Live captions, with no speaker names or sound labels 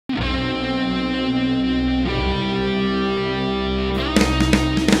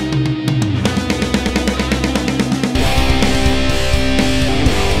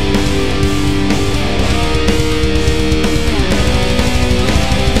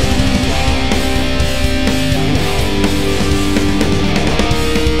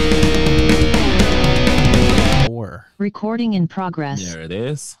Recording in progress. There it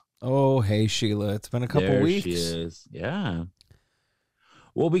is. Oh, hey, Sheila. It's been a couple weeks. There she is. Yeah.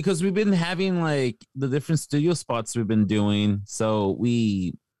 Well, because we've been having like the different studio spots we've been doing. So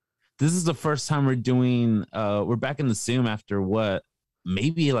this is the first time we're back in the Zoom after what?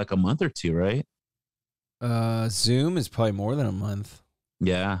 Maybe like a month or two, right? Zoom is probably more than a month.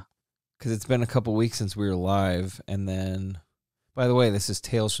 Yeah. Because it's been a couple weeks since we were live. And then, by the way, this is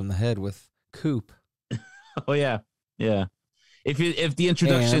Tales from the Head with Coop. Oh, yeah. Yeah. If the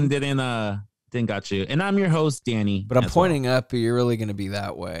introduction didn't got you. And I'm your host, Danny. But I'm pointing up, but you're really going to be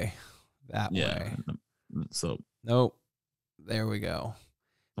that way. That way. So. Nope. There we go.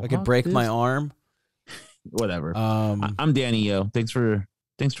 If I could break my arm. Whatever. I'm Danny, yo. Thanks for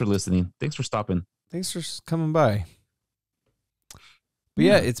listening. Thanks for stopping. Thanks for coming by. But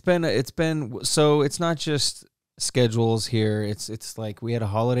yeah, it's been so it's not just schedules here. It's like we had a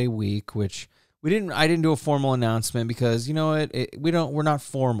holiday week, which I didn't do a formal announcement because you know what, we're not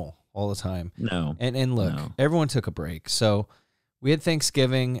formal all the time. No. And look, everyone took a break. So we had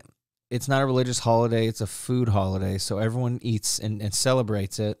Thanksgiving. It's not a religious holiday, it's a food holiday, so everyone eats and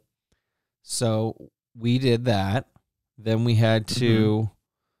celebrates it. So we did that. Then we had to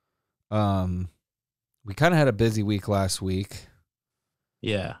we kind of had a busy week last week.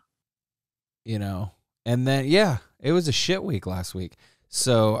 Yeah. You know. And then it was a shit week last week.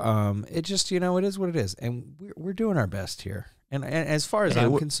 So it just, it is what it is. And we're doing our best here. And as far as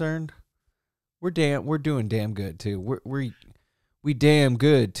I'm concerned, we're doing damn good too. We damn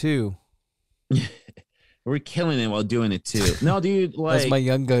good too. We're killing it while doing it too. No, dude, like that's my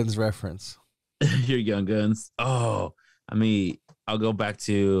Young Guns reference. Your Young Guns. Oh, I mean, I'll go back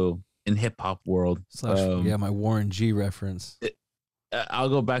to in hip hop world. My Warren G reference. I'll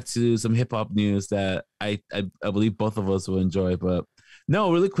go back to some hip hop news that I believe both of us will enjoy. But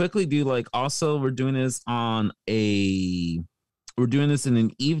no, really quickly, dude. Like, also, we're doing this in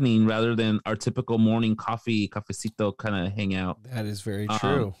an evening rather than our typical morning cafecito kind of hangout. That is very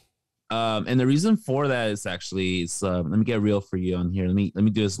true. And the reason for that is actually, let me get real for you on here. Let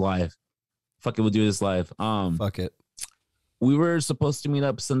me do this live. Fuck it, we'll do this live. Fuck it. We were supposed to meet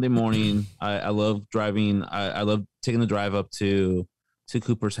up Sunday morning. I love driving. I love taking the drive up to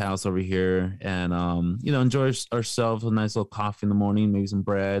Cooper's house over here and enjoy ourselves a nice little coffee in the morning, maybe some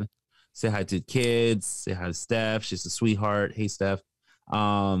bread, say hi to the kids, say hi to Steph. She's a sweetheart. Hey, Steph.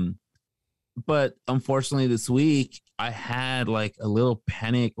 But unfortunately this week I had like a little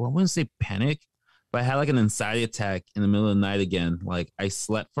panic. Well, I wouldn't say panic, but I had like an anxiety attack in the middle of the night again. Like I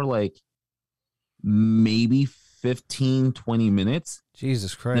slept for like maybe 15, 20 minutes.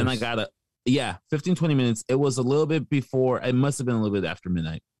 Jesus Christ. Then I got 15, 20 minutes. It was a little bit before. It must have been a little bit after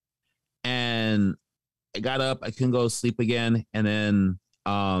midnight. And I got up. I couldn't go to sleep again. And then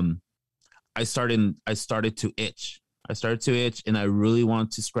I started to itch. And I really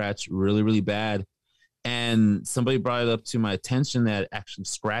wanted to scratch really, really bad. And somebody brought it up to my attention that actually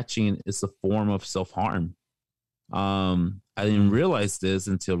scratching is a form of self-harm. I didn't realize this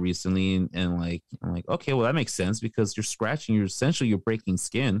until recently. And I'm like, okay, well, that makes sense because you're scratching. You're breaking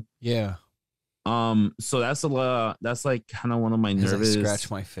skin. Yeah. So that's like kind of one of my nervous.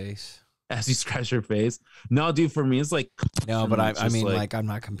 Scratch my face as you scratch your face. No, dude, for me it's like no, but I mean like I'm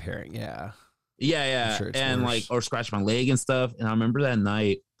not comparing. Yeah. Sure and worse. Like or scratch my leg and stuff. And I remember that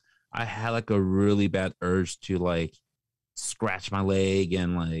night I had like a really bad urge to like scratch my leg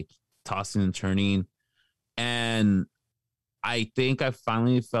and like tossing and turning. And I think I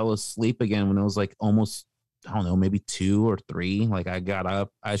finally fell asleep again when it was like almost, I don't know, maybe 2 or 3. Like I got up,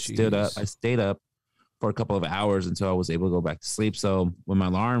 I stayed up for a couple of hours until I was able to go back to sleep. So when my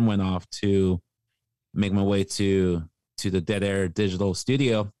alarm went off to make my way to the Dead Air Digital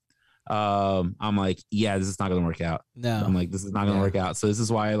Studio, I'm like, yeah, this is not going to work out. No, I'm like, this is not going to work out. So this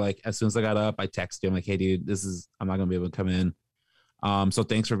is why, like, as soon as I got up, I texted him like, hey, dude, I'm not going to be able to come in. So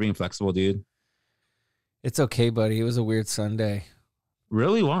thanks for being flexible, dude. It's okay, buddy. It was a weird Sunday.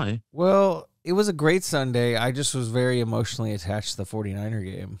 Really? Why? Well, it was a great Sunday. I just was very emotionally attached to the 49er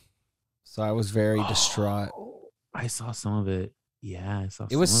game. So I was very distraught. I saw some of it. Yeah, I saw.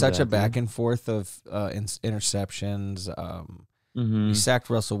 It was such a back and forth of interceptions. He sacked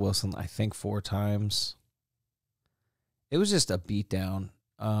Russell Wilson, I think, 4 times. It was just a beatdown.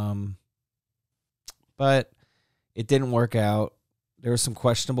 But it didn't work out. There were some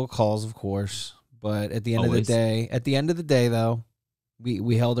questionable calls, of course. But at the end of the day, though,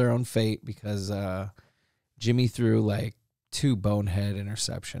 we held our own fate because Jimmy threw like 2 bonehead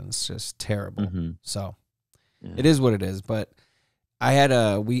interceptions, just terrible. So it is what it is. But I had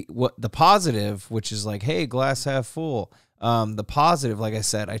the positive, which is like, hey, glass half full. The positive, like I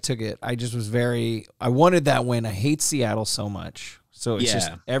said, I took it. I just was I wanted that win. I hate Seattle so much. So it's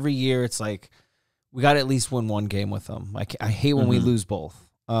just every year it's like, we got to at least win one game with them. I hate when we lose both.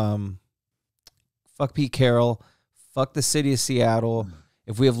 Fuck Pete Carroll. Fuck the city of Seattle.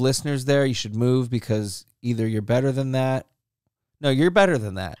 If we have listeners there, you should move because either you're better than that. No, you're better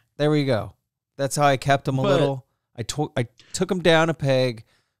than that. There we go. That's how I kept them a little. I took them down a peg,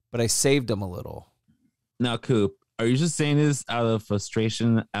 but I saved them a little. Now, Coop, are you just saying this out of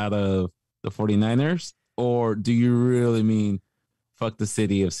frustration out of the 49ers? Or do you really mean fuck the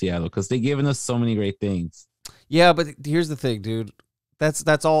city of Seattle? Because they've given us so many great things. Yeah, but here's the thing, dude.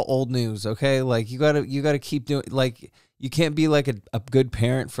 That's all old news, okay? Like, you gotta keep doing, like, you can't be like a good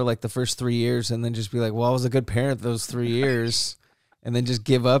parent for like the first 3 years and then just be like, well, I was a good parent those 3 years and then just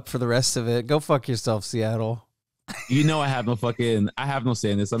give up for the rest of it. Go fuck yourself, Seattle. You know, I have no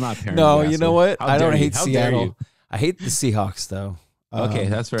say in this. I'm not a parent. No, you know what? I don't hate Seattle. I hate the Seahawks, though. Okay,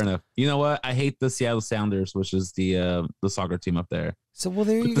 that's fair enough. You know what? I hate the Seattle Sounders, which is the soccer team up there. So, well,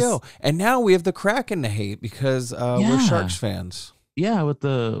 there you go. And now we have the Kraken to hate because we're Sharks fans. Yeah, with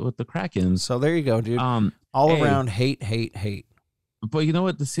the Kraken. So there you go, dude. All around hate. But you know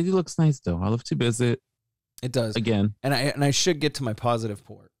what? The city looks nice, though. I love to visit. It does. Again. And I should get to my positive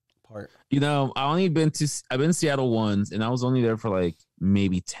part. You know, I've been to Seattle once, and I was only there for like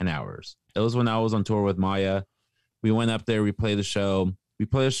maybe 10 hours. It was when I was on tour with Maya. We went up there, we played the show.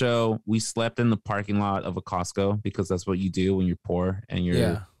 We slept in the parking lot of a Costco because that's what you do when you're poor and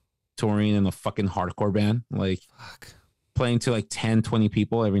you're touring in a fucking hardcore band. Like, playing to like 10, 20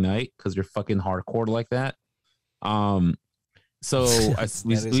 people every night because you're fucking hardcore like that. So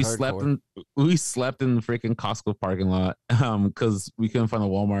we slept in the freaking Costco parking lot because we couldn't find a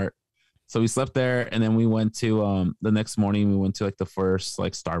Walmart. So we slept there, and then we went to the next morning. We went to like the first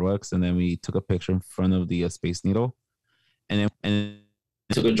like Starbucks, and then we took a picture in front of the Space Needle, and then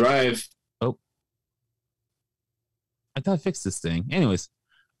took a drive. Oh, I thought I fixed this thing. Anyways,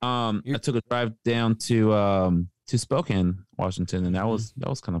 I took a drive down to Spokane, Washington, and that was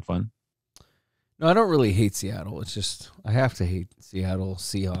kind of fun. No, I don't really hate Seattle. It's just I have to hate Seattle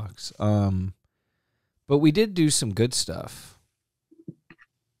Seahawks. But we did do some good stuff.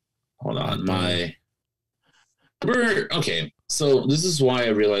 Hold on, okay. So this is why I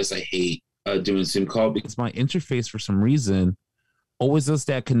realized I hate doing Zoom call, because my interface for some reason always does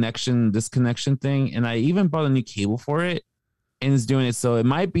that disconnection thing, and I even bought a new cable for it, and it's doing it. So it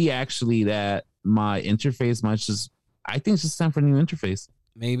might be actually that my interface I think it's just time for a new interface.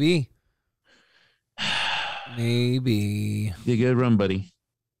 Maybe. You did a good run, buddy.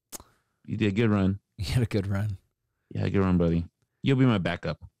 You did a good run. You had a good run. Yeah, good run, buddy. You'll be my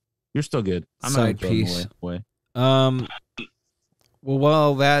backup. You're still good. I'm Side not piece. Away. Well,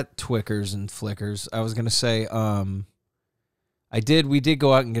 while that twickers and flickers, I was gonna say, we did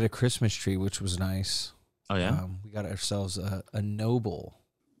go out and get a Christmas tree, which was nice. Oh yeah. We got ourselves a noble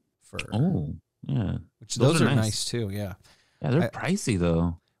fir. Oh yeah. Which those are nice too. Yeah. Yeah, they're pricey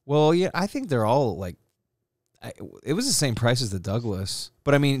though. Well, yeah, I think they're all like. It was the same price as the Douglas,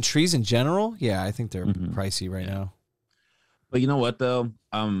 but I mean trees in general. Yeah, I think they're pricey right now. But you know what though?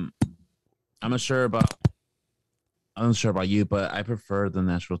 I'm not sure about you, but I prefer the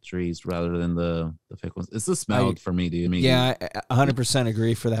natural trees rather than the fake ones. It's the smell for me, dude. Yeah, I 100%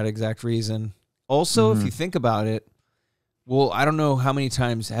 agree for that exact reason. Also, if you think about it, well, I don't know how many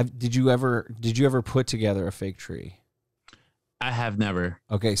times did you ever put together a fake tree? I have never.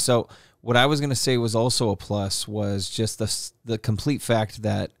 Okay, so what I was going to say was also a plus was just the complete fact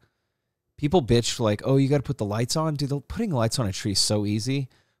that people bitch like, oh, you got to put the lights on. Dude, putting lights on a tree is so easy.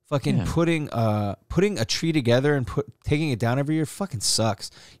 Fucking putting a tree together and taking it down every year fucking sucks.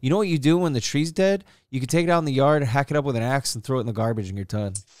 You know what you do when the tree's dead? You can take it out in the yard, hack it up with an axe, and throw it in the garbage, and you're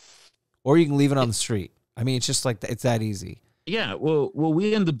done. Or you can leave it on the street. I mean, it's just like it's that easy. Yeah. Well, what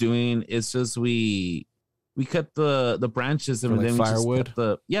we end up doing is just we cut the branches and for then firewood.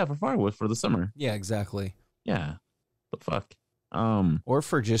 For firewood for the summer. Yeah, exactly. Yeah. The fuck. Or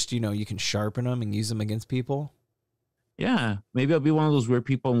for just, you can sharpen them and use them against people. Yeah, maybe I'll be one of those weird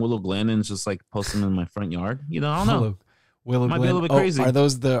people in Willow Glen and just like post them in my front yard. I don't know. Willow might Glen. Be a little bit crazy. Are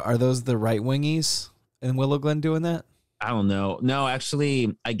those the right wingies in Willow Glen doing that? I don't know. No,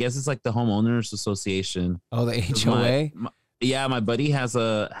 actually, I guess it's like the homeowners association. Oh, the HOA. My buddy has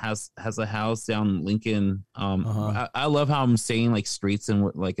a house down Lincoln. I love how I'm saying like streets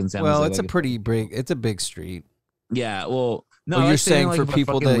and like in San Jose. Well, it's a big street. Yeah. Well, no, you're saying like for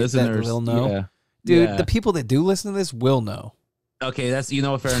people that will know. Yeah. Dude, the people that do listen to this will know. Okay, that's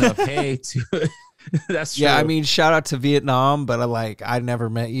fair enough. Hey, That's true. Yeah, I mean, shout out to Vietnam, but I never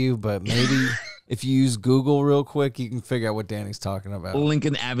met you, but maybe if you use Google real quick, you can figure out what Danny's talking about.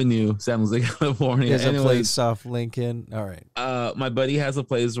 Lincoln Avenue, San Jose, California. There's a place off Lincoln. All right. My buddy has a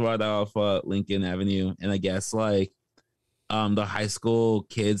place right off Lincoln Avenue, and I guess like the high school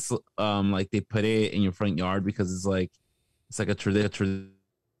kids like they put it in your front yard because it's like a tradition.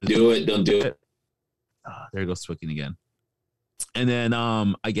 Do it, don't do it. There goes Swicking again. And then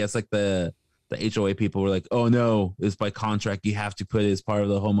I guess like the HOA people were like, oh no, it's by contract, you have to put it as part of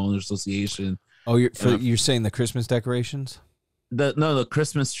the homeowners association. Oh, you're saying the Christmas decorations? The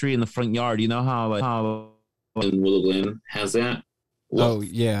Christmas tree in the front yard. You know how Willow Glen has that? Well, oh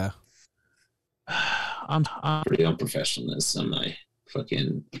yeah. I'm pretty unprofessional in this. I'm my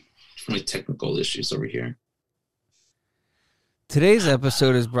technical issues over here. Today's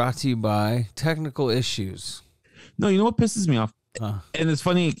episode is brought to you by Technical Issues. No, you know what pisses me off? And it's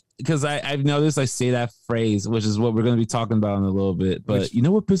funny because I've noticed I say that phrase, which is what we're going to be talking about in a little bit. But you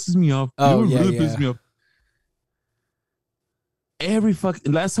know what pisses me off? Pisses me off?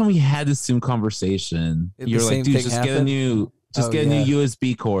 Last time we had this Zoom conversation, you're like, dude, just get a new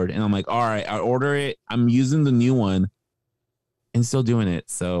USB cord. And I'm like, all right, I'll order it. I'm using the new one and still doing it.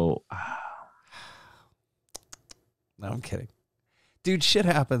 So no, I'm kidding. Dude, shit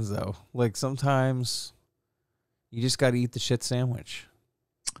happens though. Like sometimes you just got to eat the shit sandwich.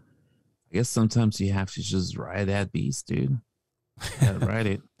 I guess sometimes you have to just ride that beast, dude. Yeah, ride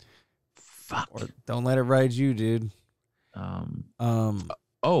it. Fuck. Or don't let it ride you, dude.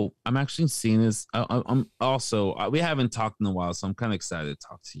 Oh, I'm actually seeing this. I'm also, we haven't talked in a while, so I'm kind of excited to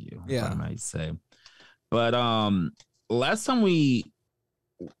talk to you. Yeah, I might say. But last time we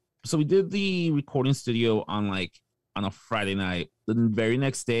did the recording studio on a Friday night. The very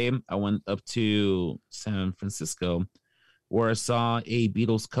next day, I went up to San Francisco, where I saw a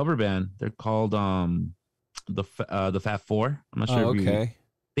Beatles cover band. They're called the Fat Four. I'm not sure.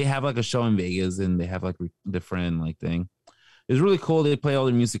 They have like a show in Vegas, and they have like different like thing. It was really cool. They play all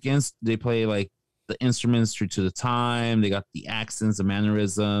their music they play like the instruments true to the time. They got the accents, the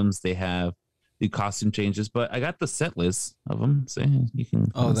mannerisms. They have the costume changes. But I got the set list of them, so you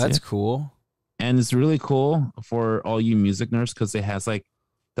can. Oh, that's cool. And it's really cool for all you music nerds because it has like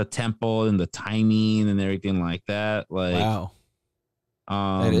the tempo and the timing and everything like that. Like, wow,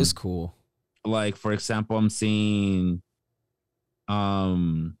 that is cool. Like, for example, I'm seeing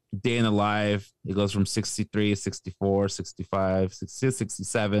Day in the Life. It goes from 63, 64, 65, 66,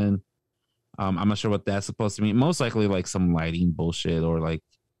 67. I'm not sure what that's supposed to mean. Most likely like some lighting bullshit or like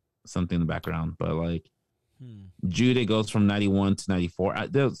something in the background. But like Jude, it goes from 91 to 94.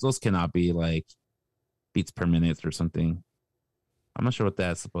 Those cannot be like beats per minute or something. I'm not sure what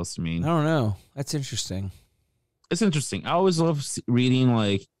that's supposed to mean. I don't know. That's interesting. It's interesting. I always love reading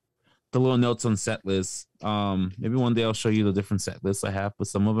like the little notes on set lists. Maybe one day I'll show you the different set lists I have, but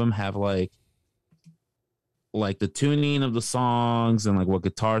some of them have like the tuning of the songs and like what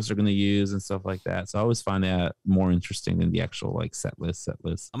guitars they're going to use and stuff like that. So I always find that more interesting than the actual like set list.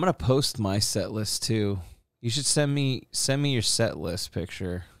 I'm going to post my set list too. You should send me your set list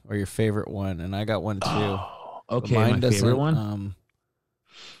picture or your favorite one, and I got one too. Oh, okay, my favorite one.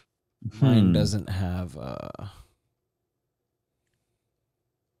 Mine doesn't have.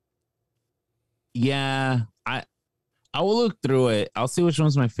 Yeah, I will look through it. I'll see which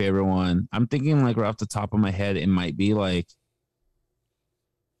one's my favorite one. I'm thinking like right off the top of my head, it might be like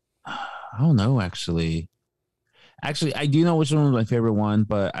I don't know. Actually, I do know which one was my favorite one,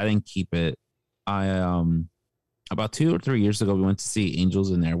 but I didn't keep it. About 2 or 3 years ago, we went to see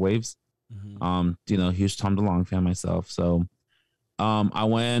Angels and Airwaves. Mm-hmm. Huge Tom DeLonge fan myself. So, I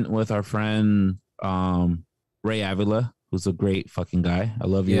went with our friend, Ray Avila, who's a great fucking guy. I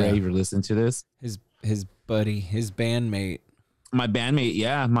love you, Ray, if you're listening to this. His buddy, his bandmate. My bandmate.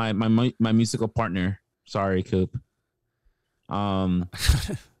 Yeah. My musical partner. Sorry, Coop. But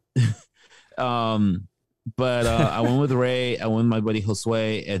I went with Ray. I went with my buddy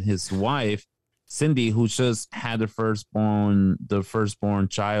Josue and his wife Cindy, who just had the firstborn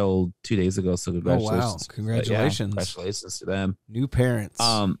child 2 days ago. So congratulations! Oh, wow. Congratulations! Congratulations to them. New parents.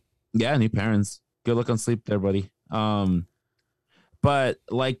 New parents. Good luck on sleep there, buddy. But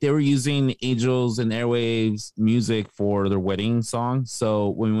like they were using Angels and Airwaves music for their wedding song. So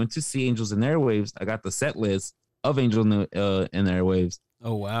when we went to see Angels and Airwaves, I got the set list of Angels and Airwaves.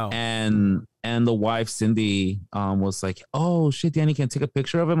 Oh wow! And the wife Cindy was like, "Oh shit, Danny, can I take a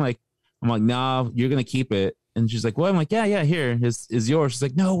picture of him?" I'm like, "Nah, you're gonna keep it." And she's like, "Well," I'm like, "Yeah, here is yours." She's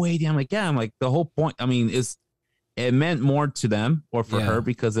like, "No way, Dan." I'm like, "Yeah." I'm like, the whole point. I mean, it meant more to them or for her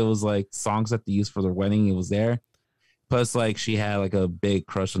because it was like songs that they used for their wedding. It was there, Plus, like, she had like a big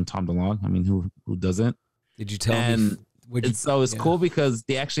crush on Tom DeLonge. I mean, who doesn't? Did you tell me? So it's cool because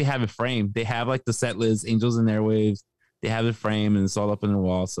they actually have it framed. They have like the set list, Angels and Airwaves. They have it framed and it's all up in the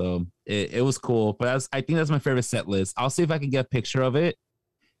wall. So it was cool. But I think that's my favorite set list. I'll see if I can get a picture of it,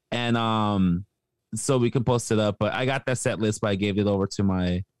 and so we can post it up. But I got that set list, but I gave it over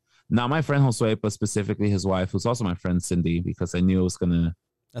to not my friend Josue, but specifically his wife, who's also my friend Cindy, because I knew it was gonna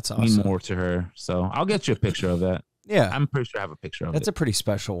mean more to her. So I'll get you a picture of that. Yeah, I'm pretty sure I have a picture of it. That's a pretty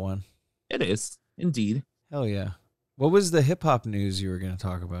special one. It is indeed. Hell yeah. What was the hip hop news you were going to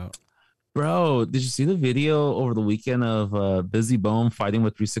talk about? Bro, did you see the video over the weekend of Busy Bone fighting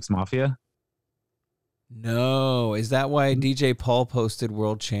with 3-6 Mafia? No. Is that why DJ Paul posted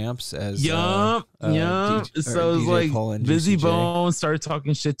World Champs as Yup. So it was like Busy Bone started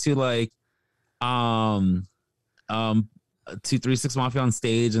talking shit to like to 3-6 Mafia on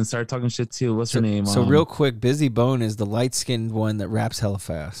stage and started talking shit to what's her name? So real quick, Busy Bone is the light-skinned one that raps hella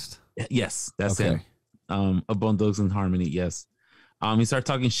fast. Yes, that's him. A Bone Thugs and Harmony, yes. He started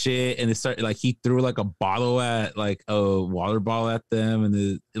talking shit, and it started like he threw like a bottle at like a water bottle at them,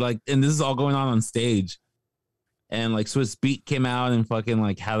 and and this is all going on stage, and like Swiss Beat came out and fucking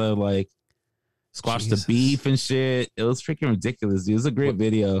like had to like squash the beef and shit. It was freaking ridiculous, dude. It was a great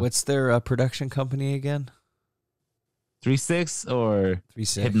video. What's their production company again? 3-6 or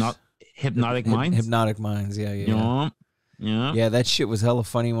 3-6? Hypnotic Minds. Hypnotic Minds, yeah. Yeah, that shit was hella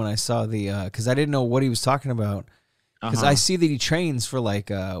funny when I saw because I didn't know what he was talking about. Because I see that he trains for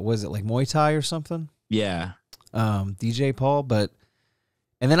like, was it like Muay Thai or something? Yeah. DJ Paul,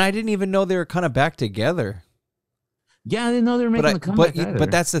 and then I didn't even know they were kind of back together. Yeah, I didn't know they were making a comeback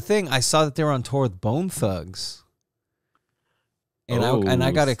but that's the thing. I saw that they were on tour with Bone Thugs. And I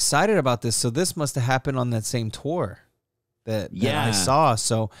got excited about this. So this must have happened on that same tour that I saw.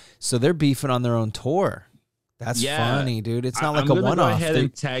 So they're beefing on their own tour. That's funny, dude. It's not like a one-off. Go ahead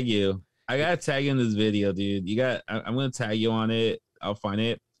and tag you. I gotta tag you in this video, dude. I'm gonna tag you on it. I'll find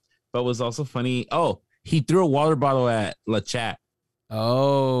it. But what's also funny? Oh, he threw a water bottle at La Chat.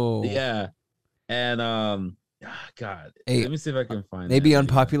 Oh, yeah. And God, hey, let me see if I can find. Maybe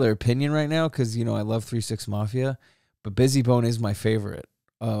unpopular opinion right now, because I love 3-6 Mafia, but Busy Bone is my favorite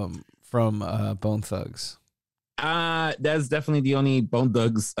from Bone Thugs. That's definitely the only Bone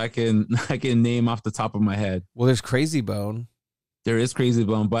Thugs I can name off the top of my head. Well, there's Crazy Bone. There is Crazy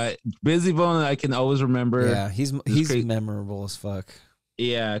Bone, but Busy Bone I can always remember. Yeah, he's memorable as fuck.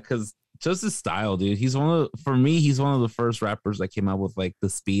 Yeah, because just his style, dude. He's one of the first rappers that came out with like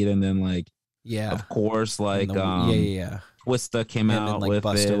the speed, and then like of course like Twista came out like with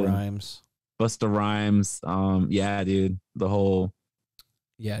Busta Rhymes. Busta Rhymes. Yeah, dude. The whole.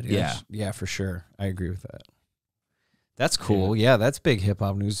 Yeah, dude. Yeah, for sure. I agree with that. That's cool. Yeah, that's big hip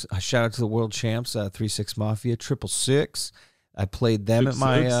hop news. Shout out to the world champs, 3-6 Mafia, 666. I played them at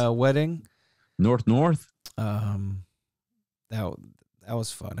my wedding. North. That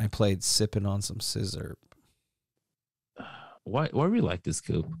was fun. I played Sipping on Some Scissor. Why are we like this,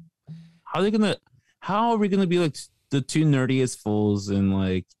 Coop? How are we gonna be like the two nerdiest fools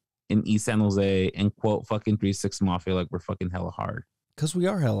in East San Jose and quote fucking 3-6 Mafia like we're fucking hella hard? Because we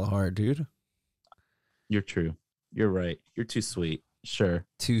are hella hard, dude. You're true. You're right. You're too sweet. Sure.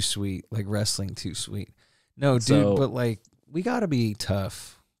 Too sweet. Like wrestling too sweet. No, dude, but like we gotta be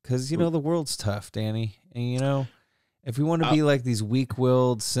tough. Because the world's tough, Danny. And if we want to be like these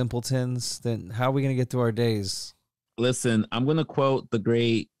weak-willed simpletons, then how are we gonna get through our days? Listen, I'm gonna quote the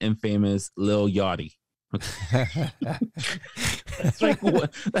great and famous Lil Yachty. That's strike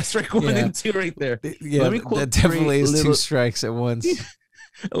one and two right there. Yeah, that definitely is two strikes at once.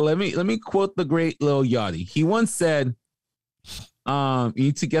 Let me quote the great Lil Yachty. He once said, "You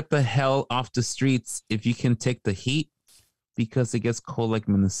need to get the hell off the streets if you can take the heat, because it gets cold like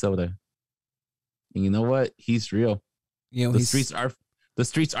Minnesota." And you know what? He's real. The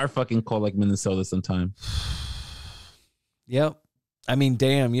streets are fucking cold like Minnesota sometimes. Yep. I mean,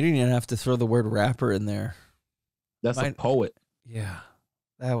 damn, you didn't even have to throw the word rapper in there. That's a poet. Yeah.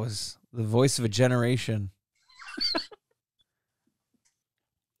 That was the voice of a generation.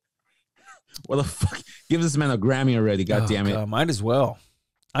 What the fuck? Give this man a Grammy already. God damn it. Might as well.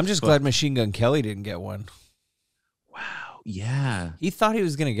 I'm just glad Machine Gun Kelly didn't get one. Wow. Yeah. He thought he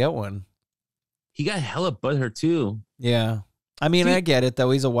was going to get one. He got hella butthurt too. Yeah. I mean, I get it,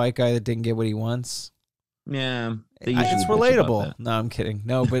 though. He's a white guy that didn't get what he wants. Yeah. It's relatable. No, I'm kidding.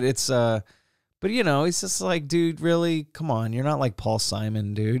 No, but it's, but it's just like, dude, really? Come on. You're not like Paul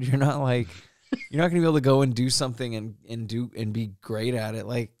Simon, dude. You're not going to be able to go and do something and be great at it.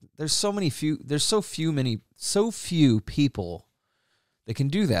 Like, there's so few people that can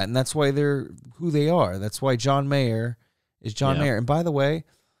do that. And that's why they're who they are. That's why John Mayer is John Mayer. And by the way,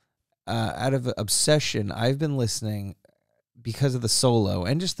 out of obsession, I've been listening because of the solo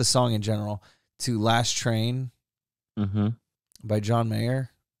and just the song in general to Last Train by John Mayer.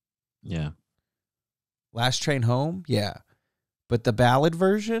 Yeah. Last Train Home? Yeah. But the ballad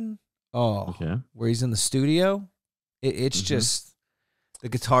version, where he's in the studio, it's just the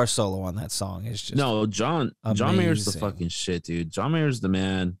guitar solo on that song is just John Mayer's the fucking shit, dude. John Mayer's the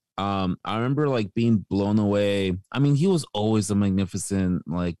man. I remember like being blown away. I mean, he was always a magnificent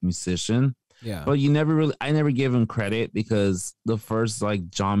like musician. Yeah. But I never gave him credit because the first like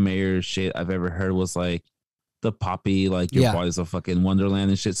John Mayer shit I've ever heard was like the poppy, like your body's a fucking wonderland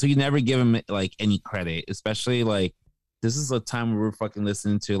and shit. So you never give him like any credit, especially like this is a time where we're fucking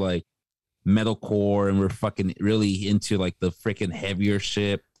listening to like metalcore and we're fucking really into like the freaking heavier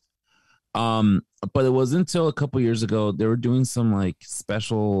shit. But it wasn't until a couple years ago they were doing some like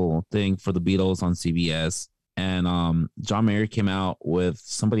special thing for the Beatles on CBS, and John Mayer came out with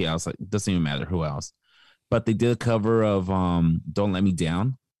somebody else, like doesn't even matter who else, but they did a cover of Don't Let Me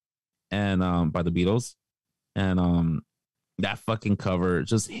Down and by the Beatles, and that fucking cover,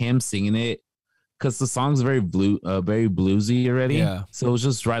 just him singing it, because the song's very bluesy already. Yeah. So it was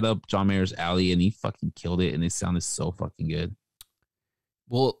just right up John Mayer's alley, and he fucking killed it, and it sounded so fucking good.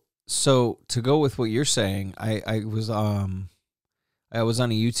 Well, so to go with what you're saying, I was on a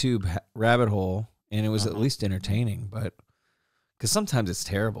YouTube rabbit hole, and it was at least entertaining, but because sometimes it's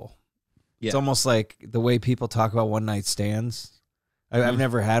terrible. Yeah. It's almost like the way people talk about one night stands. I've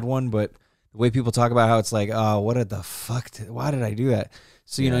never had one, but the way people talk about how it's like, oh, what the fuck? Why did I do that?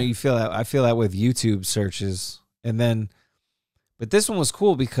 So, you know, you feel that. I feel that with YouTube searches. But this one was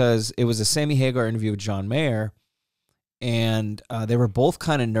cool because it was a Sammy Hagar interview with John Mayer, and they were both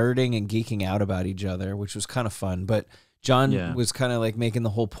kind of nerding and geeking out about each other, which was kind of fun. But John was kind of like making the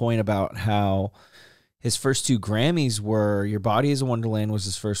whole point about how his first 2 Grammys were Your Body is a Wonderland was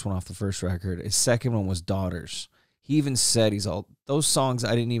his first one off the first record. His second one was Daughters. He even said those songs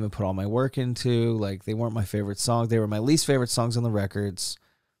I didn't even put all my work into. Like, they weren't my favorite songs. They were my least favorite songs on the records.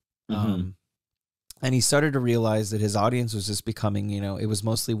 And he started to realize that his audience was just becoming, you know, it was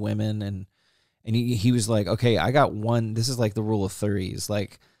mostly women. And he was like, okay, I got one. This is like the rule of threes.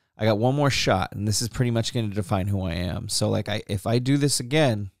 Like, I got one more shot, and this is pretty much going to define who I am. So, like, if I do this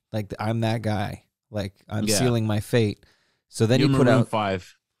again, like, I'm that guy. Like, I'm sealing my fate. So then he put out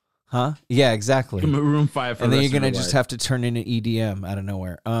 5. Huh? Yeah, exactly. Maroon 5 for and then you're going to just have to turn in an EDM out of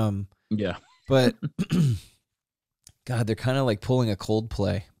nowhere. Yeah. But God, they're kind of like pulling a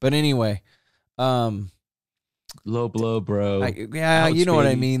Coldplay. But anyway, low blow, bro. You know what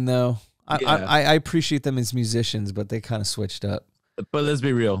I mean, though. I appreciate them as musicians, but they kind of switched up. But let's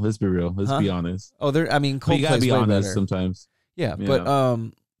be real. Let's be honest. Oh, Coldplay's way better sometimes. Yeah,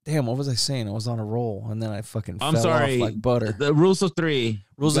 but damn, what was I saying? I was on a roll, and then I fucking fell off like butter. The rules of 3.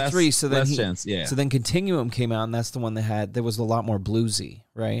 Rules of 3. So then So then Continuum came out, and that's the one that was a lot more bluesy,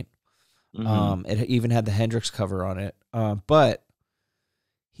 right? It even had the Hendrix cover on it. But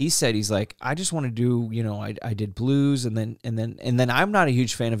he said, he's like, I just want to do, you know, I did blues, and then I'm not a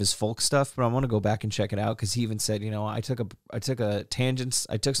huge fan of his folk stuff, but I want to go back and check it out, because he even said, you know, I took some tangents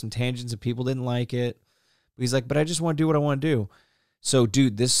and people didn't like it. But he's like, but I just want to do what I want to do. So,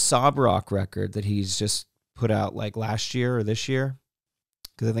 dude, this Sob Rock record that he's just put out like last year or this year,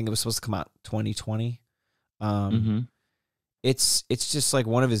 because I think it was supposed to come out 2020. It's just like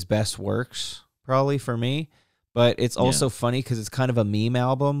one of his best works, probably, for me. But it's also funny because it's kind of a meme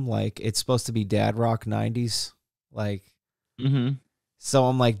album. Like, it's supposed to be dad rock 90s. Like, so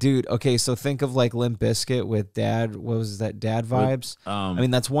I'm like, dude, okay, so think of like Limp Bizkit with dad. What was that? Dad vibes. I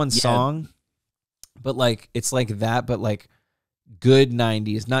mean, that's one song, but like, it's like that, but like good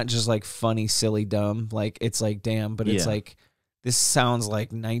 90s, not just like funny, silly, dumb. Like, it's like, damn, but it's like, this sounds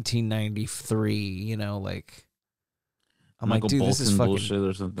like 1993, you know, like, I'm Michael like, dude, Bolton, this is fucking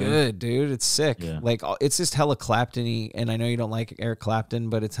or something. Good, dude. It's sick. Yeah. Like, it's just hella Clapton-y, and I know you don't like Eric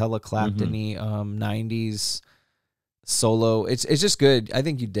Clapton, but it's hella Clapton-y, 90s solo. It's just good. I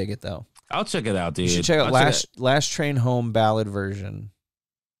think you dig it, though. I'll check it out, dude. You should check out Last Train Home ballad version.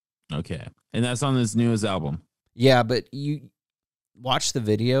 Okay. And that's on his newest album. Yeah, but you watch the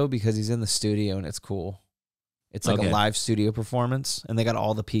video because he's in the studio, and it's cool. It's like a live studio performance, and they got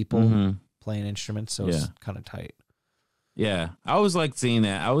all the people playing instruments, so it's kind of tight. Yeah, I always like seeing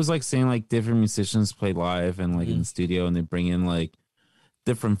that. I always like seeing like different musicians play live and like in the studio, and they bring in like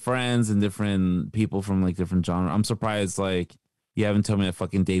different friends and different people from like different genres. I'm surprised like you haven't told me that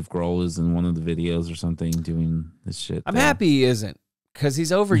fucking Dave Grohl is in one of the videos or something doing this shit. I'm happy he isn't, because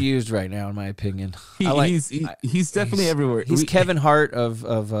he's overused right now, in my opinion. He's definitely everywhere. He's Kevin Hart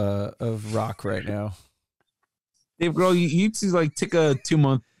of rock right now. Dave Grohl, you need to like take a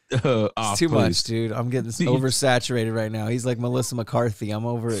 2-month off. It's too please. much, dude. I'm getting oversaturated right now. He's like Melissa McCarthy. I'm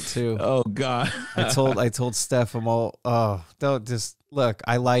over it too. Oh God. I told Steph I'm all don't just look,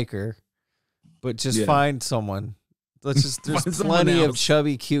 I like her, but just find someone. There's plenty of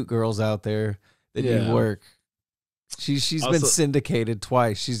chubby cute girls out there that need work. She's also been syndicated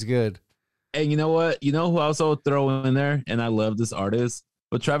twice. She's good. And you know what? You know who else I'll throw in there? And I love this artist,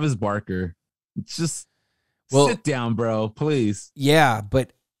 but Travis Barker. Just sit down, bro, please. Yeah,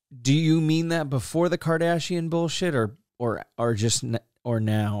 but do you mean that before the Kardashian bullshit, or just or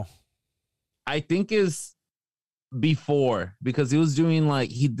now? I think is before, because he was doing like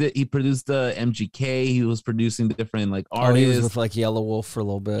he produced the MGK. He was producing different like artists. He was with like Yellow Wolf for a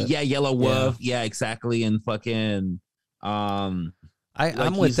little bit. Yeah, Yellow Wolf. Yeah, exactly. And fucking I'm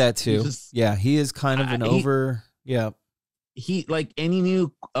with that too. He is kind of an over. Yeah, he like any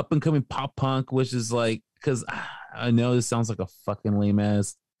new up and coming pop punk, which is like, because I know this sounds like a fucking lame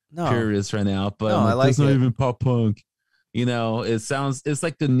ass purist right now, but I like it's not even pop punk. You know, it's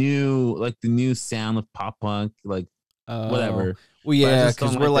like the new sound of pop punk, like whatever. Well, yeah,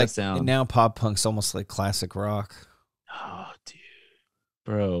 because we're like now pop punk's almost like classic rock. Oh, dude,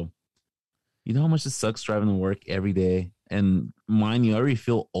 bro, you know how much it sucks driving to work every day, and mind you, I already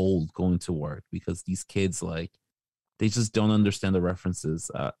feel old going to work because these kids like they just don't understand the references.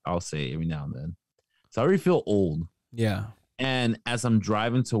 I'll say every now and then, so I already feel old. Yeah, and as I'm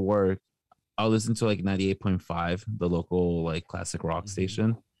driving to work, I'll listen to like 98.5, the local like classic rock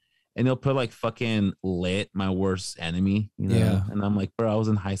station, and they'll put like fucking Lit, My Worst Enemy, you know? Yeah. And I'm like, bro, I was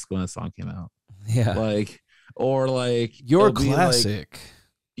in high school when that song came out. Yeah. Like, or like your classic. Like,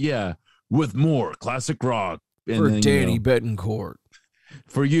 yeah. With more classic rock. And for then, Danny Betancourt.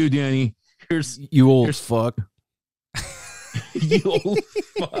 For you, Danny. Here's you old fuck. You old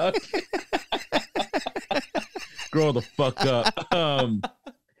fuck. Grow the fuck up.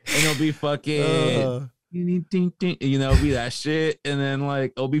 And it'll be fucking, you know, be that shit. And then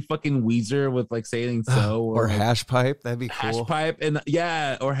like, it'll be fucking Weezer with like saying so. Or like, Hash Pipe. That'd be cool. Hash Pipe. And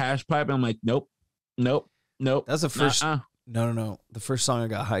or Hash Pipe. And I'm like, nope. That's the first. No. The first song I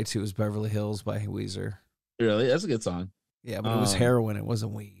got high to was Beverly Hills by Weezer. Really? That's a good song. Yeah, but it was heroin. It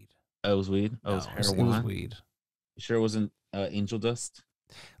wasn't weed. Oh, it was weed? Oh, no, it was heroin? It was weed. You sure it wasn't Angel Dust?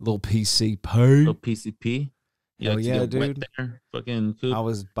 Little PCP. Little PCP? Hell yeah, dude. Fucking cool. I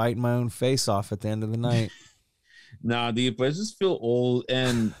was biting my own face off at the end of the night. Nah, dude, but I just feel old.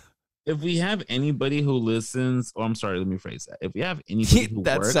 And if we have anybody who listens, I'm sorry, let me phrase that. If we have anybody who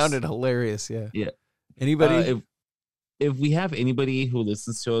that works, sounded hilarious, yeah. Yeah. Anybody? If we have anybody who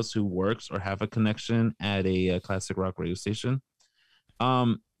listens to us who works or have a connection at a classic rock radio station,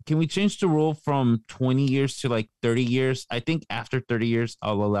 can we change the rule from 20 years to like 30 years? I think after 30 years,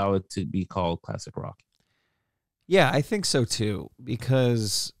 I'll allow it to be called classic rock. Yeah, I think so too,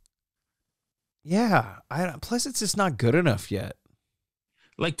 because plus it's just not good enough yet.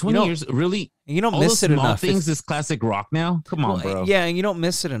 Like 20 years, really? You don't miss it enough. Things is classic rock now? Come on, bro. Yeah, and you don't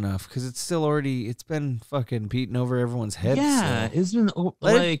miss it enough because it's been fucking beating over everyone's heads. Yeah, so. It's been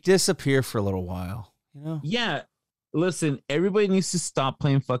Let it disappear for a little while, you know? Yeah. Listen, everybody needs to stop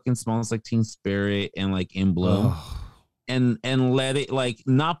playing fucking Smells Like Teen Spirit and like In Bloom. And let it like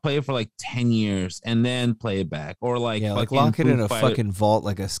not play it for like 10 years and then play it back, or like lock it in a fucking vault,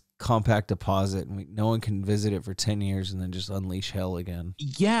 like a compact deposit, and no one can visit it for 10 years and then just unleash hell again.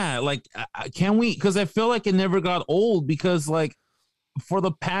 Yeah, like can we? Because I feel like it never got old, because like for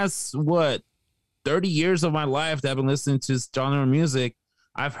the past 30 years of my life that I've been listening to this genre of music,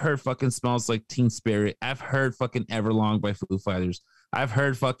 I've heard fucking Smells Like Teen Spirit. I've heard fucking Everlong by Foo Fighters. I've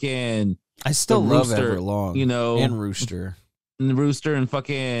heard fucking. I still love Everlong, you know, and Rooster, and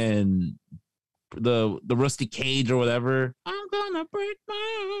fucking the Rusty Cage or whatever. I'm gonna break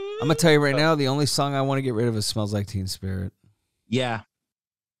my. I'm gonna tell you right now, the only song I want to get rid of is "Smells Like Teen Spirit." Yeah.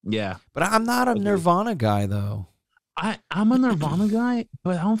 But I'm not a Nirvana guy though. I'm a Nirvana guy,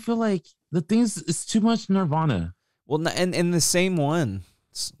 but I don't feel like the things. It's too much Nirvana. Well, and the same one,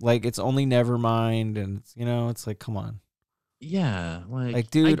 it's only Nevermind, and it's like, come on. Yeah,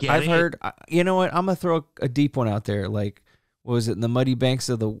 like dude, I've heard. You know what? I'm gonna throw a deep one out there. Like, what was it? In the Muddy Banks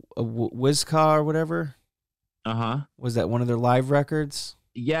of the Wizka or whatever. Was that one of their live records?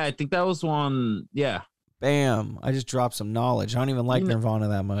 Yeah, I think that was one. Yeah. Bam! I just dropped some knowledge. I don't even like Nirvana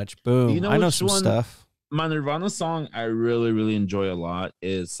that much. Boom! I know some stuff. My Nirvana song I really, really enjoy a lot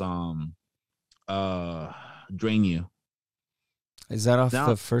is "Drain You." Is that off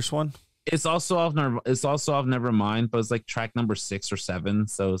the first one? It's also off Nevermind, but it's like track number 6 or 7,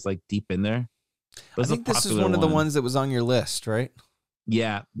 so it's like deep in there. I think this is one of the ones that was on your list, right?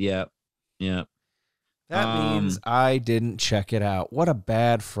 Yeah. That That means I didn't check it out. What a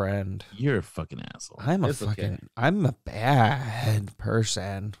bad friend. You're a fucking asshole. I'm a bad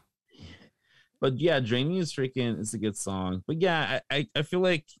person. But yeah, Draining is freaking, it's a good song. But yeah, I feel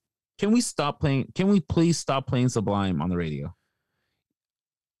like, can we please stop playing Sublime on the radio?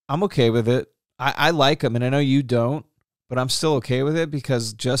 I'm okay with it. I like them, and I know you don't, but I'm still okay with it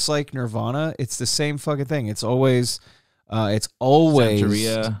because just like Nirvana, it's the same fucking thing. It's always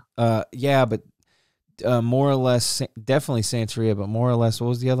Santeria. Yeah, but more or less, definitely Santeria, but more or less, what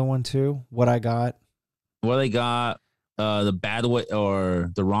was the other one too? What I Got, the Bad Way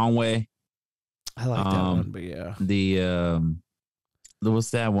or the Wrong Way. I like that one, but yeah,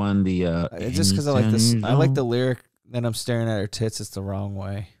 what's that one? It's just because I like this. I like the lyric. Then I'm staring at her tits. It's the wrong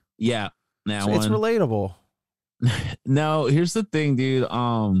way. Yeah, that one. It's relatable. No, here's the thing, dude.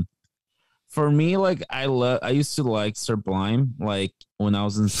 For me, like I used to like Sublime, like when I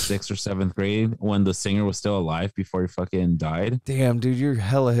was in 6th or 7th grade, when the singer was still alive before he fucking died. Damn, dude, you're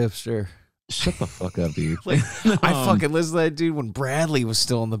hella hipster. Shut the fuck up, dude. Like, I fucking listened to that dude when Bradley was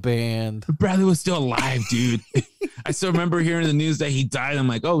still in the band. Bradley was still alive, dude. I still remember hearing the news that he died. I'm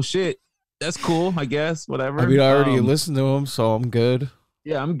like, oh shit, that's cool, I guess. Whatever. I mean, I already listened to him, so I'm good.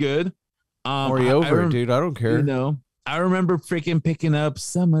 Yeah, I'm good. Already over, dude. I don't care. You know, I remember freaking picking up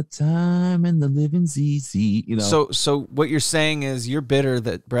Summertime and the Living's Easy. You know. So what you're saying is you're bitter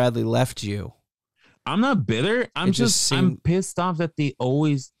that Bradley left you. I'm not bitter. I'm pissed off that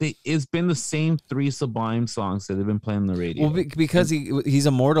it's been the same 3 Sublime songs that they've been playing on the radio. Well, because he's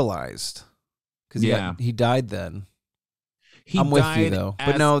immortalized. Because he died then. I'm with you though,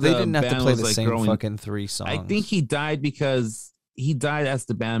 but no, they didn't have to play the same fucking 3 songs. I think he died because he died as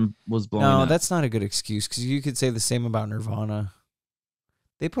the band was blowing up. No, that's not a good excuse because you could say the same about Nirvana.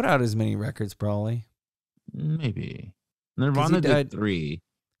 They put out as many records, probably. Maybe Nirvana did 3.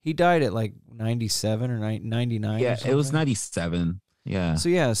 He died at like 97 or 99. Yeah, or it was 97. Yeah.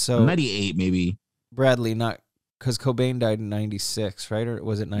 So 98 maybe. Bradley, not because Cobain died in 96, right? Or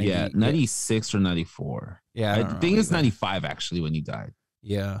was it 90? Yeah, 96 or 94. Yeah, I think it's 95 actually when he died.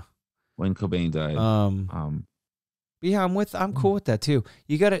 Yeah, when Cobain died. Yeah, I'm cool with that too.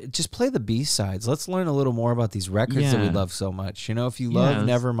 You gotta just play the B-sides. Let's learn a little more about these records that we love so much. You know, if you love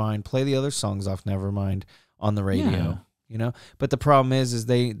Nevermind, play the other songs off Nevermind on the radio. Yeah. You know, but the problem is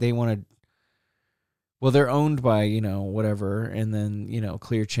they want to. Well, they're owned by whatever, and then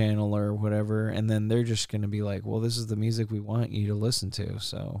Clear Channel or whatever, and then they're just gonna be like, well, this is the music we want you to listen to,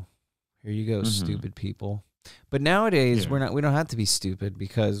 so here you go, stupid people. But nowadays we don't have to be stupid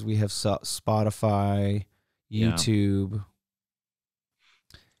because we have Spotify, YouTube.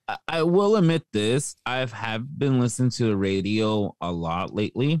 I will admit this: have been listening to the radio a lot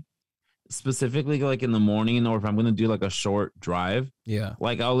lately. Specifically like in the morning, or if I'm gonna do like a short drive,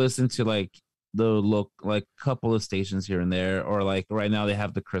 like I'll listen to like like couple of stations here and there, or like right now they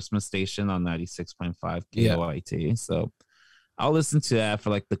have the Christmas station on 96.5 KOIT, so I'll listen to that for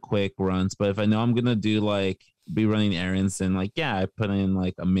like the quick runs. But if I know I'm gonna do like be running errands and like I put in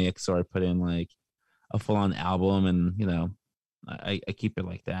like a mix, or I put in like a full-on album, and I keep it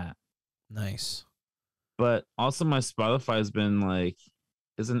like that. Nice. But also my Spotify has been like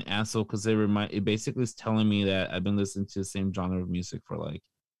is an asshole because it basically is telling me that I've been listening to the same genre of music for like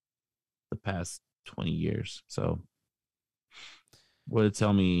the past 20 years. So what it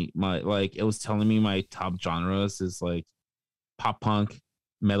tell me it was telling me my top genres is like pop punk,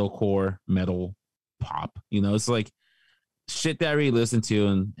 metalcore, metal, pop. It's like shit that I really listen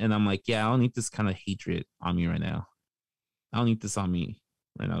to, and I'm like, I don't need this kind of hatred on me right now. I don't need this on me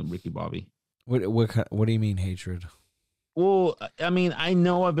right now, Ricky Bobby. What do you mean hatred? Well, I mean, I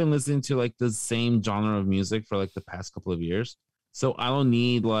know I've been listening to like the same genre of music for like the past couple of years. So I don't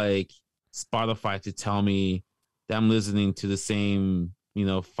need like Spotify to tell me that I'm listening to the same,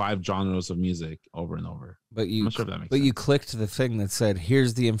 5 genres of music over and over. But I'm not sure if that makes sense. You clicked the thing that said,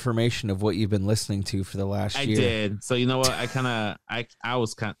 here's the information of what you've been listening to for the last year. I did. So you know what? I kind of had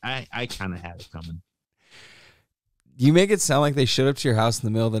it coming. You make it sound like they showed up to your house in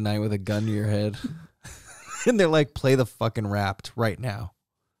the middle of the night with a gun to your head. And they're like, play the fucking Wrapped right now.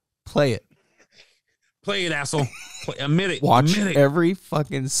 Play it. Play it, asshole. Admit it. Watch every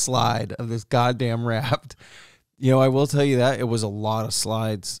fucking slide of this goddamn Wrapped. I will tell you that it was a lot of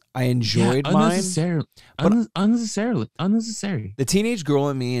slides. I enjoyed mine. Unnecessary. The teenage girl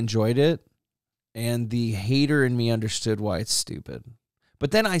in me enjoyed it, and the hater in me understood why it's stupid. But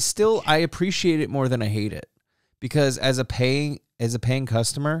then I appreciate it more than I hate it, because as a paying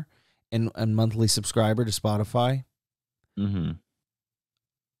customer and monthly subscriber to Spotify,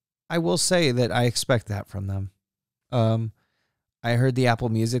 I will say that I expect that from them. I heard the Apple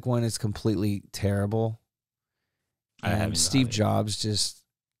Music one is completely terrible. And Steve Jobs just,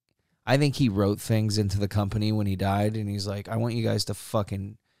 I think he wrote things into the company when he died, and he's like, I want you guys to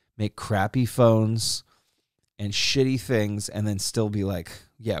fucking make crappy phones and shitty things and then still be like,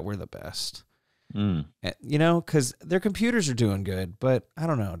 yeah, we're the best. And, you know, because their computers are doing good, but I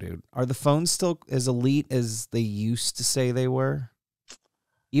don't know, dude. Are the phones still as elite as they used to say they were?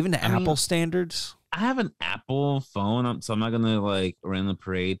 Even to Apple standards? I have an Apple phone, so I'm not going to like run the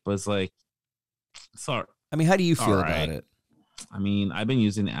parade, but it's like, sorry. I mean, how do you feel about it? I mean, I've been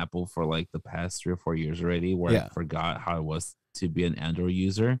using Apple for like the past 3 or 4 years already, where I forgot how it was to be an Android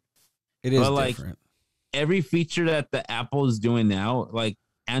user. It is different. Like, every feature that the Apple is doing now, like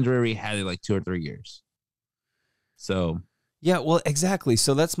Android already had it like 2 or 3 years. So yeah, well, exactly.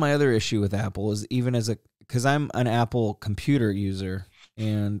 So that's my other issue with Apple is even as because I'm an Apple computer user,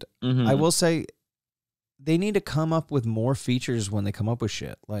 and I will say they need to come up with more features when they come up with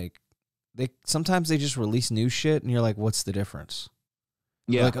shit. Like sometimes they just release new shit, and you're like, what's the difference?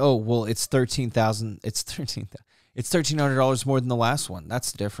 Yeah, like, oh well, it's $1,300 more than the last one.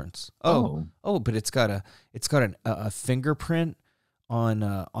 That's the difference. Oh, but it's got a fingerprint on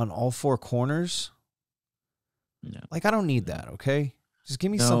all 4 corners. No. Like, I don't need that. Okay, just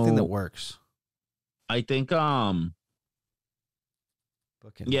give me something that works. I think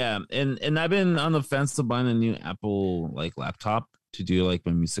yeah, and I've been on the fence to buying a new Apple like laptop to do like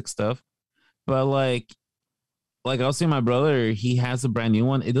my music stuff, but like I was saying, my brother, he has a brand new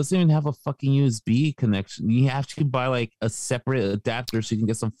one. It doesn't even have a fucking USB connection. You have to buy like a separate adapter so you can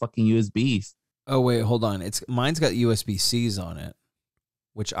get some fucking USBs. Oh wait, hold on. Mine's got USB-Cs on it,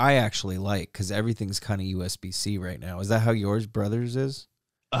 which I actually like because everything's kind of USB-C right now. Is that how yours, brother's is?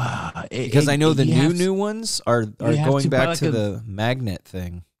 Because I know the new ones are going back to the magnet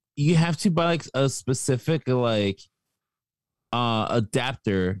thing. You have to buy like a specific like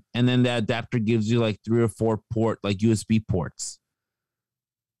adapter, and then that adapter gives you like 3 or 4 USB ports.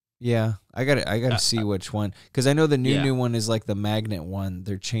 Yeah, I gotta see which one, because I know the new one is like the magnet one.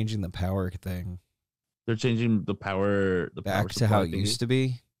 They're changing the power thing. They're changing the power back to how it used to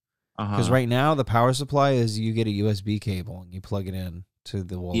be. Because right now the power supply is you get a USB cable and you plug it in to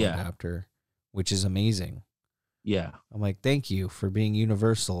the wall adapter, which is amazing. Yeah, I'm like, thank you for being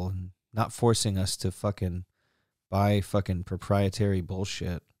universal and not forcing us to fucking buy fucking proprietary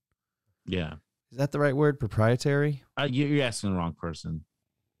bullshit. Yeah. Is that the right word? Proprietary? You're asking the wrong person.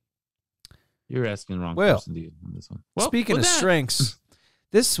 You're asking the wrong person, dude, on this one. Well, speaking of strengths,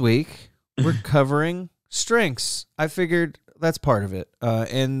 this week we're covering strengths. I figured that's part of it.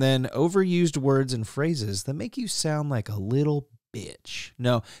 And then overused words and phrases that make you sound like a little bitch.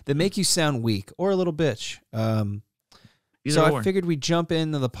 No, that make you sound weak or a little bitch. I figured we'd jump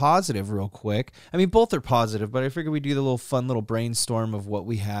into the positive real quick. I mean, both are positive, but I figured we'd do the fun little brainstorm of what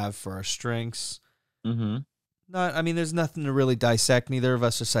we have for our strengths. There's nothing to really dissect. Neither of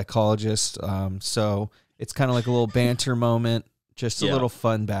us are psychologists. So it's kind of like a little banter moment, just a little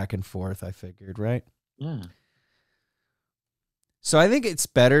fun back and forth, I figured, right? Yeah. So I think it's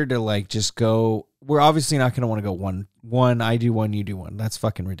better to like just go. We're obviously not going to want to go one. I do one, you do one. That's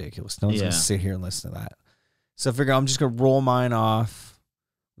fucking ridiculous. No one's going to sit here and listen to that. So I figure I'm just going to roll mine off.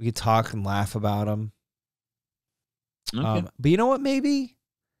 We could talk and laugh about them. Okay. But you know what, maybe?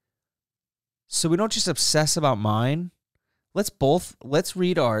 So we don't just obsess about mine. Let's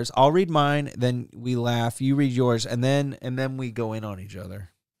read ours. I'll read mine, then we laugh. You read yours, and then we go in on each other.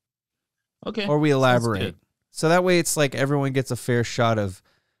 Okay. Or we elaborate. So that way it's like everyone gets a fair shot of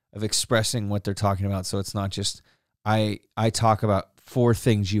expressing what they're talking about. So it's not just I talk about 4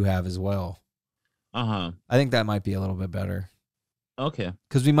 things you have as well. I think that might be a little bit better. Okay.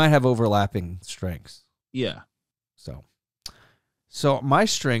 Because we might have overlapping strengths. Yeah. So my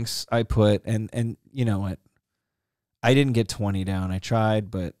strengths I put, and you know what? I didn't get 20 down. I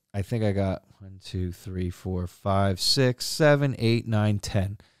tried, but I think I got 1, 2, 3, 4, 5, 6, 7, 8, 9,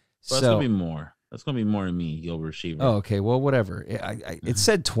 10. Well, that's going to be more. That's going to be more than me, you overachiever. Oh, okay. Well, whatever. It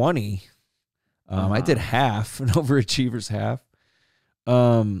said 20. I did half, an overachiever's half.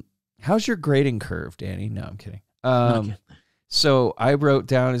 How's your grading curve, Danny? No, I'm kidding. So I wrote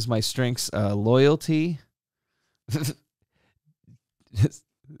down as my strengths, loyalty.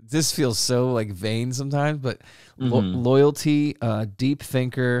 This feels so like vain sometimes, but loyalty, deep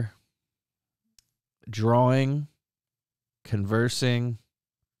thinker, drawing, conversing,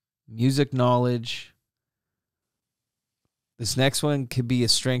 music knowledge. This next one could be a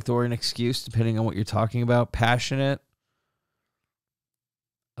strength or an excuse, depending on what you're talking about. Passionate,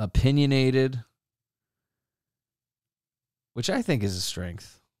 opinionated, which I think is a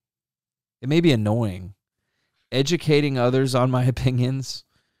strength. It may be annoying. Educating others on my opinions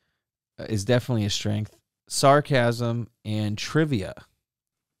is definitely a strength. sarcasm, and trivia.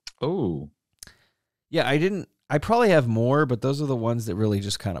 Oh. Yeah, I probably have more, but those are the ones that really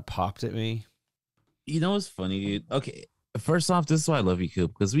just kind of popped at me. You know what's funny, dude? Okay, first off, this is why I love you,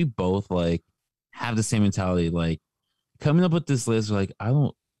 Coop, because we both like have the same mentality. Like coming up with this list, like I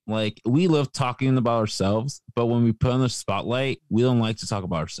don't like we love talking about ourselves, but when we put on the spotlight, we don't like to talk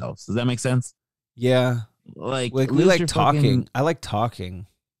about ourselves. Does that make sense? Yeah. Like we like talking. I like talking.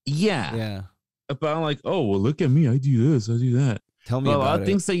 Yeah. Yeah. But I'm like, oh well, look at me. I do this, I do that. Tell me about a lot it. of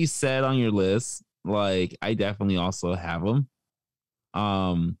things that you said on your list, like I definitely also have them.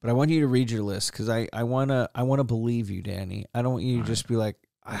 But I want you to read your list because I wanna believe you, Danny. I don't want you to just be like,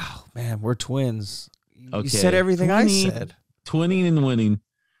 oh man, we're twins. Okay. You said everything 20, I said. Twinning and winning.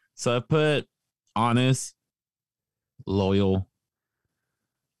 So I put honest, loyal.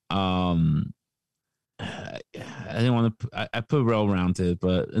 I didn't want to. I put well-rounded,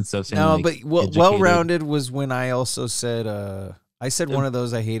 but instead of saying but well-rounded was when I also said I said one of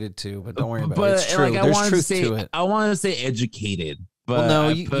those I hated too, but don't worry about it. It's true. Like, there's truth to it. I wanted to say educated, but well,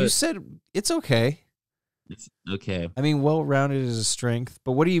 no, you said it's okay. It's okay. I mean, well-rounded is a strength,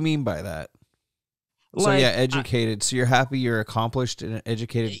 but what do you mean by that? So like, yeah, educated. So you're happy you're accomplished and an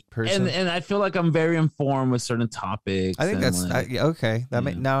educated person, and I feel like I'm very informed with certain topics. I think that's like, okay.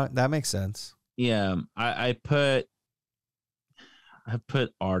 That makes sense. Yeah, I put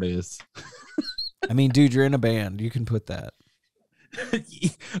artists. I mean, dude, you're in a band. You can put that.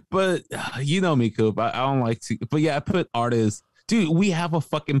 But you know me, Coop. I don't like to. But yeah, I put artists. Dude, we have a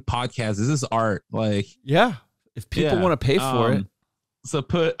fucking podcast. This is art. Like, yeah, if people want to pay for it. So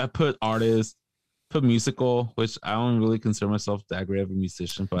I put artists. Put musical, which I don't really consider myself that great of a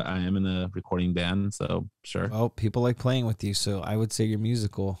musician, but I am in a recording band, so sure. Well, people like playing with you, so I would say you're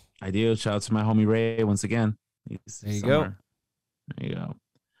musical. I do. Shout out to my homie Ray once again. There you go. There you go.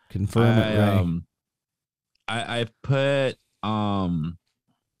 Confirm it, Ray. I put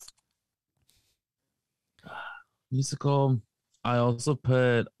musical. I also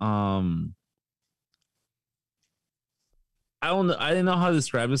put I don't know. I didn't know how to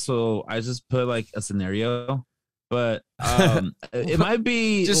describe it, so I just put like a scenario. But it might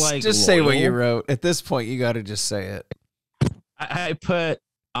be just loyal. Say what you wrote. At this point, you got to just say it. I put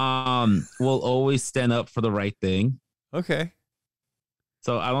will always stand up for the right thing. Okay.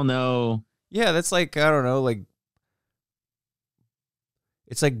 So I don't know. Yeah, that's like I don't know, like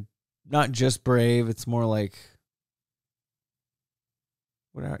it's like not just brave. It's more like.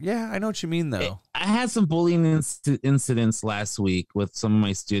 Whatever. Yeah, I know what you mean, though. I had some bullying incidents last week with some of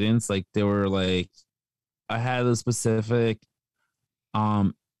my students. Like, they were like, I had a specific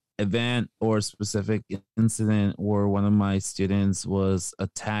event or a specific incident where one of my students was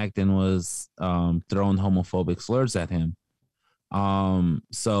attacked and was throwing homophobic slurs at him.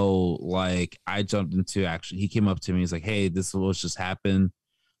 So, like, I jumped into action. He came up to me. He's like, hey, this was just happened.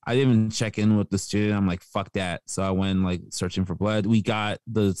 I didn't even check in with the student. I'm like, fuck that. So I went like searching for blood. We got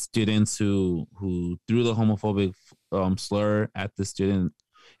the students who threw the homophobic slur at the student.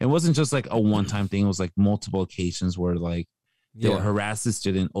 It wasn't just like a one-time thing. It was like multiple occasions where like they would harass the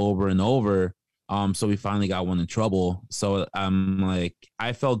student over and over. So we finally got one in trouble. So I'm like,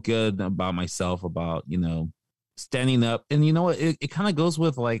 I felt good about myself about, you know, standing up. And you know what? It kind of goes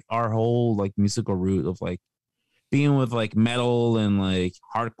with like our whole like musical route of like, being with like metal and like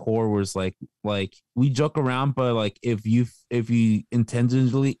hardcore was like we joke around, but like if you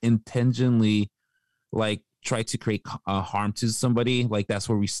intentionally like try to create harm to somebody, like that's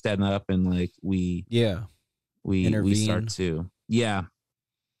where we stand up and like we start to yeah.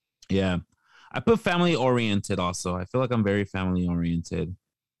 I put family oriented also. I feel like I'm very family oriented.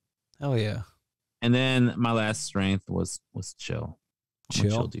 Oh yeah. And then my last strength was chill.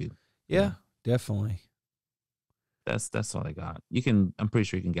 Chill dude. Yeah, definitely. That's all I got. I'm pretty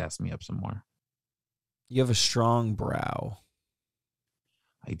sure you can gas me up some more. You have a strong brow.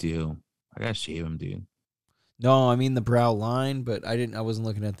 I do. I gotta shave them, dude. No, I mean the brow line, but I wasn't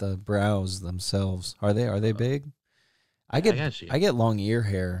looking at the brows themselves. Are they big? I get long ear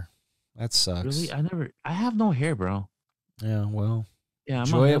hair. That sucks. Really? I have no hair, bro. Yeah, well. Yeah,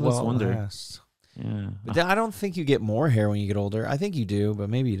 I'm a hairless wonder. Yeah. But I don't think you get more hair when you get older. I think you do, but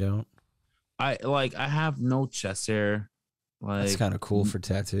maybe you don't. I have no chest hair. Like, that's kind of cool for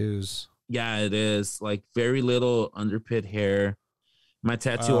tattoos. Yeah, it is. Like very little underpit hair. My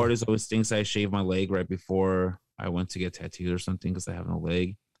tattoo artist always thinks I shaved my leg right before I went to get tattooed or something because I have no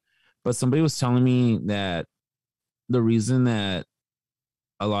leg. But somebody was telling me that the reason that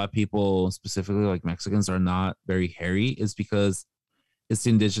a lot of people, specifically like Mexicans, are not very hairy is because it's the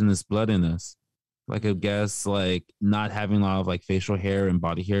indigenous blood in us. Like I guess like not having a lot of like facial hair and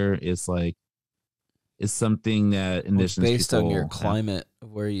body hair is like is something that indigenous based people on your have. climate,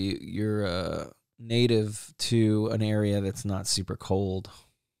 where you're native to an area that's not super cold,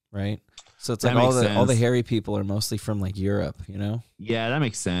 right? So it's That like makes all the sense. hairy people are mostly from like Europe, you know? Yeah, that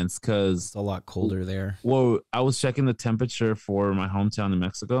makes sense because It's a lot colder there. well, I was checking the temperature for my hometown in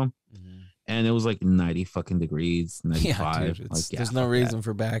Mexico, and it was like 90 fucking degrees, Yeah, 95. dude. Like, yeah, There's no fuck reason that.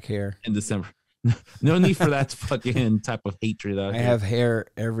 for back hair. In December. No need for that fucking type of hatred out I here. have hair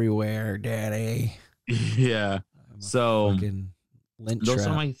everywhere, daddy. Yeah. I'm a So fucking lint those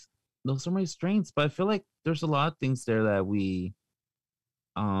trap. are my strengths, but I feel like there's a lot of things there that we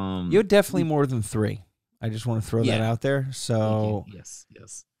You're definitely more than 3. I just want to throw that yeah. out there. Thank you. So Yes.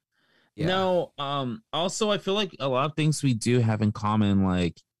 yeah. No, also I feel like a lot of things we do have in common,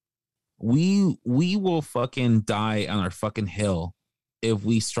 like we will fucking die on our fucking hill if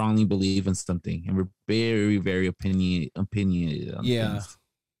we strongly believe in something, and we're very, very opinionated on things.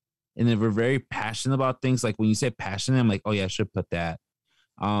 And if we're very passionate about things, like when you say passionate, I'm like, oh yeah, I should put that.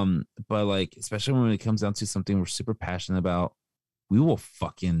 But like, especially when it comes down to something we're super passionate about, we'll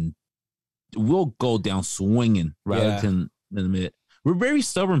go down swinging rather than admit. We're very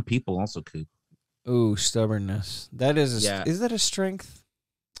stubborn people, also, Coop. Ooh, stubbornness. That is Yeah. Is that a strength?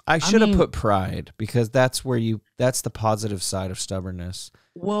 I should have put pride, because that's the positive side of stubbornness.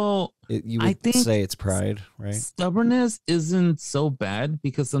 Well, I think say it's pride, right? Stubbornness isn't so bad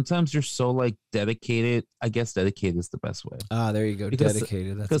because sometimes you're so like dedicated. I guess dedicated is the best way. Ah, there you go.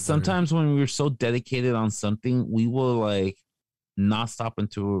 Dedicated. Because sometimes when we're so dedicated on something, we will like not stop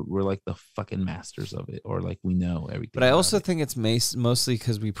until we're like the fucking masters of it, or like we know everything. But I also think it's mostly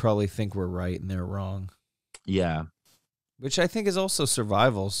because we probably think we're right and they're wrong. Yeah. Which I think is also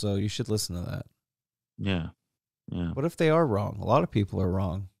survival, so you should listen to that. Yeah. What if they are wrong? A lot of people are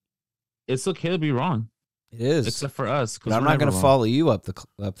wrong. It's okay to be wrong. It is. Except for us. But I'm not going to follow you up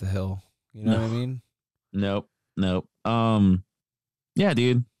the hill. You know what I mean? Nope. Yeah,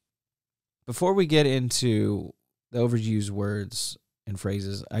 dude. Before we get into the overused words and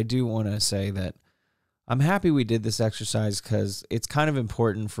phrases, I do want to say that I'm happy we did this exercise, because it's kind of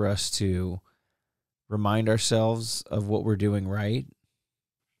important for us to remind ourselves of what we're doing right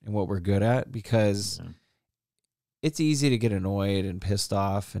and what we're good at, because it's easy to get annoyed and pissed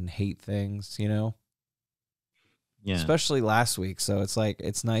off and hate things, you know? Yeah. Especially last week. So it's like,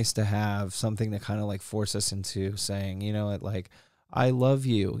 it's nice to have something that kind of like force us into saying, you know, like, I love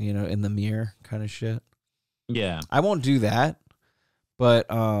you, you know, in the mirror kind of shit. Yeah. I won't do that, but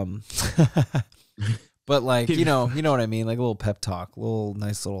but like, you know what I mean? Like a little pep talk,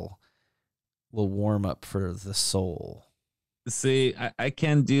 nice little warm up for the soul. See, I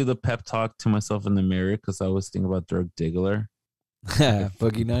can't do the pep talk to myself in the mirror because I always think about Dirk Diggler.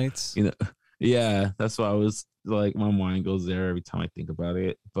 Boogie Nights. You know, yeah, that's why I was like, my mind goes there every time I think about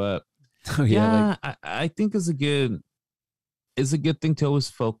it. But I think it's a good thing to always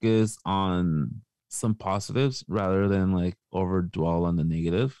focus on some positives rather than like over dwell on the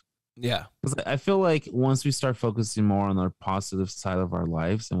negative. Yeah, because I feel like once we start focusing more on our positive side of our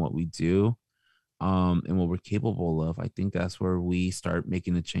lives and what we do, and what we're capable of, I think that's where we start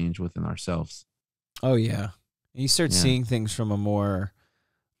making a change within ourselves. Oh yeah, and you start seeing things from a more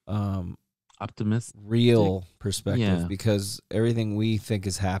optimistic, real perspective, because everything we think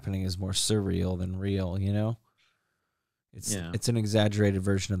is happening is more surreal than real. You know, it's an exaggerated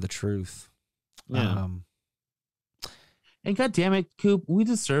version of the truth. Yeah. And God damn it, Coop, we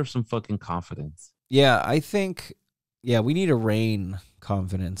deserve some fucking confidence. Yeah, I think. Yeah, we need to reign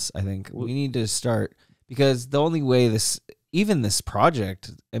confidence. I think we need to start, because the only way this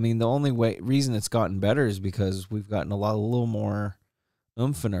project, I mean, the only reason it's gotten better is because we've gotten a little more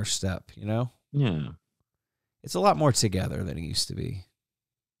oomph in our step, you know? Yeah. It's a lot more together than it used to be.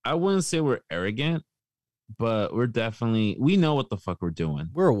 I wouldn't say we're arrogant, but we know what the fuck we're doing.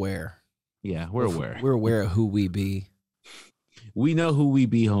 We're aware. Yeah, we're aware. We're aware of who we be. We know who we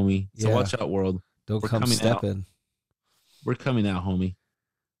be, homie. So watch out, world. Don't come stepping. We're coming out, homie.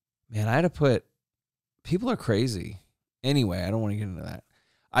 Man, I had to put... People are crazy. Anyway, I don't want to get into that.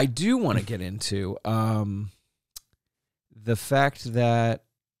 I do want to get into the fact that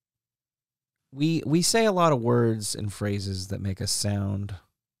we say a lot of words and phrases that make us sound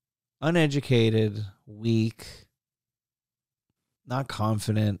uneducated, weak, not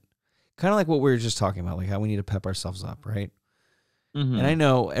confident. Kind of like what we were just talking about, like how we need to pep ourselves up, right? Mm-hmm. And I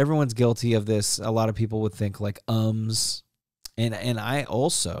know everyone's guilty of this. A lot of people would think like and I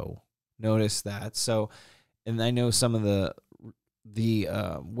also noticed that. So, and I know some of the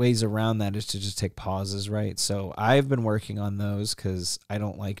ways around that is to just take pauses, right? So I've been working on those because I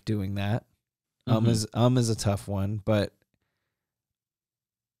don't like doing that. Mm-hmm. Is a tough one, but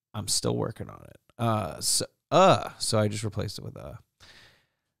I'm still working on it. So I just replaced it with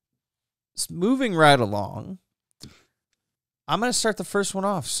moving right along. I'm going to start the first one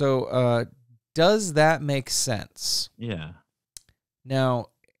off. So, does that make sense? Yeah. Now,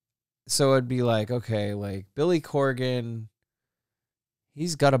 so it'd be like, okay, like Billy Corgan,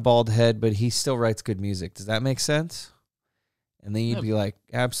 he's got a bald head, but he still writes good music. Does that make sense? And then you'd be like,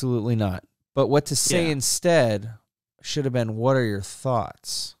 absolutely not. But what to say instead should have been, what are your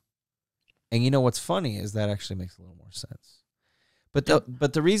thoughts? And you know what's funny is that actually makes a little more sense. But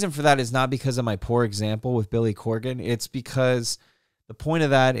the reason for that is not because of my poor example with Billy Corgan. It's because the point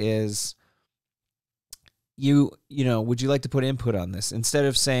of that is you know, would you like to put input on this? Instead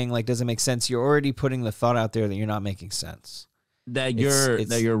of saying, like, does it make sense? You're already putting the thought out there that you're not making sense. That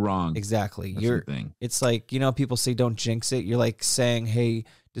you're wrong. Exactly. It's like, you know, people say don't jinx it. You're like saying, hey,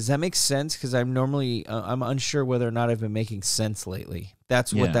 does that make sense? Because I'm unsure whether or not I've been making sense lately.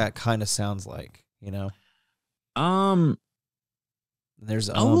 That's what that kind of sounds like, you know? There's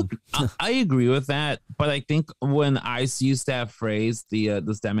I agree with that, but I think when I use that phrase,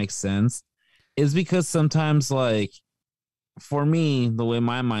 does that make sense, is because sometimes, like, for me, the way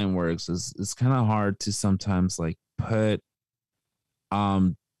my mind works is it's kind of hard to sometimes like put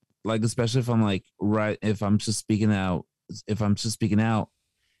like, especially if I'm like if I'm just speaking out,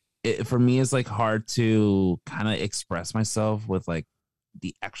 for me it's like hard to kind of express myself with like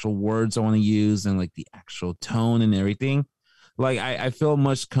the actual words I want to use and like the actual tone and everything. Like I feel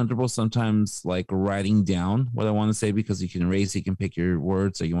much comfortable sometimes like writing down what I want to say, because you can pick your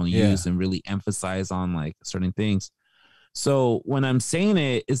words that you want to use and really emphasize on like certain things. So when I'm saying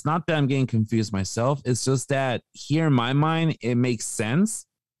it, it's not that I'm getting confused myself. It's just that here in my mind, it makes sense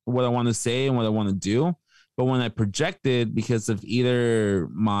what I want to say and what I want to do. But when I project it, because of either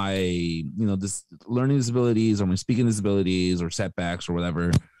my, this learning disabilities or my speaking disabilities or setbacks or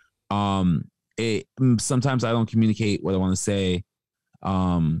whatever, sometimes I don't communicate what I want to say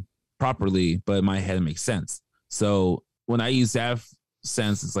properly, but in my head it makes sense. So when I use that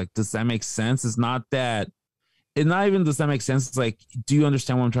sense, it's like, does that make sense? It's not even does that make sense. It's like, do you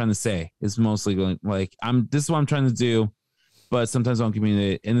understand what I'm trying to say? It's mostly going like, this is what I'm trying to do, but sometimes I don't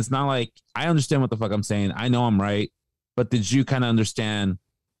communicate. And it's not like I understand what the fuck I'm saying. I know I'm right, but did you kind of understand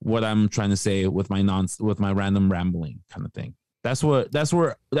what I'm trying to say with my random rambling kind of thing? That's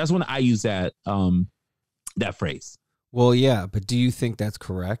when I use that phrase. Well, yeah, but do you think that's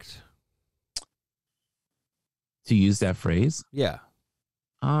correct? To use that phrase? Yeah.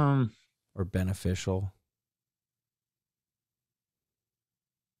 Or beneficial?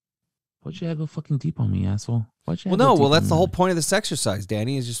 Why'd you go fucking deep on me, asshole? That's the whole point of this exercise,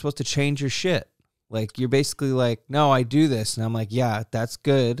 Danny, is you're supposed to change your shit. Like, you're basically like, no, I do this. And I'm like, yeah, that's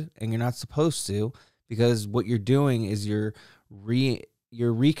good. And you're not supposed to, because what you're doing is you're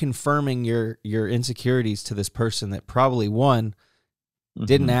reconfirming your insecurities to this person that probably, one,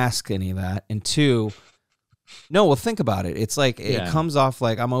 didn't ask any of that, and two, no, well, think about it. It's like it comes off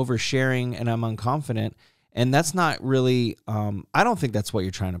like I'm oversharing and I'm unconfident, and that's not really I don't think that's what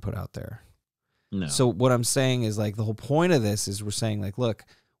you're trying to put out there. No. So what I'm saying is, like, the whole point of this is we're saying, like, look,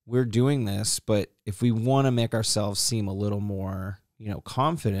 we're doing this, but if we want to make ourselves seem a little more,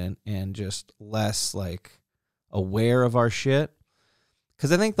 confident and just less like aware of our shit.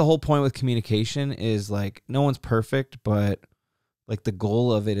 Because I think the whole point with communication is, like, no one's perfect, but like the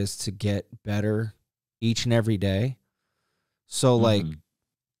goal of it is to get better each and every day. So like,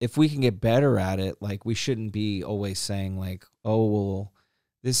 if we can get better at it, like, we shouldn't be always saying like, oh, well,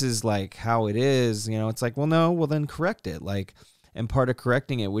 this is like how it is. It's like, well, no, well then correct it. Like, and part of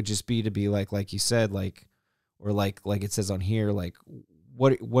correcting it would just be to be like you said, like, or like it says on here, like,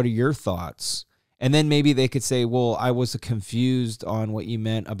 what are your thoughts? And then maybe they could say, well, I was confused on what you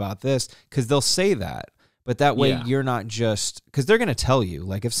meant about this, because they'll say that. But that way you're not just, because they're going to tell you,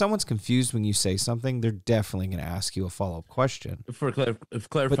 like, if someone's confused when you say something, they're definitely going to ask you a follow-up question. For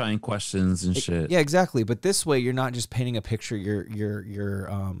clarifying questions and shit. Yeah, exactly. But this way you're not just painting a picture. You're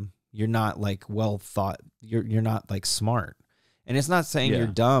not like well thought. You're not like smart. And it's not saying you're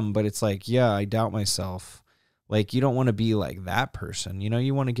dumb, but it's like, yeah, I doubt myself. Like, you don't want to be like that person.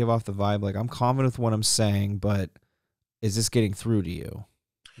 You want to give off the vibe like, I'm confident with what I'm saying, but is this getting through to you?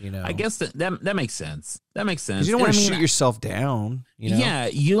 I guess that makes sense. That makes sense. You don't want to shoot yourself down. Yeah,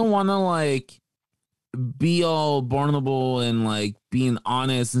 you don't want to like be all vulnerable and like being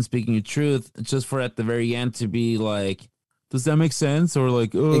honest and speaking your truth just for at the very end to be like, does that make sense? Or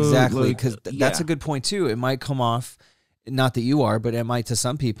like, exactly, because that's a good point too. It might come off, not that you are, but it might to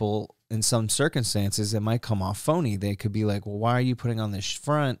some people in some circumstances, it might come off phony. They could be like, well, why are you putting on this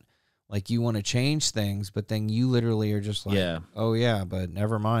front? Like, you want to change things, but then you literally are just like, oh yeah, but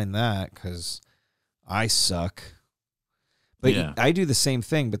never mind that, because I suck. But yeah. I do the same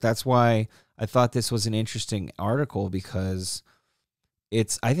thing, but that's why I thought this was an interesting article, because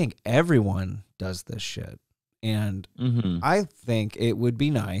I think everyone does this shit. And I think it would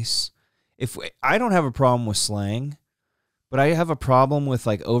be nice if I don't have a problem with slang, but I have a problem with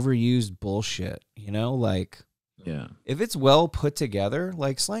like overused bullshit, you know, like, yeah, if it's well put together,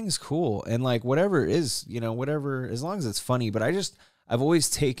 like slang is cool. And like whatever it is, you know, whatever, as long as it's funny. But I've always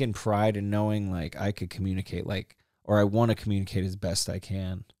taken pride in knowing like I could communicate, like, or I want to communicate as best I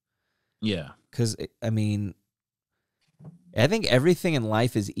can. Yeah. Because, I mean, I think everything in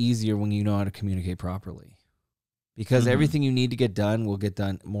life is easier when you know how to communicate properly. Because everything you need to get done will get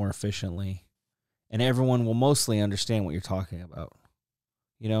done more efficiently. And everyone will mostly understand what you're talking about.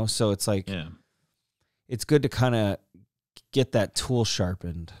 You know? So it's like, it's good to kind of get that tool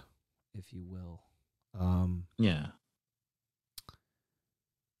sharpened, if you will. Yeah.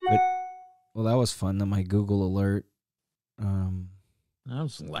 But, well, that was fun. Then my Google alert. That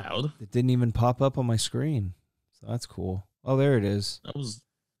was loud. It didn't even pop up on my screen. So that's cool. Oh, there it is. That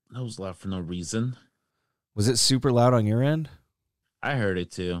was loud for no reason. Was it super loud on your end? I heard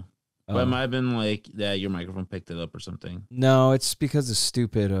it too. But it might have been like that your microphone picked it up or something. No, it's because of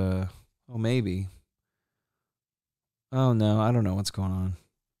stupid maybe. Oh no, I don't know what's going on.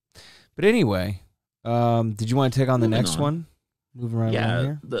 But anyway, did you want to take on the next one? Moving right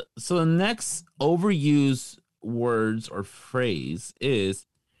along here. So the next overused words or phrase is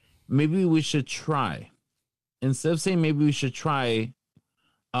maybe we should try. Instead of saying maybe we should try,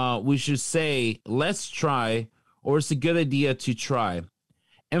 we should say let's try, or it's a good idea to try.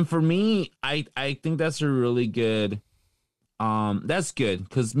 And for me, I think that's a really good, that's good,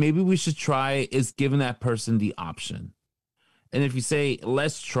 because maybe we should try is giving that person the option. And if you say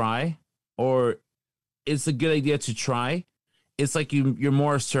let's try, or it's a good idea to try, it's like you're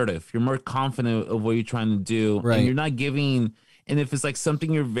more assertive, you're more confident of what you're trying to do, right? And you're not giving. And if it's like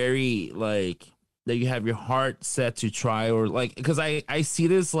something you're very like that you have your heart set to try, or like, because I see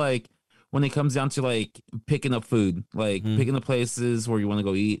this like when it comes down to like picking up food, like picking up places where you want to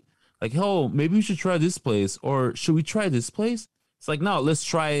go eat, like, oh, maybe we should try this place, or should we try this place? It's like, no, let's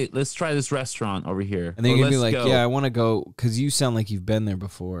try this restaurant over here. And then you're gonna be like, yeah, I want to go, because you sound like you've been there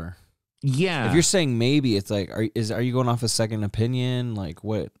before. Yeah. If you're saying maybe, it's like, are you going off a second opinion? Like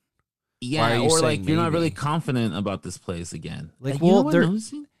what? Yeah, or like you're not really confident about this place again. Like well,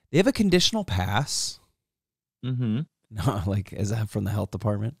 they have a conditional pass. No, like, is that from the health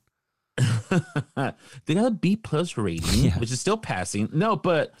department? They got a B+ rating, which is still passing. No,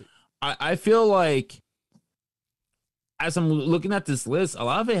 but I feel like as I'm looking at this list, a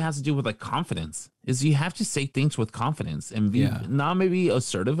lot of it has to do with like confidence. Is you have to say things with confidence and be not maybe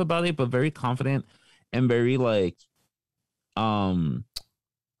assertive about it, but very confident and very like, maybe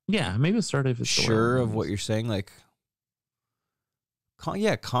assertive is sure of what you're saying. Like,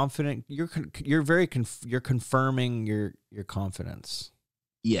 confident. You're confirming your confidence.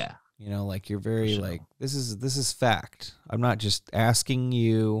 Yeah. You know, like you're very like, this is fact. I'm not just asking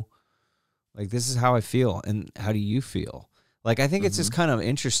you, like, this is how I feel. And how do you feel? Like, I think it's just kind of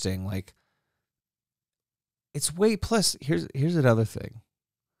interesting. Like, it's way, plus here's another thing.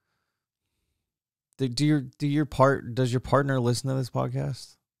 Does your partner listen to this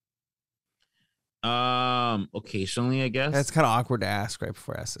podcast? Occasionally, I guess. That's kind of awkward to ask right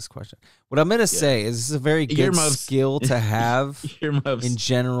before I ask this question. What I'm going to say is this is a very good skill to have in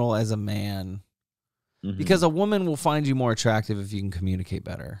general as a man, because a woman will find you more attractive if you can communicate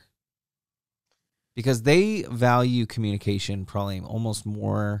better, because they value communication probably almost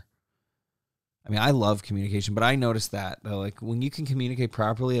more. I mean, I love communication, but I noticed that like when you can communicate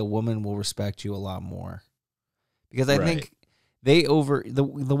properly, a woman will respect you a lot more, because I think they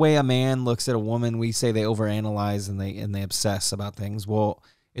the way a man looks at a woman, we say they overanalyze and they obsess about things. Well,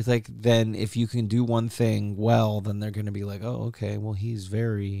 it's like, then if you can do one thing well, then they're going to be like, oh, okay, well, he's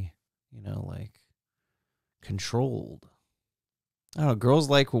very, like controlled. I don't know. Girls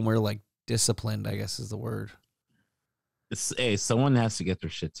like when we're like disciplined, I guess is the word. Hey, someone has to get their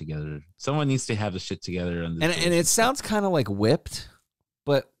shit together. Someone needs to have the shit together. And it sounds kind of like whipped,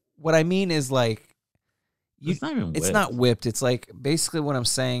 but what I mean is like, it's not even whipped. It's not whipped. It's like, basically what I'm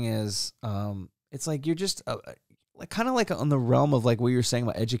saying is, it's like you're just like kind of like on the realm of like what you're saying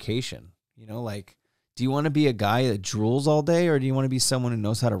about education. Like, do you want to be a guy that drools all day, or do you want to be someone who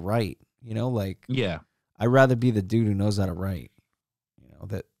knows how to write? Like, I'd rather be the dude who knows how to write.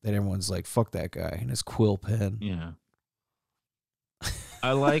 That everyone's like, fuck that guy and his quill pen. Yeah.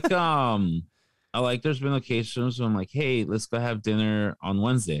 I like there's been occasions when I'm like, hey, let's go have dinner on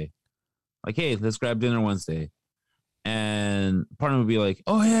Wednesday. Like, hey, let's grab dinner Wednesday. And partner would be like,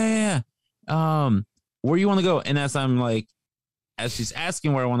 oh, yeah. where you want to go? And as she's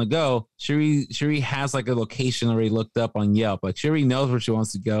asking where I want to go, Sherry has like a location already looked up on Yelp. Like Sherry knows where she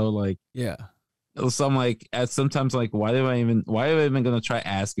wants to go. Like, yeah. So I'm like, sometimes like, why am I even going to try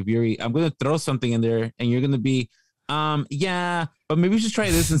ask if I'm going to throw something in there and you're going to be, yeah, but maybe we should try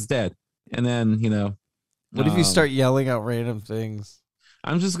this instead. And then, what if you start yelling out random things?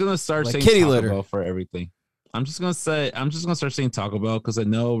 I'm just going to start like saying kitty Taco litter Bell for everything. I'm just going to start saying Taco Bell because I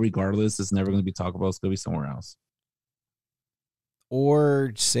know regardless, it's never going to be Taco Bell. It's going to be somewhere else.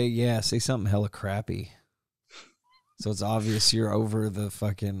 Or say something hella crappy. So it's obvious you're over the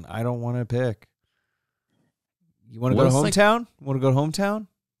fucking, I don't want to pick. You want to go to hometown? Want to go to hometown?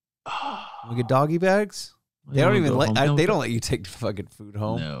 We get doggy bags? They don't even they don't let you take fucking food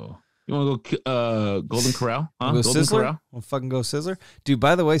home. No. You want to go Golden Corral? Huh? Go Golden Sizzler? Corral? We'll fucking go Sizzler? Dude,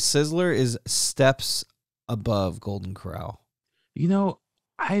 by the way, Sizzler is steps above Golden Corral.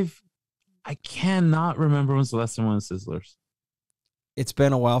 I cannot remember when's the last time I went to Sizzlers. It's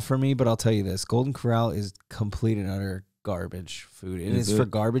been a while for me, but I'll tell you this. Golden Corral is complete and utter garbage food. It is for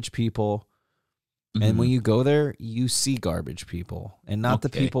garbage people. Mm-hmm. And when you go there, you see garbage people. And not the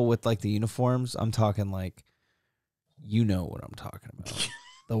people with like the uniforms. I'm talking like, you know what I'm talking about.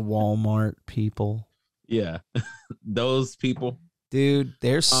 The Walmart people. Yeah. Those people. Dude,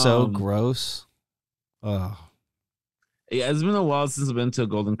 they're so gross. Oh. Yeah, it's been a while since I've been to a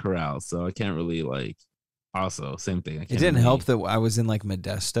Golden Corral, so I can't really like. Also, same thing. It didn't help that I was in like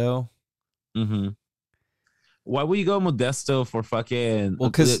Modesto. Mm-hmm. Why would you go Modesto for fucking? Well,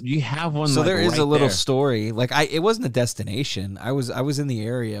 because you have one. So like, there is right a little there. story. Like it wasn't a destination. I was in the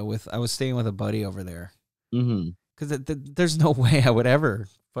area I was staying with a buddy over there. Mm-hmm. Because there's no way I would ever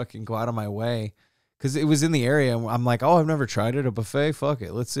fucking go out of my way. Because it was in the area. I'm like, oh, I've never tried it. A buffet. Fuck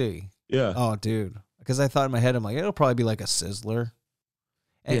it. Let's see. Yeah. Oh, dude. Because I thought in my head, I'm like, it'll probably be like a Sizzler.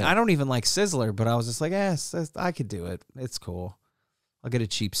 And I don't even like Sizzler, but I was just like, yes, I could do it. It's cool. I'll get a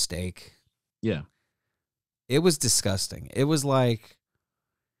cheap steak. Yeah. It was disgusting. It was like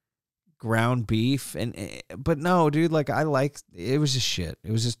ground beef. But no, dude, like it was just shit.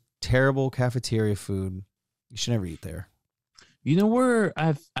 It was just terrible cafeteria food. You should never eat there. You know where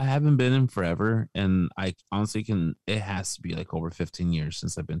I haven't been in forever, and I honestly it has to be like over 15 years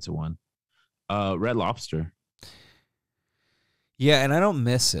since I've been to one. Red Lobster. Yeah, and I don't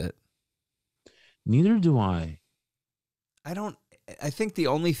miss it. Neither do I. I think the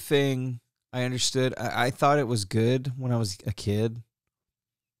only thing I understood, I thought it was good when I was a kid,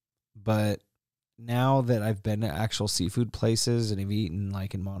 but now that I've been to actual seafood places and have eaten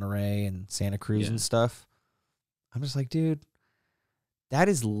like in Monterey and Santa Cruz and stuff, I'm just like, dude, that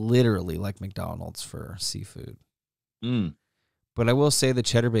is literally like McDonald's for seafood. Mm. But I will say the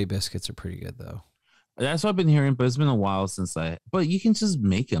Cheddar Bay biscuits are pretty good, though. That's what I've been hearing, but it's been a while since but you can just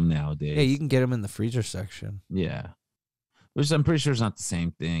make them nowadays. Yeah, you can get them in the freezer section. Yeah. Which I'm pretty sure is not the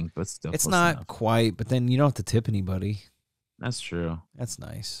same thing, but still. It's not quite, but then you don't have to tip anybody. That's true. That's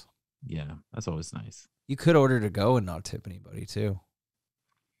nice. Yeah, that's always nice. You could order to go and not tip anybody, too.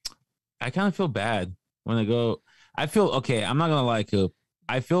 I kind of feel bad when I go. I'm not going to lie, Coop.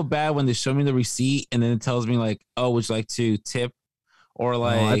 I feel bad when they show me the receipt and then it tells me like, oh, would you like to tip? Or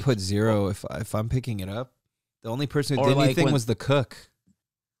like, I put 0 if I'm picking it up. The only person who did anything was the cook.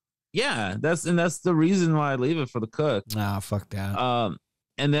 Yeah, that's the reason why I leave it for the cook. Nah, fuck that.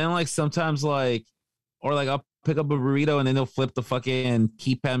 And then like sometimes like, or like I'll pick up a burrito and then they'll flip the fucking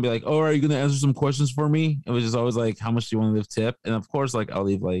keypad and be like, oh, are you gonna answer some questions for me? It was just always like, how much do you want to leave tip? And of course, like I'll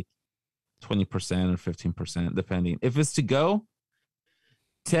leave like 20% or 15%, depending. If it's to go,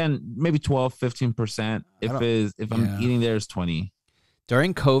 10, maybe 12, 15%. If I'm eating there, it's 20.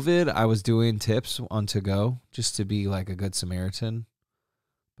 During COVID, I was doing tips on to go just to be like a good Samaritan.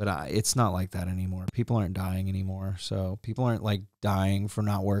 But it's not like that anymore. People aren't dying anymore. So people aren't like dying for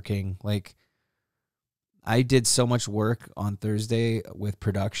not working. Like I did so much work on Thursday with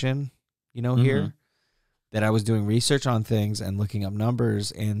production, here, that I was doing research on things and looking up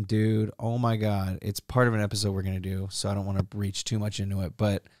numbers. And dude, oh my God, it's part of an episode we're going to do. So I don't want to reach too much into it,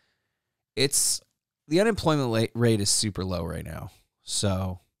 but the unemployment rate is super low right now.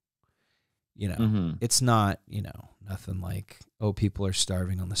 So, it's not, nothing like, oh, people are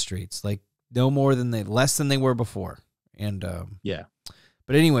starving on the streets. Like less than they were before. And, yeah.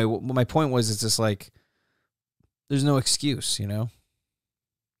 But anyway, my point was, it's just like, there's no excuse,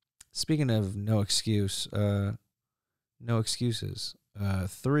 Speaking of no excuse, no excuses.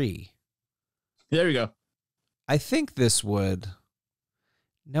 3. There we go. I think this would.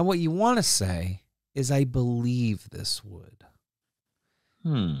 Now, what you want to say is, I believe this would.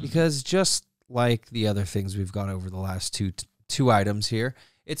 Because just like the other things we've gone over the last two items here,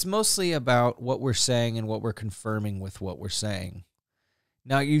 It's mostly about what we're saying and what we're confirming with what we're saying.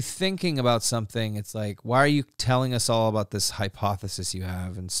 Now, you thinking about something, it's like, why are you telling us all about this hypothesis you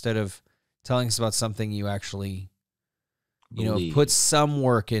have instead of telling us about something you actually, put some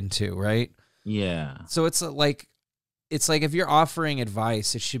work into, right? Yeah. So it's like if you're offering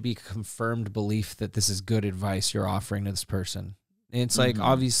advice, it should be confirmed belief that this is good advice you're offering to this person. And it's like,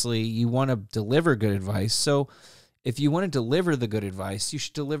 obviously, you want to deliver good advice. So if you want to deliver the good advice, you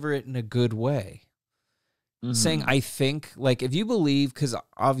should deliver it in a good way. Saying, I think, like, if you believe, because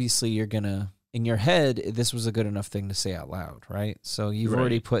obviously you're going to, in your head, this was a good enough thing to say out loud, right? So you've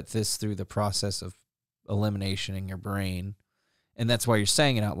already put this through the process of elimination in your brain, and that's why you're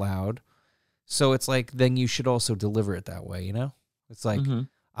saying it out loud. So it's like, then you should also deliver it that way, It's like,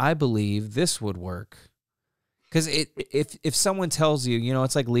 I believe this would work. Because if someone tells you,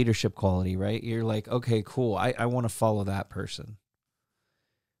 it's like leadership quality, right? You're like, okay, cool, I want to follow that person.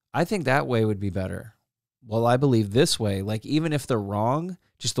 I think that way would be better. Well, I believe this way. Like, even if they're wrong,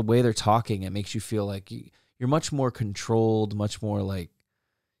 just the way they're talking, it makes you feel like you're much more controlled, much more, like,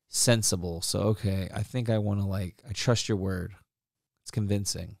 sensible. So, okay, I think I want to, I trust your word. It's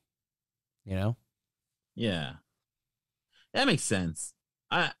convincing, Yeah. That makes sense.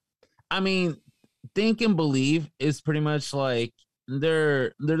 I mean, think and believe is pretty much like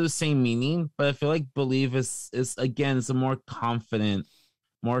they're the same meaning, but I feel like believe is again, it's a more confident,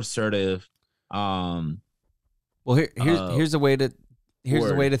 more assertive. Well, here's the way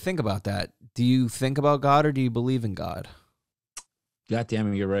to think about that. Do you think about God or do you believe in God? God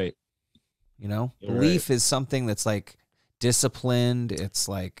damn it, you're right. Belief is something that's like disciplined. It's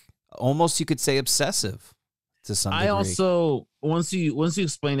like almost, you could say, obsessive to some degree. I also, once you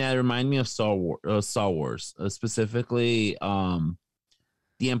explain that, it reminded me of Star Wars, specifically The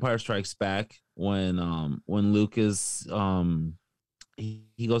Empire Strikes Back, when Luke is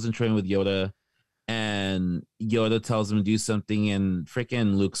he goes and train with Yoda, and Yoda tells him to do something, and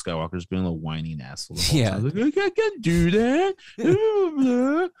freaking Luke Skywalker's being a little whining asshole the whole time. Like, I can't do that.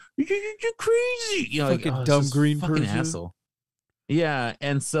 You're crazy. Fucking dumb green fucking person. Asshole. Yeah,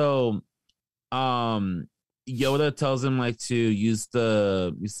 and so Yoda tells him like to use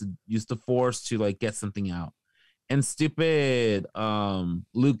the Force to like get something out. And stupid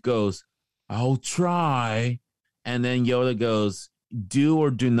Luke goes, I'll try. And then Yoda goes, do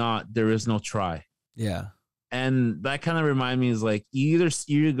or do not, there is no try. Yeah. And that kind of reminds me is like,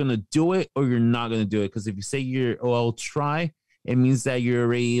 you're gonna do it or you're not gonna do it. Because if you say I'll try, it means that you're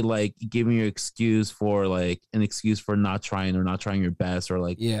already like giving your excuse for like an excuse for not trying or not trying your best or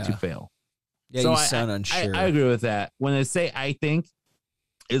like to fail. Yeah, so you sound unsure. I agree with that. When I say I think,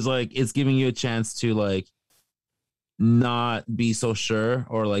 is like it's giving you a chance to like not be so sure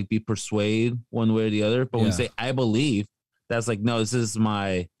or like be persuaded one way or the other. But when you say I believe, that's like, no, this is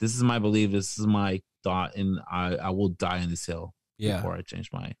my belief, this is my thought, and I will die on this hill before I change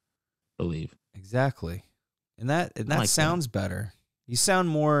my belief. Exactly. And that like sounds better. You sound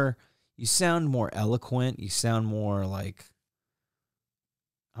more eloquent. You sound more like,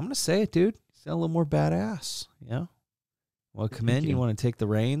 I'm gonna say it, dude. You sound a little more badass. Well, come in. You want to take the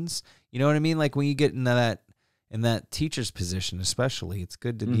reins. You know what I mean? Like when you get in that teacher's position, especially, it's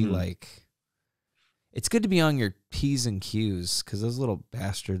good to be like, it's good to be on your P's and Q's, because those little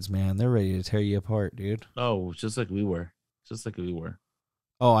bastards, man, they're ready to tear you apart, dude. Oh, just like we were.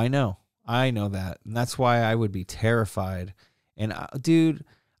 Oh, I know that, and that's why I would be terrified. And dude,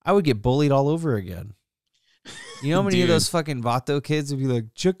 I would get bullied all over again. You know how many of those fucking Vato kids would be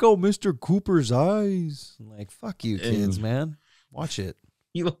like, check out Mr. Cooper's eyes? I'm like, fuck you kids, man. Watch it.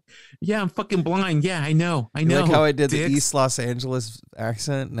 Yeah, I'm fucking blind. Yeah, I know. You like how I did the East Los Angeles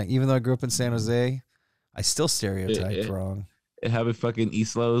accent? And even though I grew up in San Jose, I still stereotyped wrong. Have a fucking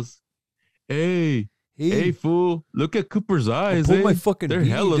East Los. Hey, fool. Look at Cooper's eyes. Put my fucking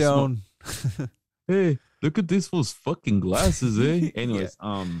beanie down. Hey, look at this fool's fucking glasses, eh? Anyways,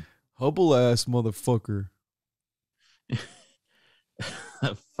 Hubble ass motherfucker.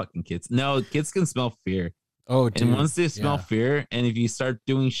 Fucking kids. No, kids can smell fear. Oh, dude. And once they smell fear, and if you start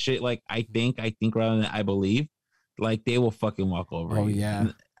doing shit like I think rather than I believe, like they will fucking walk over. Oh, you. yeah.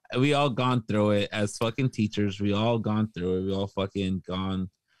 And we all gone through it as fucking teachers. We all gone through it. We all fucking gone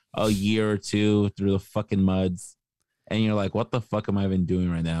a year or two through the fucking muds. And you're like, what the fuck am I even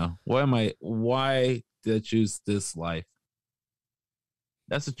doing right now? Why did I choose this life?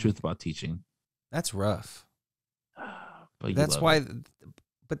 That's the truth about teaching. That's rough. But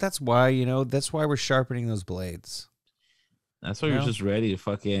that's why we're sharpening those blades. That's why you're just ready to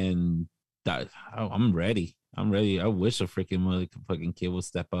fucking die. I'm ready. I wish a freaking fucking kid would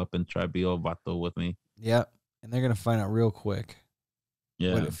step up and try to be all vato with me. Yeah. And they're going to find out real quick.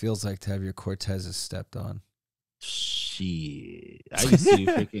 what it feels like to have your Cortezes stepped on. Shit. I used to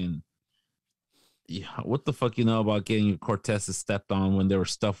freaking... Yeah, what the fuck you know about getting your Cortezes stepped on when they were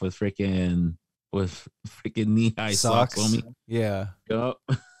stuffed with freaking knee-high socks on me? Yeah. Yep.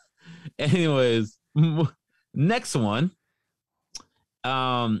 Anyways, next one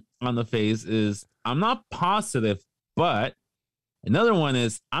on the face is I'm not positive, but another one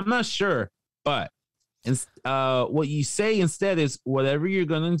is I'm not sure, but what you say instead is whatever you're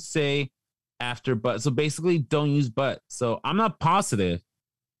gonna say after but. So basically don't use but. So I'm not positive.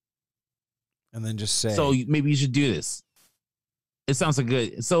 And then just say. So maybe you should do this. It sounds like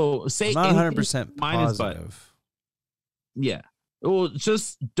good. So say I'm not 100% positive. Yeah. Well,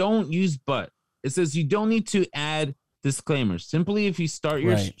 just don't use but. It says you don't need to add disclaimers. Simply if you start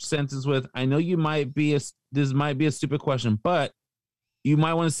your sentence with, I know this might be a stupid question, but you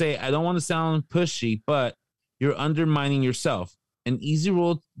might want to say, I don't want to sound pushy, but you're undermining yourself. An easy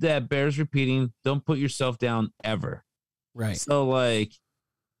rule that bears repeating, don't put yourself down ever. Right. So like,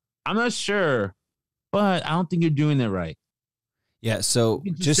 I'm not sure, but I don't think you're doing it right. Yeah, so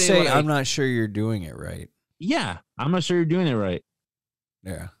just say like, I'm not sure you're doing it right. Yeah, I'm not sure you're doing it right.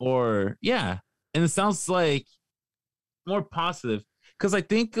 Yeah. Or, yeah. And it sounds like more positive. Because I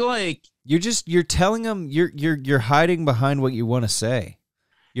think like... You're telling them, you're hiding behind what you want to say.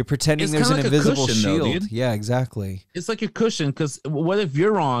 You're pretending there's an invisible shield. Though, yeah, exactly. It's like a cushion, because what if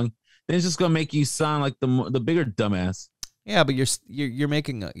you're wrong? Then it's just going to make you sound like the bigger dumbass. Yeah, but you're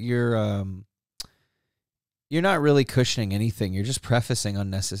making you're not really cushioning anything. You're just prefacing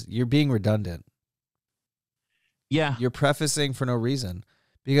unnecessary. You're being redundant. Yeah, you're prefacing for no reason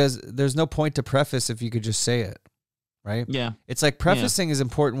because there's no point to preface if you could just say it, right? Yeah, it's like prefacing is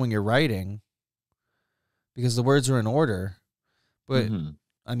important when you're writing because the words are in order, but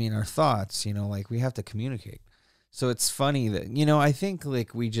I mean our thoughts, like we have to communicate. So it's funny that, I think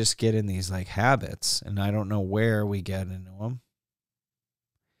like we just get in these like habits and I don't know where we get into them.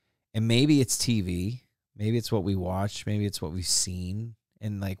 And maybe it's TV. Maybe it's what we watch. Maybe it's what we've seen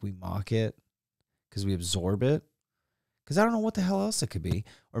and like we mock it because we absorb it. Because I don't know what the hell else it could be.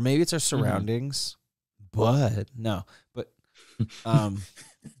 Or maybe it's our surroundings. But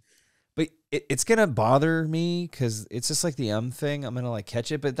it's going to bother me because it's just like the thing. I'm going to like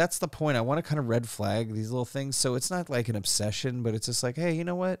catch it. But that's the point. I want to kind of red flag these little things. So it's not like an obsession, but it's just like, hey, you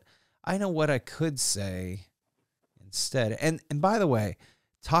know what? I know what I could say instead. And by the way,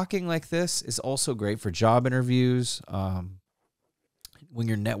 talking like this is also great for job interviews. When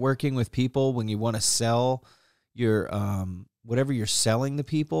you're networking with people, when you want to sell your whatever you're selling to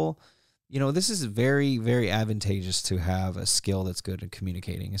people. This is very, very advantageous to have a skill that's good at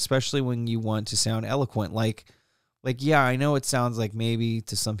communicating, especially when you want to sound eloquent. Like, yeah, I know it sounds like maybe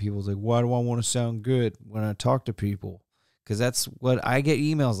to some people, it's like, why do I want to sound good when I talk to people? Because that's what I get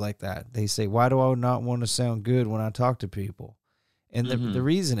emails like that. They say, why do I not want to sound good when I talk to people? And the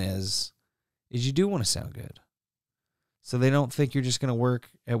reason is you do want to sound good. So they don't think you're just going to work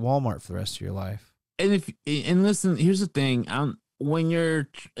at Walmart for the rest of your life. And listen, here's the thing. When you're,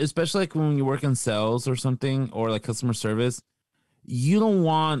 especially like when you work in sales or something, or like customer service, you don't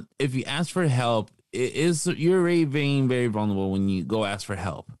want, if you ask for help, you're already being very vulnerable when you go ask for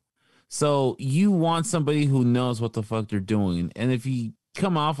help. So you want somebody who knows what the fuck they're doing. And if you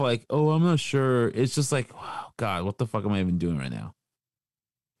come off like, oh, I'm not sure, it's just like, wow, God, what the fuck am I even doing right now?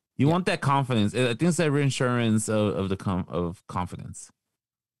 You want that confidence. I think it's that reinsurance of confidence.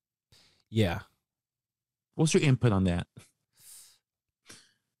 Yeah. What's your input on that?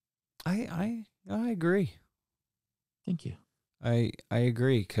 I agree. Thank you. I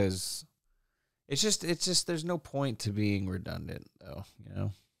agree because it's just there's no point to being redundant though,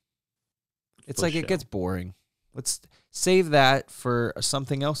 It's like it gets boring. Let's save that for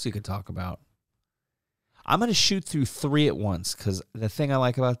something else you could talk about. I'm going to shoot through 3 at once because the thing I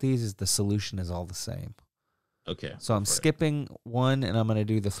like about these is the solution is all the same. Okay. So I'm skipping one and I'm going to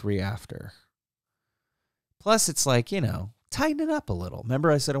do the 3 after. Plus it's like, tighten it up a little.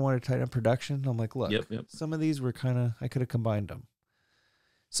 Remember I said I wanted to tighten up production? I'm like, look, some of these were I could have combined them.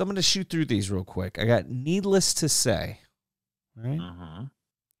 So I'm going to shoot through these real quick. I got needless to say. All right. Uh-huh.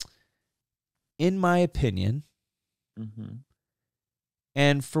 In my opinion,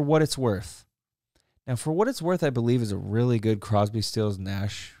 and for what it's worth. Now, for what it's worth, I believe is a really good Crosby, Stills,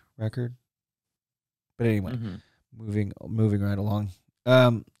 Nash record. But anyway, moving right along.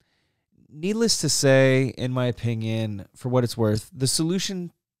 Needless to say, in my opinion, for what it's worth, the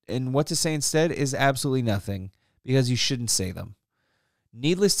solution and what to say instead is absolutely nothing because you shouldn't say them.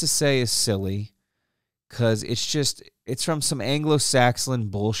 Needless to say is silly because it's it's from some Anglo-Saxon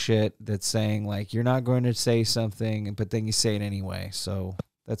bullshit that's saying like you're not going to say something, but then you say it anyway. So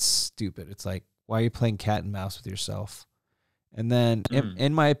that's stupid. It's like, why are you playing cat and mouse with yourself? And then,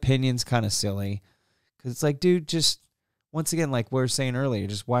 in my opinion, it's kind of silly because it's like, dude, just once again, like we were saying earlier,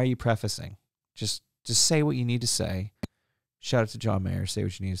 just why are you prefacing? Just say what you need to say. Shout out to John Mayer. Say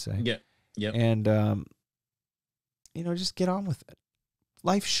what you need to say. Yeah. Yep. And just get on with it.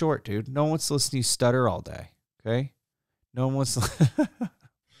 Life's short, dude. No one wants to listen to you stutter all day. Okay. No one wants to.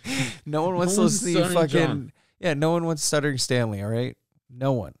 No one wants to listen to you fucking. John. Yeah, no one wants stuttering Stanley. All right,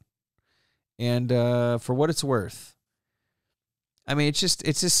 no one. And for what it's worth, I mean, it's just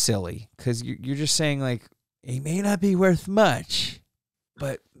silly because you're just saying like it may not be worth much,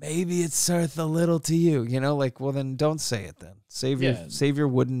 but maybe it's worth a little to you. You know, like well then don't say it then. Save your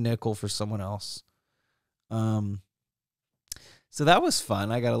wooden nickel for someone else. So that was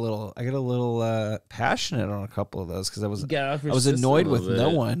fun. I got a little passionate on a couple of those because I was annoyed with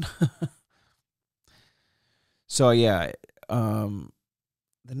no one. So yeah,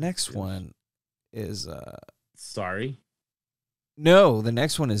 the next one is sorry. No, the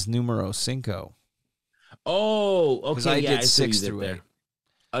next one is numero cinco. Oh, okay. I did 6 through 8.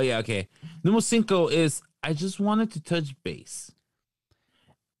 Oh yeah, okay. Numero cinco is I just wanted to touch base.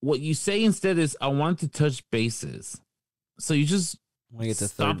 What you say instead is I wanted to touch bases. So you just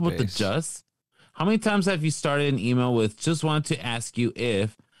stop with the just. How many times have you started an email with just wanted to ask you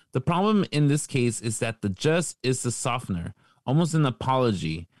if? The problem in this case is that the just is the softener, almost an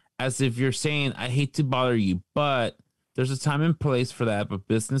apology, as if you're saying, I hate to bother you, but there's a time and place for that, but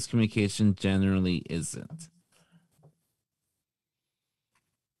business communication generally isn't.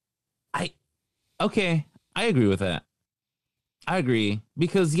 I agree with that. I agree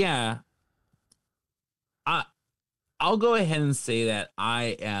because, yeah, I'll go ahead and say that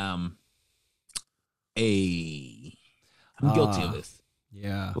I'm guilty of this.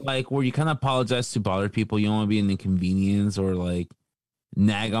 Yeah. Like where you kind of apologize to bother people. You don't want to be an inconvenience or like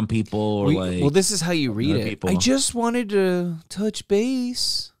nag on people or well, this is how you read it. People. I just wanted to touch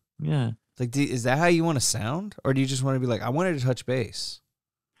base. Yeah. Like, is that how you want to sound? Or do you just want to be like, I wanted to touch base?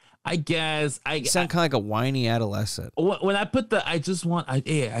 I guess you sound kind of like a whiny adolescent. When I put I just want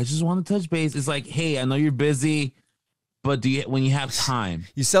to touch base. It's like, hey, I know you're busy. But when you have time,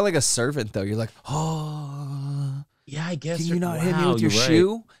 you sound like a servant though. You're like, oh, yeah, I guess. Can you not hit me with your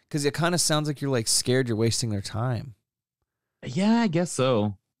shoe? Because it kind of sounds like you're like scared you're wasting their time. Yeah, I guess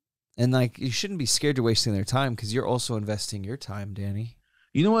so. And like, you shouldn't be scared you're wasting their time because you're also investing your time, Danny.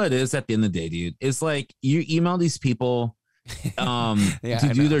 You know what it is at the end of the day, dude? It's like you email these people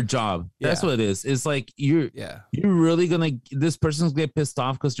to do their job. That's what it is. It's like you're really this person's gonna get pissed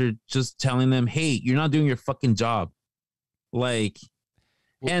off because you're just telling them, hey, you're not doing your fucking job. Like,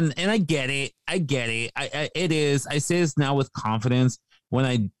 and I get it. It is. I say this now with confidence when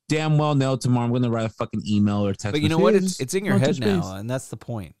I damn well know tomorrow I'm going to write a fucking email or text. But you know what? It's in your head now, and that's the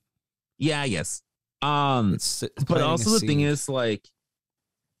point. Yeah, I guess. But also the thing is like,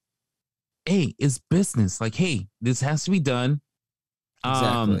 hey, it's business. Like, hey, this has to be done.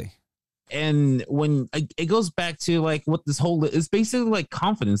 Exactly. And when it goes back to like what this whole is basically like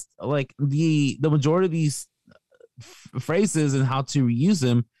confidence. Like the majority of these phrases and how to reuse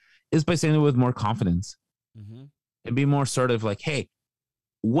them is by saying it with more confidence and be more sort of like, hey,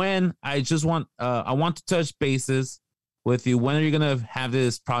 when I want to touch bases with you, when are you gonna have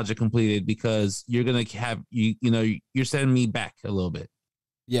this project completed? Because you're gonna have you're setting me back a little bit.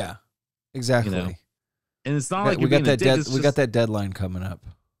 Yeah, exactly. And it's not like we got that deadline coming up.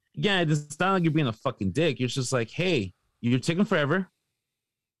 Yeah, it's not like you're being a fucking dick. It's just like, hey, you're taking forever.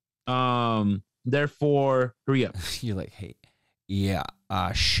 Therefore, hurry up. You're like, hey, yeah,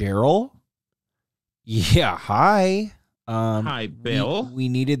 Cheryl. Yeah, hi. Hi, Bill. We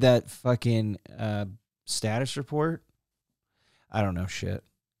needed that fucking status report. I don't know shit.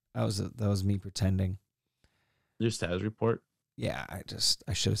 That was me pretending. Your status report? Yeah,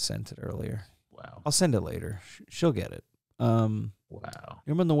 I should have sent it earlier. Wow. I'll send it later. She'll get it. Wow.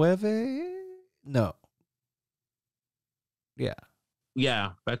 Number 9? No. Yeah.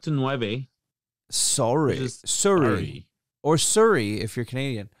 Yeah, back to 9. Surrey. Or Surrey if you're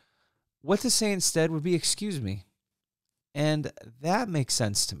Canadian. What to say instead would be excuse me. And that makes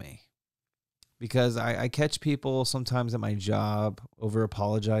sense to me. Because I catch people sometimes at my job over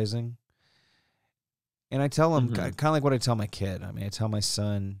apologizing. And I tell them, kind of like what I tell my kid. I mean, I tell my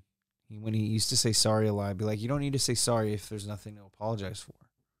son, when he used to say sorry a lot, I'd be like, you don't need to say sorry if there's nothing to apologize for.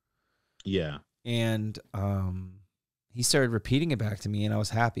 Yeah. And he started repeating it back to me, and I was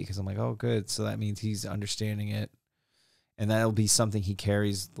happy because I'm like, oh, good. So that means he's understanding it. And that'll be something he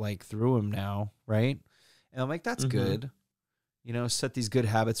carries like through him now, right? And I'm like, that's good. You know, set these good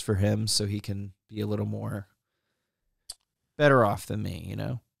habits for him so he can be a little more better off than me, you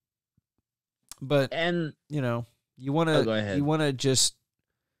know? But, and you know, you want to just,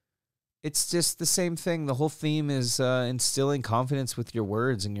 it's just the same thing. The whole theme is instilling confidence with your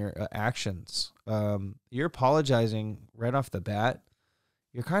words and your actions. You're apologizing right off the bat.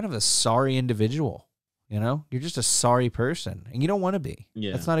 You're kind of a sorry individual, you know? You're just a sorry person, and you don't want to be.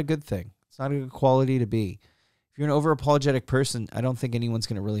 Yeah. That's not a good thing. It's not a good quality to be. If you're an over-apologetic person, I don't think anyone's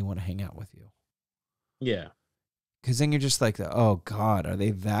going to really want to hang out with you. Yeah. Because then you're just like, oh God, are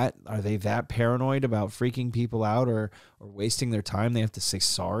they that paranoid about freaking people out or wasting their time? They have to say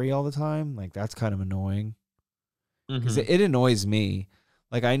sorry all the time. Like, that's kind of annoying. Because it annoys me.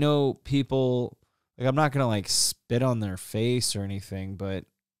 Like, I know people, like, I'm not gonna like spit on their face or anything, but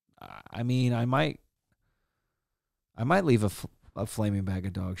I mean, I might leave a flaming bag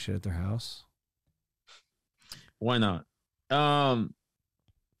of dog shit at their house. Why not? Not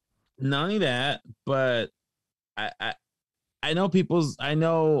only that, but I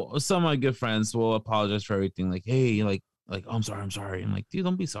know some of my good friends will apologize for everything. Like, hey, like, oh, I'm sorry. I'm like, dude,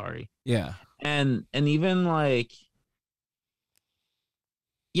 don't be sorry. Yeah. And even like,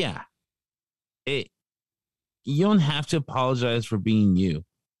 yeah, you don't have to apologize for being you.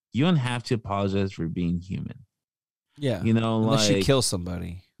 You don't have to apologize for being human. Yeah. You know, unless like, you kill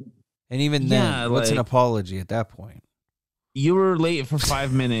somebody. And even then, what's an apology at that point? You were late for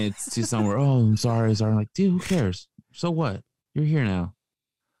 5 minutes to somewhere. Oh, I'm sorry. I'm like, dude, who cares? So what? You're here now.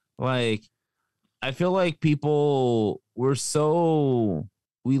 Like, I feel like we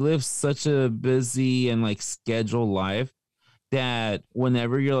live such a busy and like scheduled life that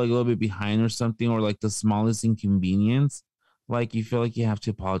whenever you're like a little bit behind or something, or like the smallest inconvenience, like you feel like you have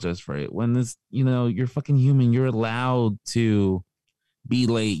to apologize for it. When this, you know, you're fucking human. You're allowed to be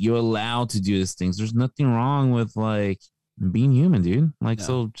late. You're allowed to do these things. There's nothing wrong with like being human, dude. Like, no.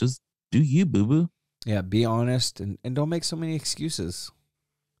 So just do you, boo-boo. Yeah, be honest and don't make so many excuses.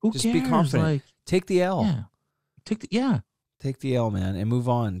 Who just cares? Be confident. Like, take the L. Yeah. Take the L, man, and move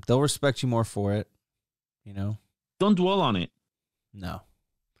on. They'll respect you more for it. You know? Don't dwell on it. No.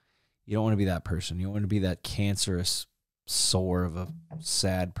 You don't want to be that person. You don't want to be that cancerous sore of a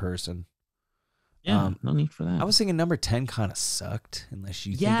sad person. Yeah, no need for that. I was thinking number 10 kind of sucked, unless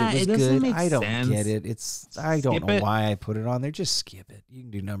you think it was good. I don't sense. Get it. I don't know why I put it on there. Just skip it. You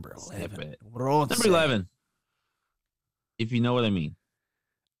can do number 11. Skip it. Number 11. If you know what I mean.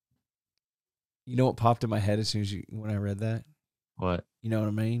 You know what popped in my head as soon as when I read that? What? You know what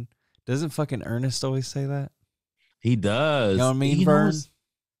I mean? Doesn't fucking Ernest always say that? He does. You know what I mean, Vern?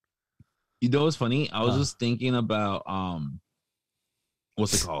 You know what's funny? I was just thinking about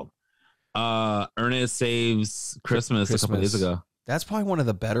what's it called? Ernest Saves Christmas a couple days ago. That's probably one of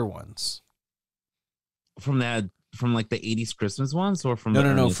the better ones. From like the 80s Christmas ones, or from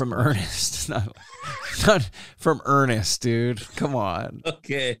no, from Ernest. not from Ernest, dude. Come on.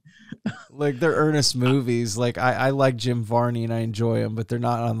 Okay. Like, they're Ernest movies. Like, I like Jim Varney and I enjoy them, but they're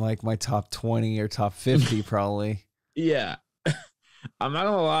not on like my top 20 or top 50 probably. Yeah. I'm not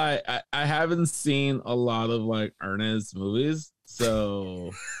gonna lie, I haven't seen a lot of like Ernest movies,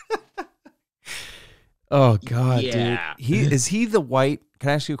 so oh God, yeah. Dude. Is he the white? Can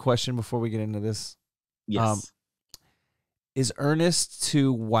I ask you a question before we get into this? Yes. Is Ernest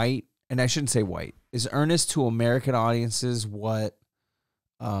to white, and I shouldn't say white, is Ernest to American audiences what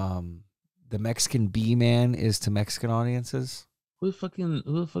the Mexican B-Man is to Mexican audiences? Who the fuck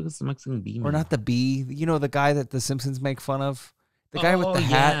is the Mexican B-Man? Or not the B, you know, the guy that the Simpsons make fun of? The guy with the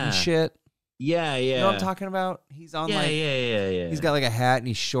hat and shit. Yeah. You know what I'm talking about? He's on yeah. He's got like a hat and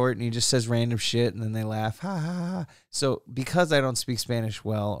he's short and he just says random shit and then they laugh. Ha ha ha. So because I don't speak Spanish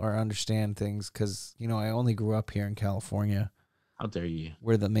well or understand things, because, you know, I only grew up here in California. How dare you?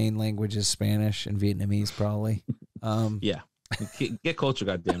 Where the main language is Spanish and Vietnamese probably. Yeah. Get culture,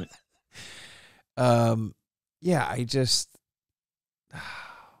 goddammit. Yeah,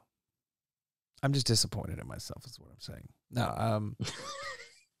 I'm just disappointed in myself is what I'm saying. No,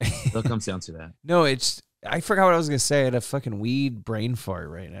 That comes down to that. No, I forgot what I was going to say. I had a fucking weed brain fart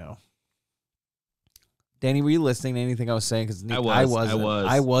right now. Danny, were you listening to anything I was saying? Because I wasn't.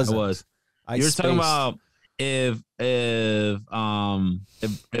 You're talking about if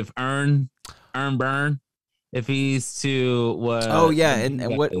Earn Burn, if he's to what? Oh yeah,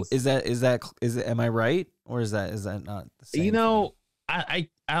 and what is that? Is it? Am I right, or is that not the same? You know, I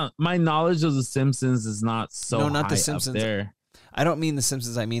my knowledge of the Simpsons is not so not high the Simpsons. Up there. I don't mean the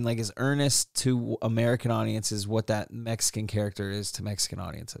Simpsons. I mean, like, is Ernest to American audiences what that Mexican character is to Mexican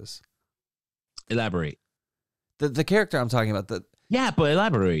audiences? Elaborate. The character I'm talking about. Yeah, but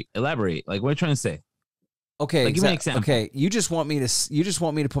elaborate. Like, what are you trying to say? Okay, Like, give me an example. Okay, you just want me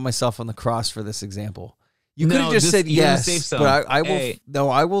to put myself on the cross for this example. You could have just said yes, but I will. Hey, no,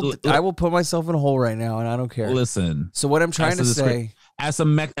 I will. I will put myself in a hole right now, and I don't care. Listen. So what I'm trying to say, as a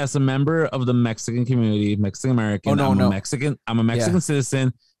member of the Mexican community, Mexican American, I'm a Mexican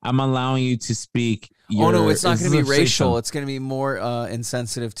citizen. I'm allowing you to speak. No, it's not going to be racial. It's going to be more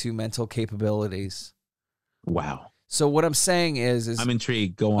insensitive to mental capabilities. Wow. So what I'm saying is I'm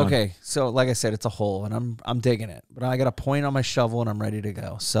intrigued. Go on. Okay, so like I said, it's a hole, and I'm digging it, but I got a point on my shovel, and I'm ready to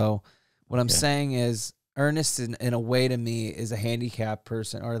go. So what I'm saying is, Ernest, in a way, to me, is a handicapped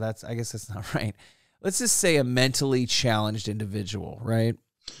person, or I guess that's not right. Let's just say a mentally challenged individual, right?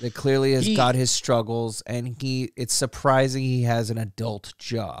 That clearly has got his struggles, and it's surprising he has an adult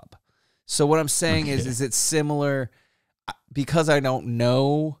job. So what I'm saying is it similar? Because I don't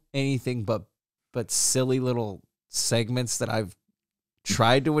know anything but silly little segments that I've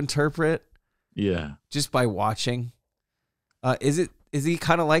tried to interpret. Yeah. Just by watching. Is he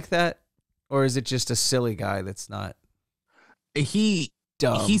kind of like that? Or is it just a silly guy that's not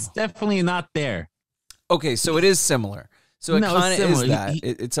dumb? He's definitely not there. Okay, so it is similar. So it kind of is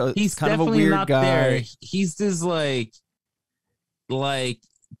that. He's kind of a weird guy. There. He's just like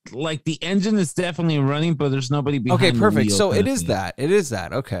the engine is definitely running, but there's nobody behind. Okay, perfect. The wheel so it is that. It is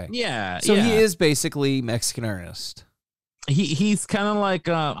that. Okay. Yeah. So he is basically Mexican Ernest. He's kind of like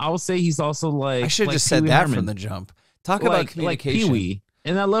I would say he's also like, I should have just said that from the jump. Talk about communication. Like Pee-wee.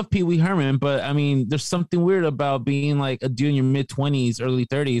 And I love Pee Wee Herman, but I mean, there's something weird about being like a dude in your mid-20s, early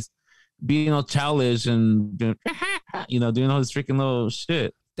 30s, being all childish and doing all this freaking little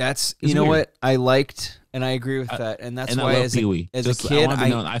shit. That's weird. What I liked, and I agree with that, and that's why as a kid,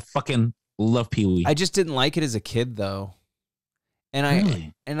 I fucking love Pee Wee. I just didn't like it as a kid, though, and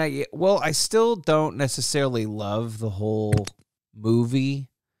I still don't necessarily love the whole movie.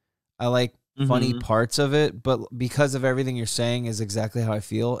 I like funny parts of it, but because of everything you're saying is exactly how I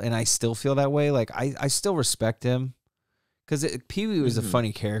feel, and I still feel that way. Like I still respect him because Pee-wee was a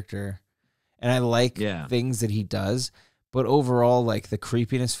funny character, and I like things that he does. But overall, like the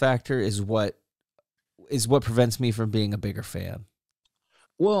creepiness factor is what prevents me from being a bigger fan.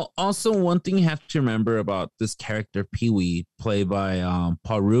 Well, also one thing you have to remember about this character Pee-wee, played by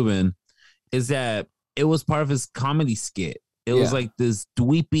Paul Rubin, is that it was part of his comedy skit. It was like this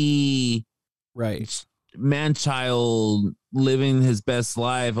dweepy, right, man-child living his best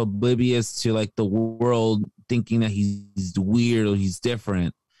life, oblivious to like the world, thinking that he's weird or he's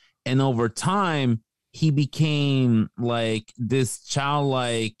different. And over time, he became like this child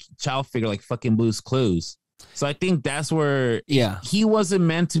figure, like fucking Blue's Clues. So I think that's where he wasn't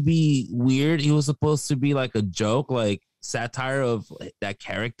meant to be weird. He was supposed to be like a joke, like satire of that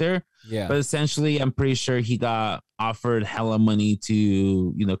character. Yeah. But essentially, I'm pretty sure he got offered hella money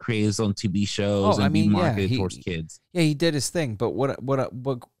to, create his own TV shows be marketed towards kids. Yeah, he did his thing. But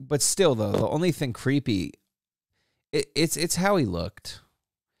but still though, the only thing creepy, it's how he looked.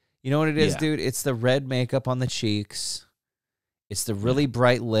 You know what it is, dude? It's the red makeup on the cheeks. It's the really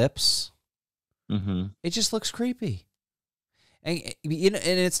bright lips. Mm-hmm. It just looks creepy. And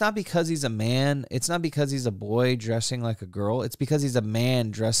it's not because he's a man. It's not because he's a boy dressing like a girl. It's because he's a man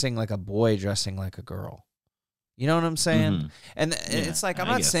dressing like a boy dressing like a girl. You know what I'm saying? Mm-hmm. And it's like, I'm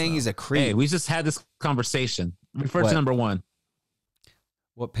not saying he's a creep. Hey, we just had this conversation. Refer to number one.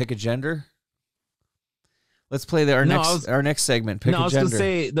 What, pick a gender? Let's play our next segment. Pick a gender. I was going to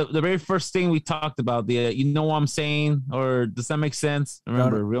say, the very first thing we talked about, you know what I'm saying? Or does that make sense?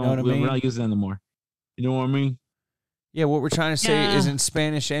 Remember, we're not using it anymore. You know what I mean? Yeah, what we're trying to say is in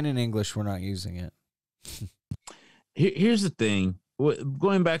Spanish and in English, we're not using it. Here's the thing.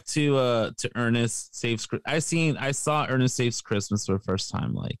 Going back to Ernest Saves, I saw Ernest Saves Christmas for the first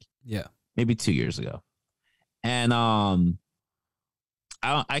time, maybe 2 years ago, and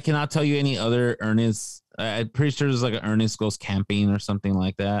I cannot tell you any other Ernest. I'm pretty sure there's like an Ernest Goes Camping or something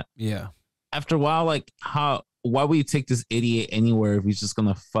like that. Yeah. After a while, why would you take this idiot anywhere if he's just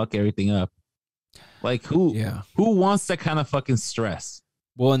gonna fuck everything up? Like who wants that kind of fucking stress?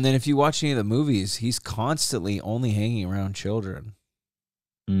 Well, and then if you watch any of the movies, he's constantly only hanging around children.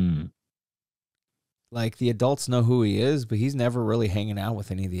 Like the adults know who he is, but he's never really hanging out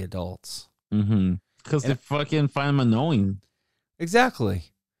with any of the adults. Mm-hmm. Because they fucking find him annoying. Exactly.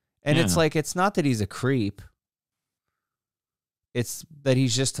 And it's like, it's not that he's a creep. It's that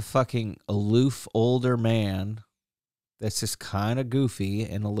he's just a fucking aloof older man that's just kind of goofy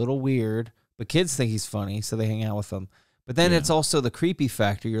and a little weird. But kids think he's funny, so they hang out with him. But then it's also the creepy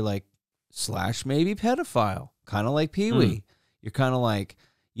factor. You're like, / maybe pedophile. Kind of like Pee-wee. You're kind of like,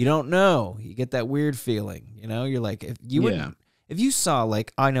 you don't know. You get that weird feeling. You're like, if if you saw,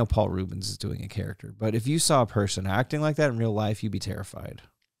 like, I know Paul Rubens is doing a character, but if you saw a person acting like that in real life, you'd be terrified.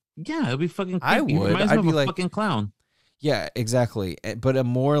 Yeah, it'd be fucking creepy. I would. Reminds me of a fucking clown. Yeah, exactly. But a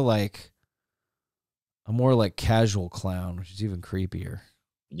more like casual clown, which is even creepier.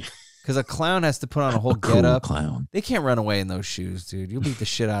 Because a clown has to put on a whole getup. Clown. They can't run away in those shoes, dude. You'll beat the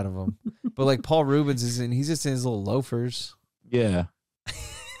shit out of them. But like Paul Rubens he's just in his little loafers. Yeah.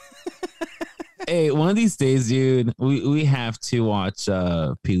 Hey, one of these days, dude, we have to watch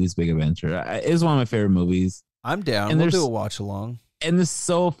Pee-wee's Big Adventure. It's one of my favorite movies. I'm down. We'll do a watch along. And it's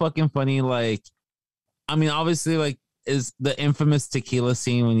so fucking funny. Like, I mean, obviously, like, is the infamous tequila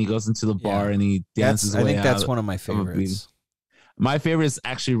scene when he goes into the bar and he dances. I think that's one of my favorites. My favorite is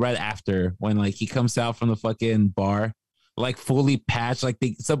actually right after when like he comes out from the fucking bar, like fully patched, like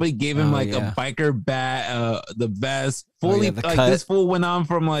somebody gave him a biker bat, the vest, fully like cut. This fool went on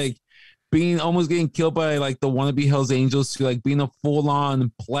from like being almost getting killed by like the wannabe Hell's Angels to like being a full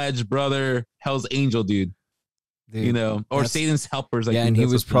on pledge brother Hell's Angel dude, you know, or Satan's helpers. Yeah, and he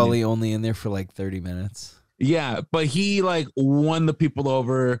was probably only in there for like 30 minutes. Yeah, but he like won the people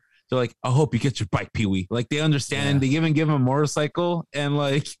over. They're like, I hope you get your bike, Pee-wee. Like they understand. They even give him a motorcycle, and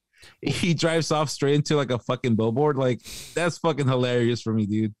like he drives off straight into like a fucking billboard. Like that's fucking hilarious for me,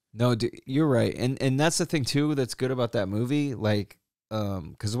 dude. No, dude, you're right, and that's the thing too that's good about that movie. Like,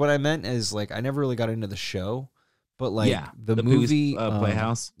 because what I meant is like I never really got into the show, but like the movie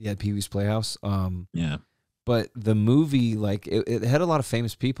Playhouse. Yeah, Pee-wee's Playhouse. Yeah. But the movie, like, it had a lot of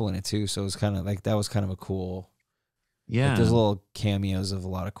famous people in it too, so it was kind of like that was kind of a cool. Yeah, like, there's little cameos of a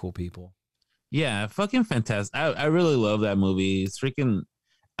lot of cool people. Yeah, fucking fantastic. I really love that movie. It's freaking.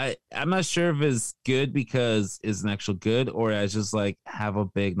 I'm not sure if it's good because it's an actual good, or I just like have a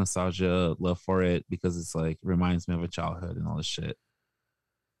big nostalgia love for it because it's like reminds me of a childhood and all this shit.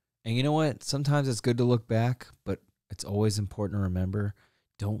 And you know what? Sometimes it's good to look back, but it's always important to remember: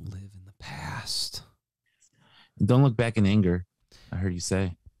 don't live in the past. Don't look back in anger. I heard you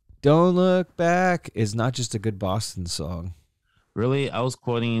say. Don't Look Back is not just a good Boston song. Really? I was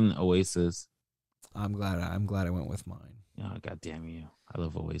quoting Oasis. I'm glad I went with mine. Oh, God damn you. I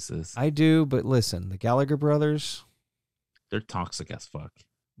love Oasis. I do, but listen, the Gallagher brothers. They're toxic as fuck.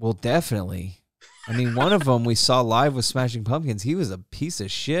 Well, definitely. I mean, one of them we saw live with Smashing Pumpkins. He was a piece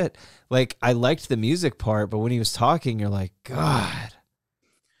of shit. Like, I liked the music part, but when he was talking, you're like, God.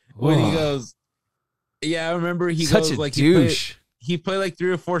 When he goes, yeah, I remember he Such goes a like douche. He played like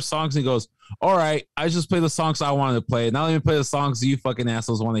 3 or 4 songs and he goes, all right, I just play the songs I wanted to play. Not even play the songs you fucking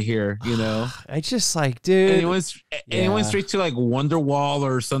assholes want to hear, you know? I just like, dude. And he went straight to like Wonderwall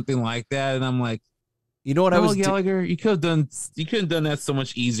or something like that. And I'm like, you know what I was Gallagher, you could have done that so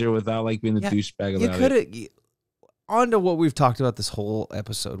much easier without like being a douchebag about it. On to what we've talked about this whole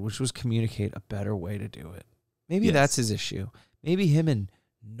episode, which was communicate a better way to do it. Maybe that's his issue. Maybe him and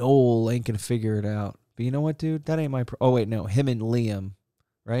Noel ain't gonna figure it out. But you know what, dude? That ain't my... Oh, wait, no. Him and Liam,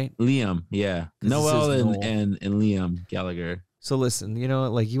 right? Liam, yeah. Noel and Liam Gallagher. So listen, you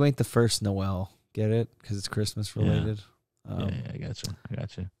know, like you ain't the first Noel. Get it? Because it's Christmas related. Yeah, I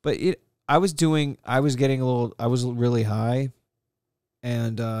got you. But I was really high.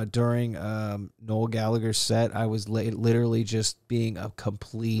 And during Noel Gallagher's set, I was literally just being a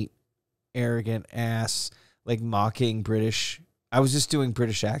complete arrogant ass, like mocking British. I was just doing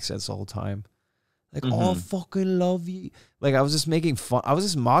British accents the whole time. Like, oh, fucking love you. Like, I was just making fun. I was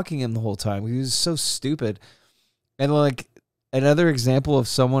just mocking him the whole time. He was so stupid. And, like, another example of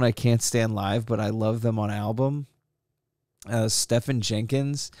someone I can't stand live, but I love them on album, Stephen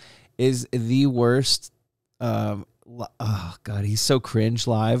Jenkins is the worst. Oh, God, he's so cringe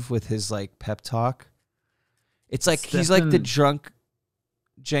live with his, like, pep talk. It's like he's like the drunk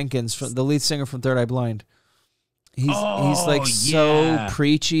Jenkins, the lead singer from Third Eye Blind. He's like so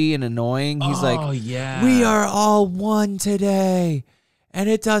preachy and annoying. He's like, we are all one today, and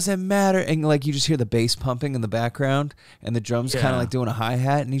it doesn't matter. And like you just hear the bass pumping in the background, and the drums kind of like doing a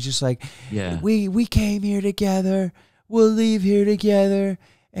hi-hat, and he's just like, we came here together, we'll leave here together,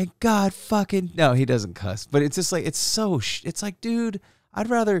 and God fucking no, he doesn't cuss, but it's just like it's like, dude, I'd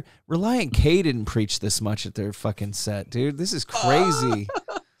rather Reliant K didn't preach this much at their fucking set, dude. This is crazy.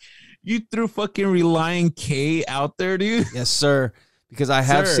 You threw fucking Reliant K out there, dude? Yes, sir. Because I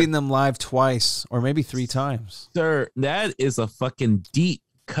have seen them live twice or maybe 3 times. Sir, that is a fucking deep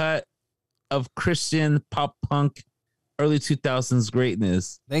cut of Christian pop punk early 2000s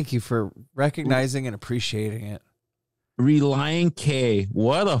greatness. Thank you for recognizing and appreciating it. Reliant K.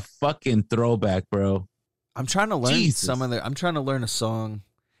 What a fucking throwback, bro. I'm trying to learn I'm trying to learn a song.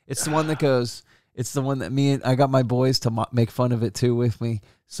 It's the one that goes... It's the one that I got my boys to make fun of it too with me.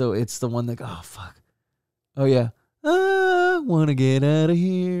 So it's the one that, oh, fuck. Oh, yeah. want to get out of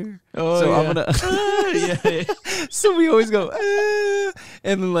here. Oh, so yeah. I'm gonna So we always go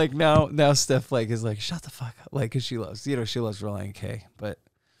and then like now Steph like is like shut the fuck up, like because she loves Relient K. But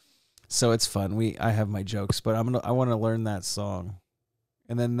so it's fun. I have my jokes, but I want to learn that song.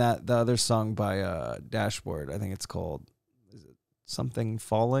 And then the other song by Dashboard, I think it's called, is it something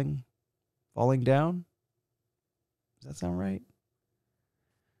falling down? Does that sound right?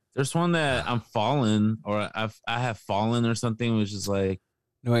 There's one that I'm fallen, or I have fallen or something, which is like,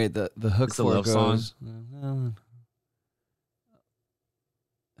 no wait, the hook for it goes song.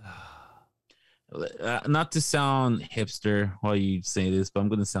 Not to sound hipster while you say this, but I'm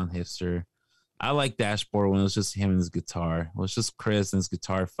gonna sound hipster. I like Dashboard when it was just him and his guitar. It was just Chris and his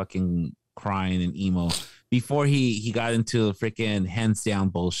guitar fucking crying and emo before he got into the freaking hands down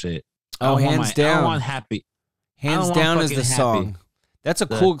bullshit. Oh, hands down. I want happy. Hands down is the song. That's a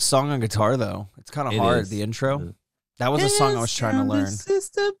cool song on guitar though. It's kind of hard. The intro. That was a song I was trying to learn. This is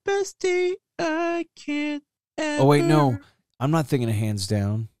the best day I can ever. Oh wait, no. I'm not thinking of Hands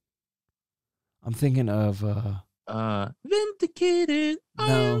Down. I'm thinking of Vindicated.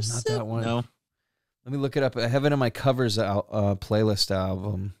 No, not that one. No. Let me look it up. I have it in my covers playlist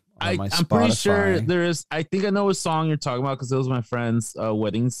album on my Spotify. I'm pretty sure there is. I think I know what song you're talking about because it was my friend's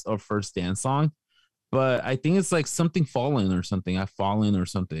wedding's or first dance song. But I think it's like something fallen or something. I've fallen or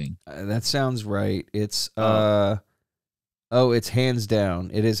something. That sounds right. It's it's Hands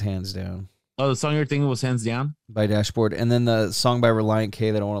Down. It is Hands Down. Oh, the song you're thinking was Hands Down? By Dashboard. And then the song by Relient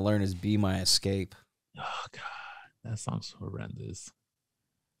K that I want to learn is Be My Escape. Oh, God. That song's horrendous.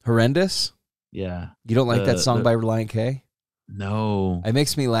 Horrendous? Yeah. You don't like that song by Relient K? No. It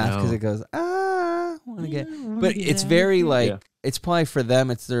makes me laugh because it goes, want to get. But it's very like, it's probably for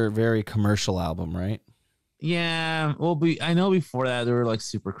them, it's their very commercial album, right? Yeah. Well, I know before that they were like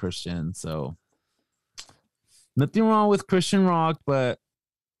super Christian. So nothing wrong with Christian rock, but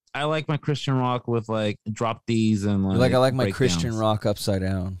I like my Christian rock with like drop D's and like. I like my Christian rock upside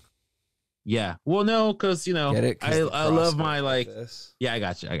down. Yeah. Well, no, because I love my like. Yeah, I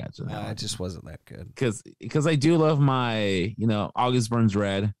got you. It just wasn't that good. Because I do love my August Burns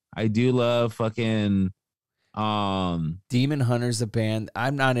Red. I do love fucking Demon Hunter's a band.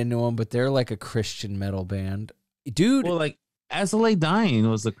 I'm not into them, but they're like a Christian metal band, dude. Well, like As I Lay Dying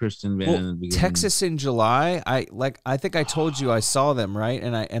was a Christian band. Well, Texas in July. I think I told you I saw them, right?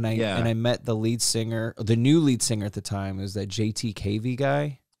 And I met the lead singer, the new lead singer at the time. It was that JTKV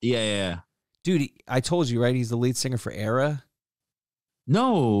guy. Yeah. Dude, I told you, right? He's the lead singer for Era.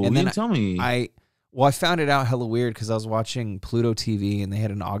 No, you didn't tell me. I found it out hella weird because I was watching Pluto TV and they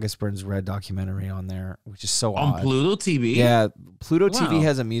had an August Burns Red documentary on there, which is so odd. On Pluto TV? Yeah, Pluto TV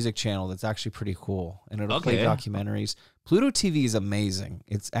has a music channel that's actually pretty cool, and it'll play documentaries. Pluto TV is amazing.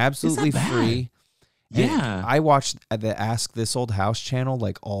 It's absolutely free. Yeah. I watched the Ask This Old House channel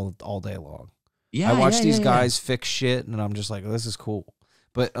like all day long. Yeah, I watch these guys fix shit, and I'm just like, this is cool.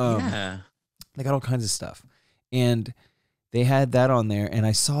 But they got all kinds of stuff. And they had that on there, and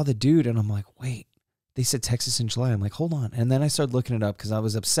I saw the dude, and I'm like, wait. They said Texas in July. I'm like, hold on. And then I started looking it up because I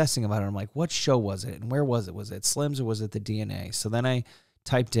was obsessing about it. I'm like, what show was it? And where was it? Was it Slim's or was it the DNA? So then I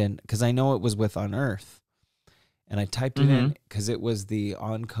typed in, because I know it was with Unearth. And I typed it in because it was the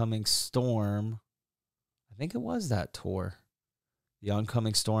Oncoming Storm. I think it was that tour. The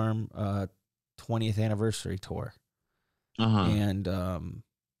Oncoming Storm 20th anniversary tour. And I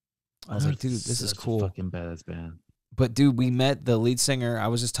was like, dude, this is cool. Fucking badass band. But dude, we met the lead singer. I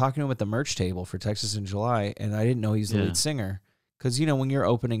was just talking to him at the merch table for Texas in July, and I didn't know he's the lead singer. Because when you're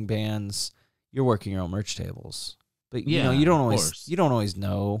opening bands, you're working your own merch tables. But you don't always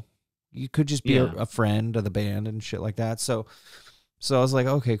know. You could just be a friend of the band and shit like that. So I was like,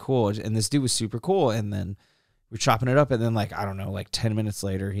 okay, cool. And this dude was super cool. And then we're chopping it up, and then like 10 minutes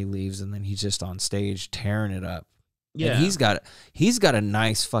later, he leaves, and then he's just on stage tearing it up. Yeah, and he's got a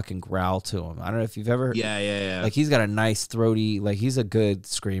nice fucking growl to him. I don't know if you've ever. Yeah. Like he's got a nice throaty, like he's a good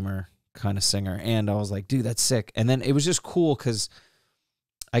screamer kind of singer. And I was like, dude, that's sick. And then it was just cool because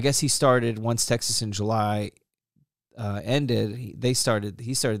I guess he started once Texas in July ended. He started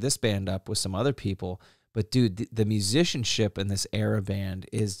this band up with some other people. But dude, the musicianship in this Era band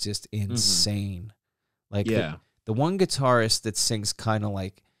is just insane. Like the one guitarist that sings kind of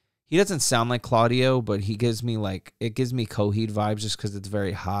like. He doesn't sound like Claudio, but he gives me Coheed vibes just because it's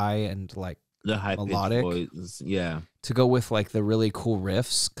very high and like the high melodic. Voice, yeah. To go with like the really cool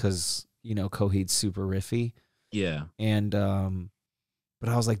riffs because Coheed's super riffy. Yeah. And but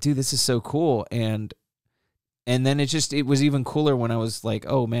I was like, dude, this is so cool. And then it was even cooler when I was like,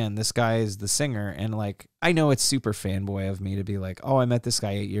 oh man, this guy is the singer. And like I know it's super fanboy of me to be like, oh, I met this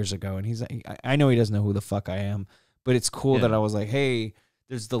guy 8 years ago, and he's like, I know he doesn't know who the fuck I am. but it's cool that I was like, hey,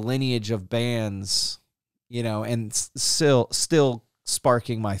 there's the lineage of bands, you know, and still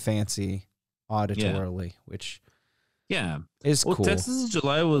sparking my fancy auditorily, which is cool. Texas in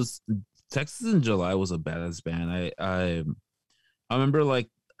July was a badass band. I remember like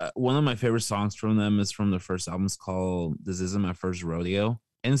one of my favorite songs from them is from their first album. It's called "This Isn't My First Rodeo,"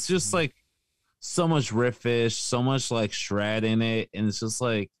 and it's just like so much riffish, so much like shred in it, and it's just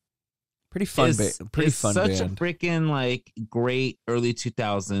like pretty fun. Pretty fun. Such band. a freaking like great early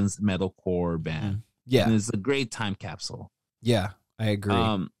 2000s metalcore band. Yeah, and it's a great time capsule. Yeah, I agree.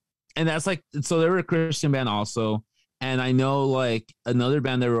 And that's like, so they were a Christian band also. And I know like another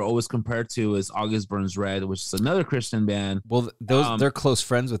band they were always compared to is August Burns Red, which is another Christian band. Well, they're close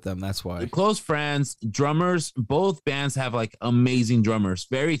friends with them. That's why. Close friends, drummers. Both bands have like amazing drummers.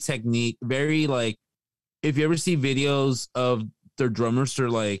 Very technique. Very like, if you ever see videos of their drummers, they're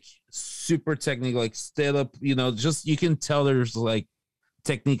like super technique, like stayed up. You know, just you can tell there's like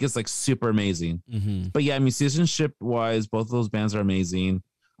technique is like super amazing. Mm-hmm. But yeah, musicianship wise, both of those bands are amazing.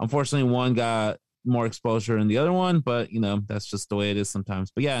 Unfortunately, one got more exposure than the other one, but you know, that's just the way it is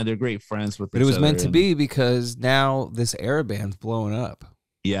sometimes. But yeah, they're great friends with each other. But it was meant to be, because now this era band's blowing up.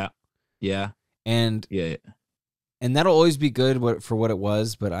 Yeah. And that'll always be good for what it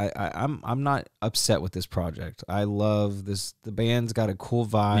was, but I'm not upset with this project. I love this. The band's got a cool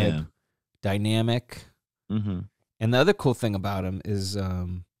vibe, dynamic. Mm-hmm. And the other cool thing about them is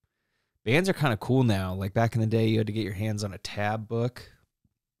bands are kind of cool now. Like back in the day, you had to get your hands on a tab book.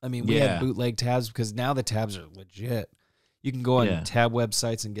 I mean, we had bootleg tabs, because now the tabs are legit. You can go on tab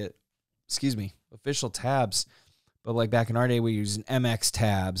websites and get, official tabs. But like back in our day, we used MX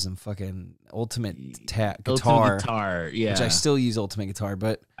tabs and fucking Ultimate Guitar. Ultimate Guitar, yeah. Which I still use Ultimate Guitar,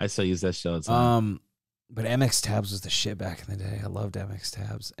 but I still use that show. But MX tabs was the shit back in the day. I loved MX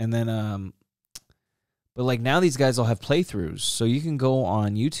tabs. And then but like now these guys all have playthroughs, so you can go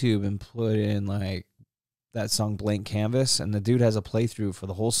on YouTube and put in like that song Blank Canvas, and the dude has a playthrough for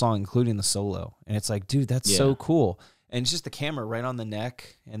the whole song, including the solo. And it's like, dude, that's so cool. And it's just the camera right on the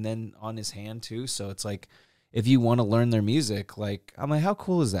neck and then on his hand too. So it's like, if you want to learn their music, like, I'm like, how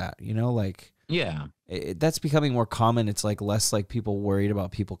cool is that? You know, like, that's becoming more common. It's like less like people worried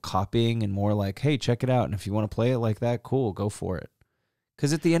about people copying and more like, hey, check it out. And if you want to play it like that, cool, go for it.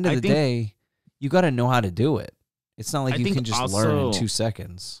 Because at the end of the day, you got to know how to do it. It's not like you can just learn in 2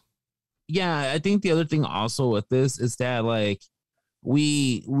 seconds. Yeah, I think the other thing also with this is that like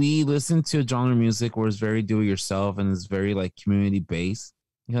we listen to genre music where it's very do it yourself and it's very like community based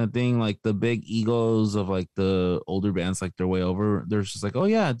kind of thing. Like the big egos of like the older bands, like they're way over. They're just like, oh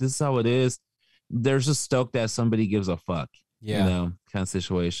yeah, this is how it is. There's just stoked that somebody gives a fuck. You know, kind of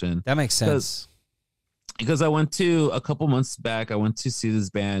situation. That makes sense. Because I went to a couple months back, I went to see this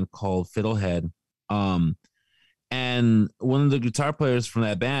band called Fiddlehead. And one of the guitar players from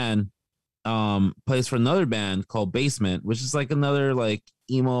that band plays for another band called Basement, which is like another like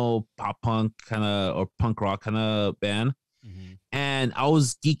emo pop punk kind of or punk rock kind of band. Mm-hmm. And I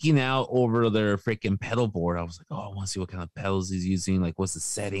was geeking out over their freaking pedal board. I was like, oh, I want to see what kind of pedals he's using, like what's the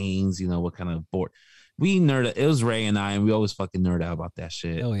settings, you know, what kind of board. We nerd. It was Ray and I, and we always fucking nerd out about that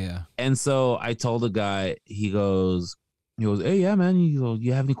shit. Oh yeah. And so I told the guy, he goes, hey, yeah, man,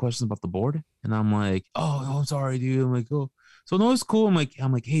 you have any questions about the board? And I'm like, oh, I'm sorry, dude. I'm like, oh, so no, it's cool. I'm like,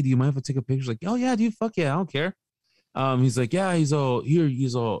 hey, do you mind if I take a picture? He's like, oh yeah, dude, fuck yeah, I don't care. He's like, yeah, he's all here.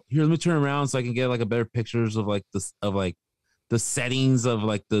 Let me turn around so I can get like a better pictures of like this, of like the settings of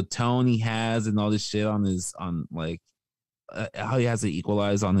like the tone he has and all this shit on his, on like how he has to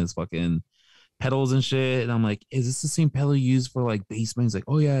equalize on his fucking pedals and shit. And I'm like, is this the same pedal you use for like bassman? He's like,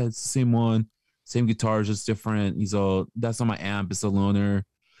 oh yeah, it's the same one, same guitar, just different. He's all, that's on my amp, it's a loaner.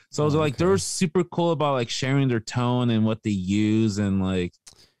 So like they're super cool about like sharing their tone and what they use and like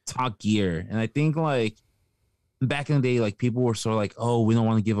talk gear. And I think like back in the day, like people were sort of like, oh, we don't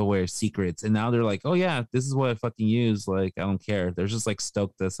want to give away our secrets. And now they're like, oh yeah, this is what I fucking use. Like, I don't care. They're just like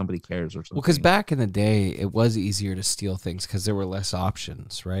stoked that somebody cares or something. Well, because back in the day, it was easier to steal things because there were less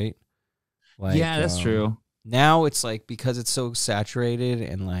options, right? Like, yeah, that's true. Now it's like, because it's so saturated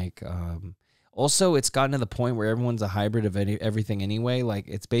and like, also it's gotten to the point where everyone's a hybrid of everything anyway. Like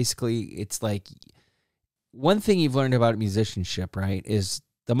it's basically, it's like one thing you've learned about musicianship, right, is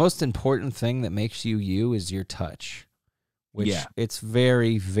the most important thing that makes you is your touch, which it's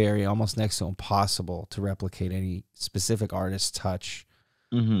very, very almost next to impossible to replicate any specific artist's touch.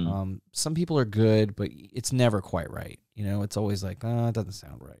 Mm-hmm. Some people are good, but it's never quite right. You know, it's always like, it doesn't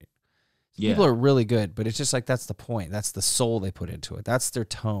sound right. People are really good, but it's just like, that's the point. That's the soul they put into it. That's their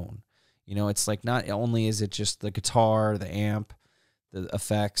tone. You know, it's like not only is it just the guitar, the amp, the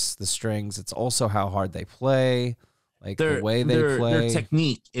effects, the strings, it's also how hard they play. Like the way they play, their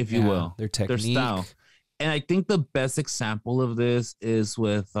technique, if you will, their technique, their style. And I think the best example of this is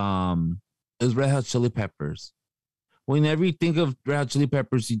with Red Hot Chili Peppers. Whenever you think of Red Hot Chili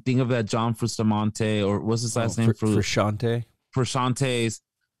Peppers, you think of that John Frusciante, or what's his last name? Frusciante. Frusciante's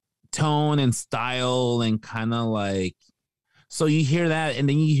tone and style, and kind of like, so you hear that, and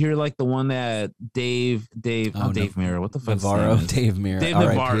then you hear like the one that Dave Mirra. What the fuck? Navarro, Dave Mirra. Dave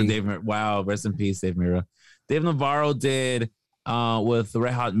Navarro, Dave Mirra. Wow, rest in peace, Dave Mirra. Dave Navarro did with the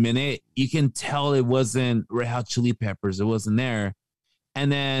Red Hot Minute. You can tell it wasn't Red Hot Chili Peppers. It wasn't there. And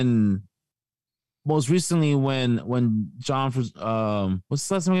then most recently, when John, what's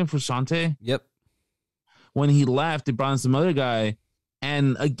his last name again? Frusciante? Yep. When he left, they brought in some other guy.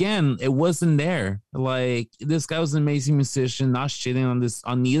 And again, it wasn't there. Like, this guy was an amazing musician, not shitting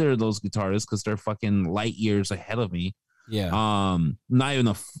on neither of those guitarists because they're fucking light years ahead of me. Yeah. Not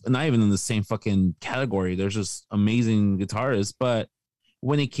even in the same fucking category. There's just amazing guitarists. But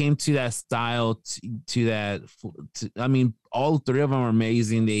when it came to that style, I mean, all three of them are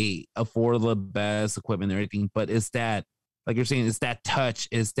amazing. They afford the best equipment and everything. But it's that, like you're saying, it's that touch,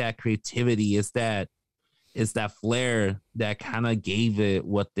 it's that creativity, it's that flair that kind of gave it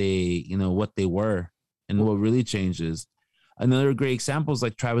what they were. And what really changes. Another great example is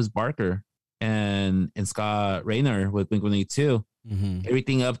like Travis Barker and Scott Raynor with Blink-182. Mm-hmm.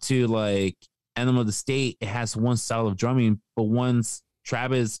 Everything up to like Animal of the State, it has one style of drumming, but once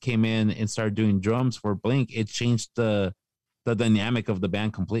Travis came in and started doing drums for Blink, it changed the dynamic of the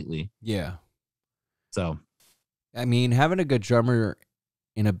band completely. Yeah. So, I mean, having a good drummer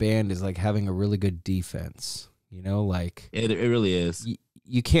in a band is like having a really good defense, you know, like it really is.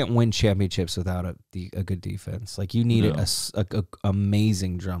 You can't win championships without a good defense. Like you need a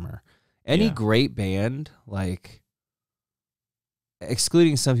amazing drummer. Any great band, like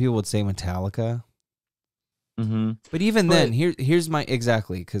excluding some people would say Metallica. Mm-hmm. But even then, here's my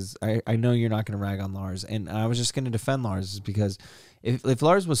exactly, because I know you're not going to rag on Lars, and I was just going to defend Lars, is because if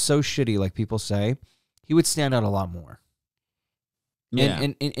Lars was so shitty like people say, he would stand out a lot more. Yeah.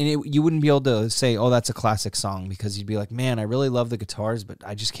 And you wouldn't be able to say, oh, that's a classic song, because you'd be like, man, I really love the guitars, but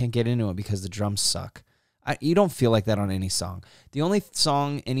I just can't get into it because the drums suck. You don't feel like that on any song. The only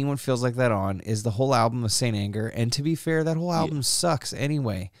song anyone feels like that on is the whole album of Saint Anger, and to be fair, that whole album sucks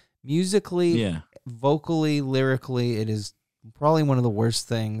anyway. Musically, vocally, lyrically, it is probably one of the worst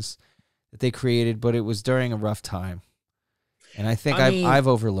things that they created, but it was during a rough time. And I think I've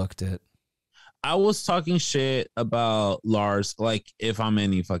overlooked it. I was talking shit about Lars, like if I'm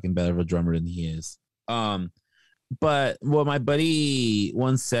any fucking better of a drummer than he is. But what my buddy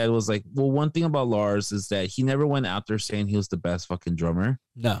once said was like, well, one thing about Lars is that he never went out there saying he was the best fucking drummer.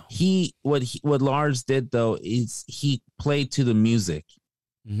 No. What Lars did though is he played to the music.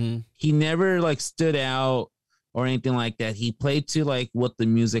 Mm-hmm. He never like stood out or anything like that. He played to like what the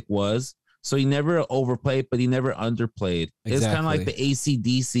music was. So he never overplayed, but he never underplayed. Exactly. It's kind of like the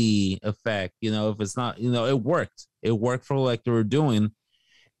AC/DC effect, you know, if it's not, you know, it worked. It worked for like they were doing.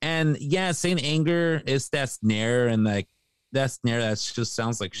 And yeah, Saint Anger is that snare, and like that snare that just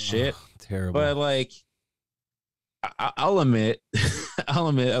sounds like shit. Terrible. But like, I'll admit, I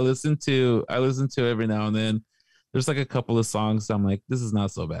listen to it every now and then. There's like a couple of songs I'm like, this is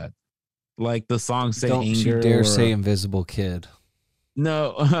not so bad. Like the song Saint Anger. Don't you dare say Invisible Kid.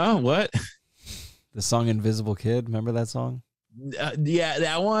 No, what? The song Invisible Kid, remember that song? Yeah,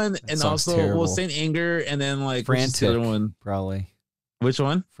 that one. That and also, terrible. Well, Saint Anger, and then like Frantic, the other one? Probably. Which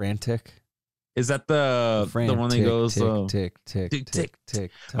one? Frantic. Is that the one that goes tick, tick, tick,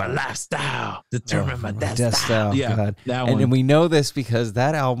 tick. My lifestyle determine my death style. Yeah, God. That one. And we know this because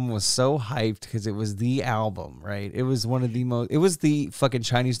that album was so hyped because it was the album, right? It was one of the most. It was the fucking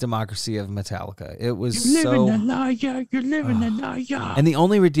Chinese democracy of Metallica. It was You're living a lie, yeah. You're living a lie, yeah. And the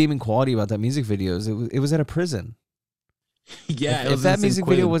only redeeming quality about that music video is it was at a prison. Yeah, if that music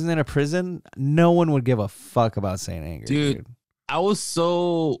video wasn't in a prison, no one would give a fuck about Saint Anger, dude. It was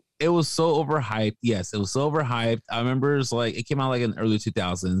so overhyped. Yes, it was so overhyped. I remember it came out like in the early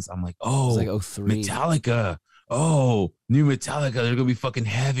 2000s. I'm like, oh, it was like 03. Metallica. Oh, new Metallica. They're gonna be fucking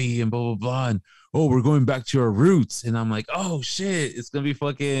heavy and blah blah blah. And oh, we're going back to our roots. And I'm like, oh shit, it's gonna be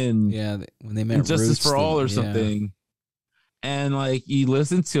fucking when they meant Justice roots, for All or something. And like you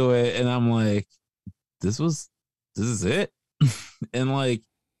listen to it, and I'm like, this is it. And like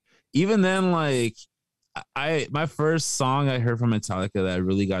even then, like my first song I heard from Metallica that I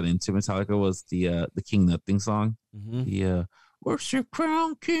really got into Metallica was the King Nothing song. Mm-hmm. The Where's Your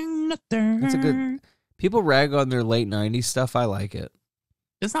Crown, King Nothing? That's a good. People rag on their late 90s stuff. I like it.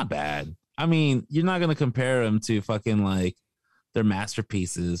 It's not bad. I mean, you're not gonna compare them to fucking like their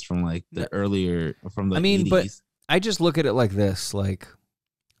masterpieces from like the earlier from the 80s. But I just look at it like this. Like,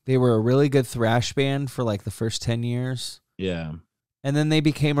 they were a really good thrash band for like the first 10 years. Yeah. And then they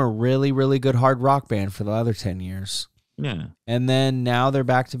became a really, really good hard rock band for the other 10 years. Yeah. And then now they're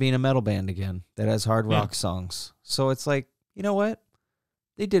back to being a metal band again that has hard rock songs. So it's like, you know what?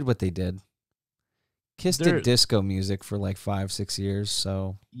 They did what they did. Kiss did disco music for like 5-6 years.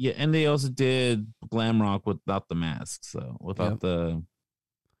 So yeah, and they also did glam rock without the mask, so without the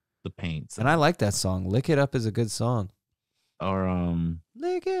paint. So. And I like that song. Lick It Up is a good song. Or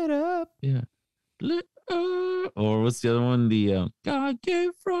Lick It Up. Yeah. Or what's the other one? The God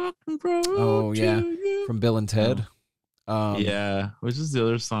gave rock and roll. Oh yeah, you. From Bill and Ted. Yeah, which is the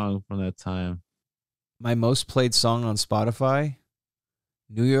other song from that time? My most played song on Spotify,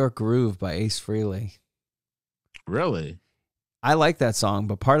 New York Groove by Ace Frehley. Really? I like that song,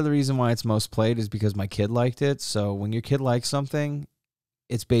 but part of the reason why it's most played is because my kid liked it. So when your kid likes something,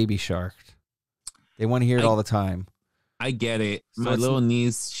 it's Baby Shark. They want to hear it all the time. I get it. So my little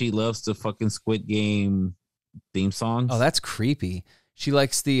niece, she loves the fucking Squid Game theme songs. Oh, that's creepy. She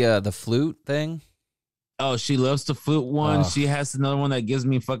likes the flute thing. Oh, she loves the flute one. She has another one that gives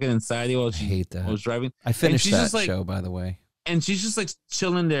me fucking anxiety while she hate that. was driving. I finished that show, by the way. And she's just like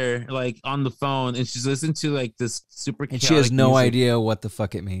chilling there, like on the phone, and she's listening to like this super. And she has no idea what the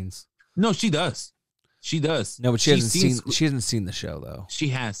fuck it means. No, she does. She does. No, but she hasn't seen the show though. She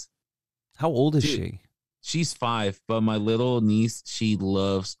has. How old is she? She's 5, but my little niece, she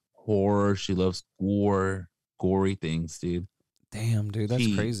loves horror. She loves gory things, dude. Damn, dude,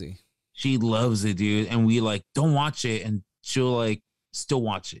 that's crazy. She loves it, dude. And we like, don't watch it, and she'll like still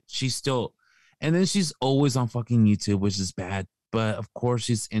watch it. She's still. And then she's always on fucking YouTube, which is bad. But of course,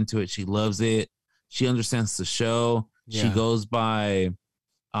 she's into it. She loves it. She understands the show. Yeah. She goes by,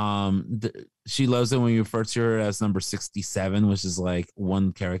 she loves it when you refer to her as number 67, which is like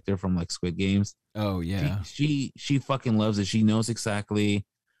one character from like Squid Games. Oh yeah. She fucking loves it. She knows exactly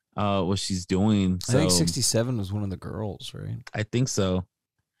what she's doing. So, I think 67 was one of the girls, right? I think so.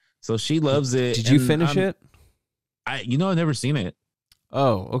 So she loves it. Did you finish it? I've never seen it.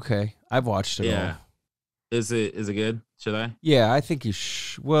 Oh, okay. I've watched it all. Is it good? Should I? Yeah, I think you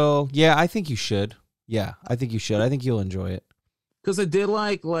well, yeah, I think you should. Yeah, I think you should. I think you'll enjoy it. Because I did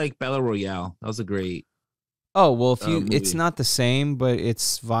like Battle Royale. That was a great. Oh, well, if you it's not the same, but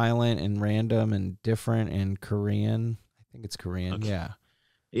it's violent and random and different and Korean. I think it's Korean. Okay. Yeah.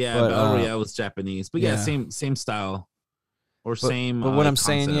 Yeah, but, Battle Royale was Japanese. But yeah, same style. Or same. But what I'm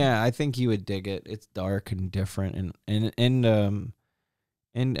saying, yeah, I think you would dig it. It's dark and different and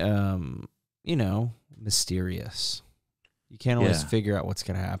you know, mysterious. You can't always figure out what's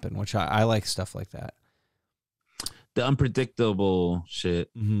gonna happen, which I like stuff like that. The unpredictable shit.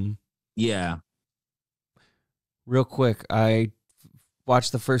 Mm-hmm. Yeah. Real quick, I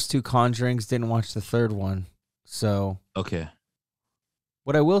watched the first 2 Conjurings, didn't watch the third one. So okay.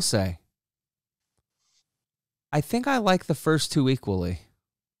 What I will say, I think I like the first 2 equally.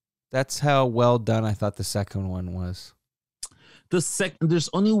 That's how well done I thought the second one was. There's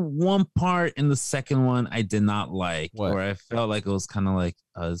only one part in the second one I did not like, where I felt like it was kind of like,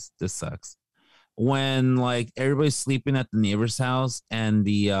 this sucks. When like everybody's sleeping at the neighbor's house and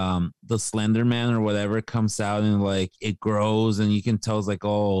the Slender Man or whatever comes out and like it grows and you can tell it's like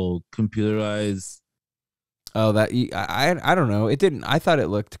all computerized. Oh, that I don't know. It didn't. I thought it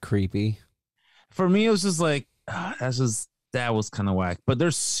looked creepy. For me, it was just like that was kind of whack. But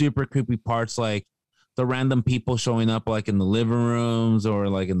there's super creepy parts like the random people showing up like in the living rooms or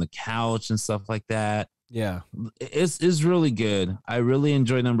like in the couch and stuff like that. Yeah, it's really good. I really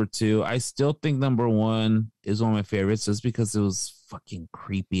enjoy number 2. I still think number 1 is one of my favorites just because it was fucking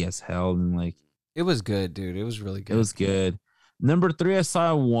creepy as hell and like it was good, dude. It was really good. It was good. Number 3, I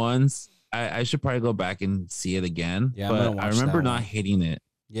saw it once. I should probably go back and see it again. Yeah, but I remember not hating it.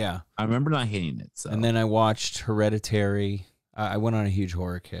 Yeah, I remember not hating it. So. And then I watched Hereditary. I went on a huge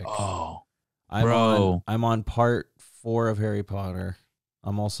horror kick. Oh, I'm on part 4 of Harry Potter.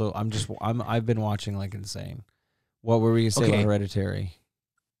 I've been watching like insane. What were we gonna say about Hereditary?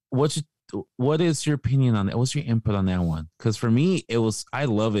 What is your opinion on it? What's your input on that one? Because for me, I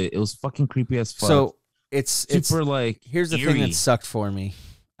love it. It was fucking creepy as fuck. So it's super like. Here's the thing that sucked for me.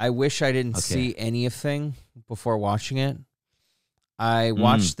 I wish I didn't see anything before watching it. I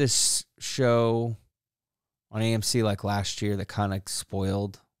watched this show on AMC like last year that kind of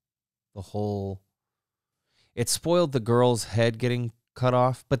spoiled the whole. It spoiled the girl's head getting cut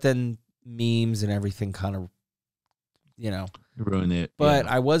off, but then memes and everything kind of, ruined it. But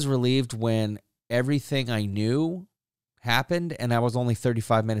I was relieved when everything I knew happened and I was only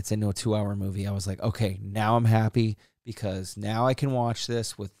 35 minutes into a 2-hour movie. I was like, okay, now I'm happy because now I can watch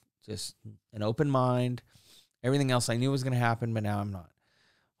this with just an open mind Everything else I knew was going to happen, but now I'm not.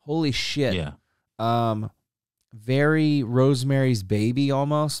 Holy shit. Yeah. Very Rosemary's Baby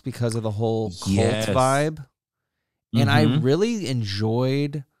almost because of the whole cult vibe. And I really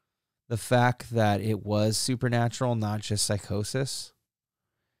enjoyed the fact that it was supernatural, not just psychosis.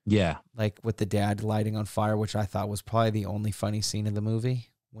 Yeah. Like with the dad lighting on fire, which I thought was probably the only funny scene in the movie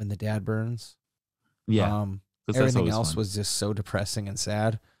when the dad burns. Yeah. Everything else was just so depressing and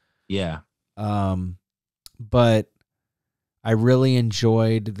sad. Yeah. But I really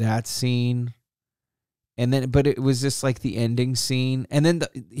enjoyed that scene. And then, but it was just like the ending scene. And then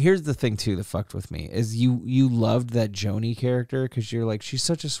here's the thing too that fucked with me is you loved that Joni character because you're like, she's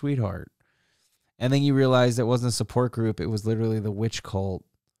such a sweetheart. And then you realize it wasn't a support group. It was literally the witch cult.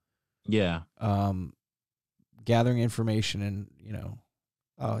 Yeah. Gathering information and,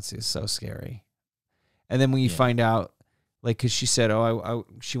 it's so scary. And then when you find out, like, because she said,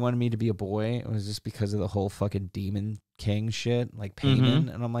 she wanted me to be a boy. It was just because of the whole fucking demon king shit, like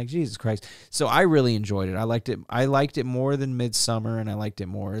Payman. And I'm like, Jesus Christ. So I really enjoyed it. I liked it. I liked it more than Midsummer, and I liked it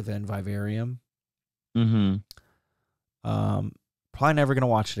more than Vivarium. Probably never going to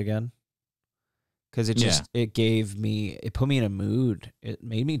watch it again. Because it just, it put me in a mood. It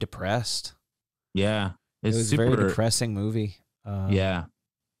made me depressed. Yeah. It was a very depressing movie. Yeah.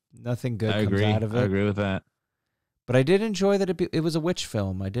 Nothing good comes out of it. I agree with that. But I did enjoy that it was a witch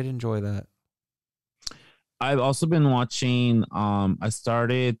film. I did enjoy that. I've also been watching, I'm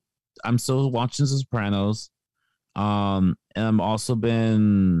still watching The Sopranos. And I've also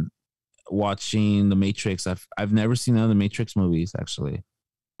been watching The Matrix. I've never seen none of the Matrix movies, actually.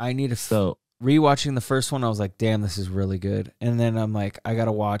 I need to rewatching the first one, I was like, damn, this is really good. And then I'm like, I got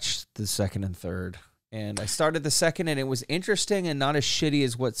to watch the second and third. And I started the second, and it was interesting and not as shitty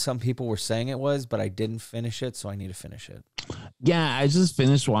as what some people were saying it was, but I didn't finish it, so I need to finish it. Yeah, I just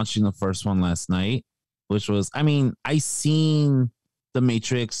finished watching the first one last night, which was, I seen The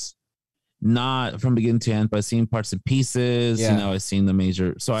Matrix, not from beginning to end, but I seen parts and pieces. Yeah. I seen the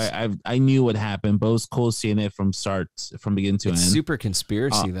major. So I knew what happened, but it was cool seeing it from beginning to end. It's super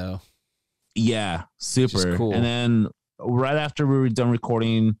conspiracy, though. Yeah, super. Cool. And then right after we were done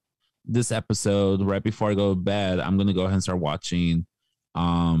recording this episode, right before I go to bed, I'm going to go ahead and start watching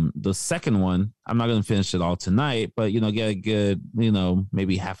the second one. I'm not going to finish it all tonight, but, get a good,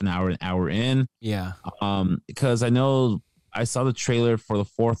 maybe half an hour in. Yeah. Because I know I saw the trailer for the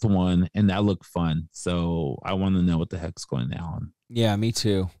fourth one and that looked fun. So I want to know what the heck's going on. Yeah, me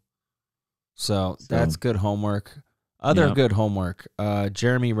too. So that's good homework. Good homework.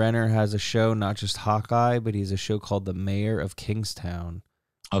 Jeremy Renner has a show, not just Hawkeye, but he's a show called The Mayor of Kingstown.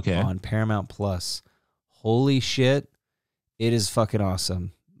 Okay. On Paramount Plus. Holy shit. It is fucking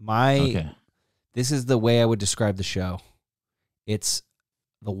awesome. This is the way I would describe the show. It's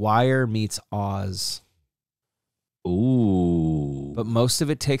The Wire meets Oz. Ooh. But most of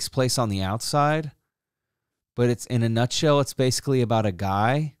it takes place on the outside. But it's in a nutshell, it's basically about a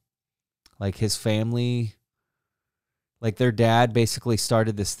guy, like his family, like their dad basically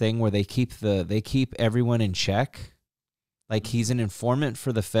started this thing where they keep everyone in check. Like he's an informant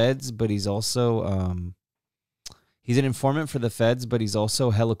for the feds, but he's also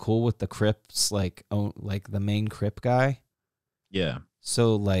hella cool with the Crips, like the main Crip guy. Yeah.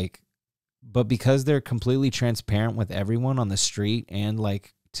 So but because they're completely transparent with everyone on the street and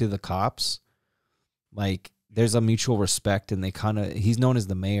like to the cops, like there's a mutual respect, and he's known as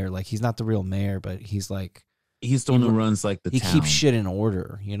the mayor. Like he's not the real mayor, but he's the one who runs like the town. He keeps shit in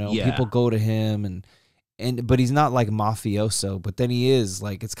order, Yeah. People go to him but he's not like mafioso, but then he is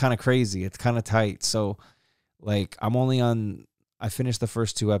like, it's kind of crazy. It's kind of tight. So like I finished the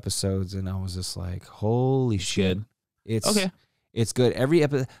first 2 episodes and I was just like, holy shit. It's okay. It's good. Every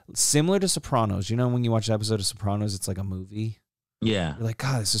episode, similar to Sopranos, when you watch an episode of Sopranos, it's like a movie. Yeah. You're like,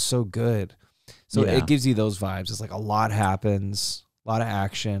 God, this is so good. So it gives you those vibes. It's like a lot happens, a lot of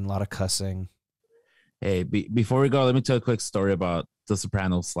action, a lot of cussing. Hey, before we go, let me tell a quick story about The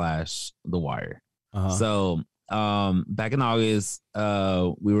Sopranos / The Wire. Uh-huh. So, back in August,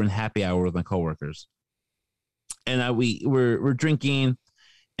 we were in happy hour with my coworkers, and we're drinking,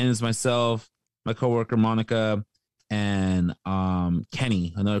 and it's myself, my coworker Monica, and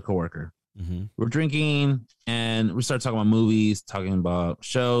Kenny, another coworker. Mm-hmm. We're drinking, and we start talking about movies, talking about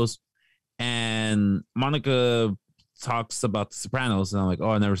shows, and Monica talks about The Sopranos, and I'm like, oh,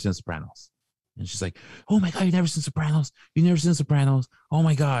 I've never seen Sopranos. And she's like, oh my God, you've never seen Sopranos? You've never seen Sopranos? Oh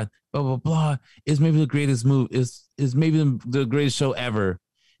my God, blah, blah, blah. It's maybe the greatest movie, is maybe the greatest show ever.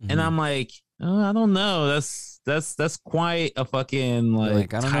 Mm-hmm. And I'm like, oh, I don't know. That's quite a fucking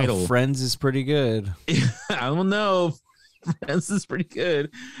like I don't title. know. Friends is pretty good. I don't know. Friends is pretty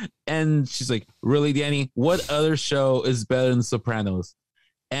good. And she's like, really, Danny? What other show is better than The Sopranos?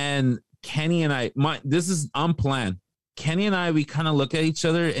 And Kenny and I, this is unplanned. Kenny and I, we kind of look at each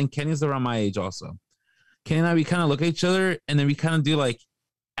other, and Kenny's around my age also. Kenny and I, we kind of look at each other, and then we kind of do like,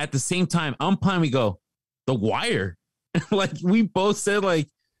 at the same time, unplanned, we go, The Wire. Like we both said, like,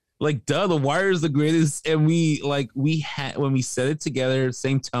 duh, The Wire is the greatest. And we had, when we said it together,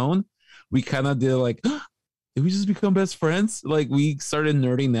 same tone, we kind of did like, did we just become best friends? Like we started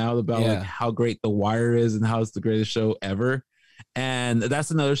nerding out about like how great The Wire is and how it's the greatest show ever. And that's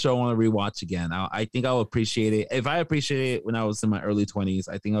another show I want to rewatch again. I think I'll appreciate it. If I appreciate it when I was in my early 20s,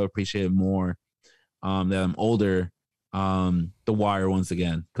 I think I'll appreciate it more that I'm older. The Wire once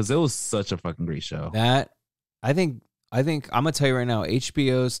again, because it was such a fucking great show. That I think I'm gonna tell you right now,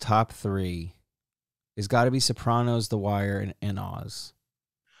 HBO's top 3 has got to be Sopranos, The Wire, and Oz.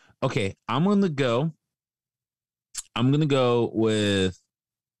 Okay, I'm gonna go with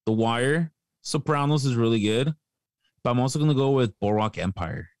The Wire. Sopranos is really good, but I'm also gonna go with Boardwalk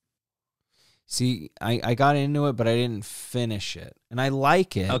Empire. See, I got into it, but I didn't finish it, and I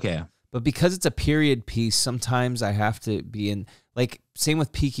like it. Okay. But because it's a period piece, sometimes I have to be in, like, same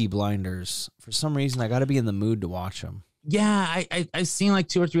with Peaky Blinders. For some reason, I got to be in the mood to watch them. Yeah, I seen like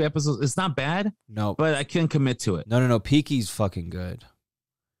 2 or 3 episodes. It's not bad. No. But I couldn't commit to it. No. Peaky's fucking good.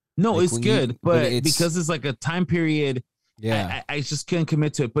 No, like it's good, but because it's like a time period, I just couldn't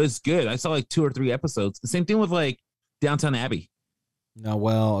commit to it. But it's good. I saw like 2 or 3 episodes. The same thing with like Downton Abbey. No,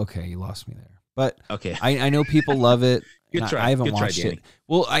 well, okay, you lost me there. But okay, I know people love it. I haven't watched it.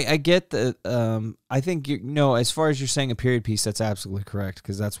 Well, I get the. I think as far as you're saying a period piece, that's absolutely correct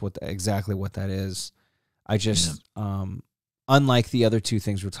because that's exactly what that is. I just unlike the other 2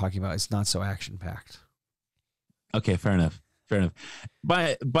 things we're talking about, it's not so action packed. Okay, fair enough.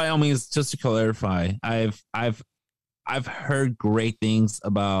 By all means, just to clarify, I've heard great things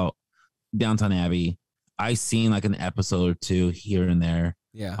about Downton Abbey. I've seen like an episode or 2 here and there.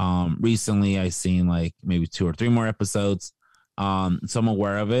 Yeah. Recently I seen like maybe 2 or 3 more episodes. So I'm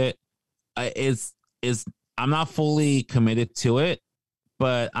aware of it. I'm not fully committed to it,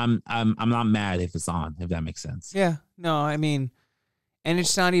 but I'm not mad if it's on, if that makes sense. Yeah. No, I mean, and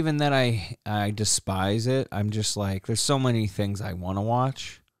it's not even that I despise it. I'm just like, there's so many things I want to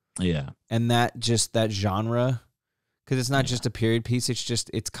watch. Yeah. And that genre, because it's not just a period piece.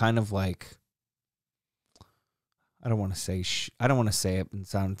 It's kind of like, I don't want to say it and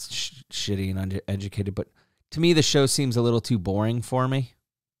sound shitty and uneducated, but to me, the show seems a little too boring for me.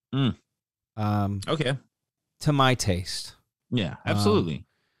 Okay. To my taste. Yeah, absolutely.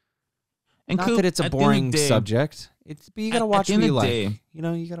 And not that it's a boring subject. But you gotta watch what you like. You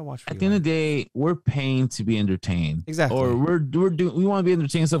gotta watch. At the end of the day, we're paying to be entertained. Exactly. Or we want to be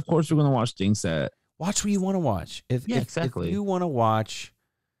entertained, so of course we're gonna watch things that. Watch what you want to watch. Exactly. If you want to watch.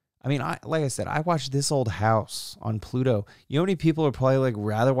 I mean, like I said, I watched This Old House on Pluto. You know how many people are probably like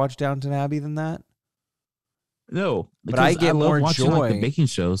rather watch Downton Abbey than that? No, but I get more joy. Like the baking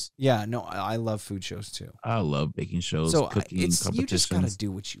shows. Yeah, no, I love food shows too. I love baking shows. So cooking competitions. You just gotta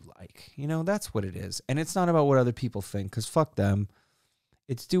do what you like. That's what it is, and it's not about what other people think. Because fuck them.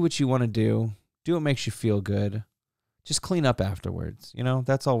 It's do what you want to do. Do what makes you feel good. Just clean up afterwards.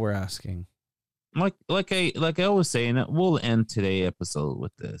 That's all we're asking. Like I always say, and we'll end today's episode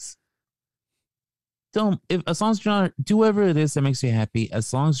with this. As long as you're not, do whatever it is that makes you happy,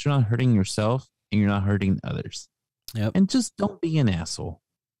 as long as you're not hurting yourself and you're not hurting others. Yep. And just don't be an asshole.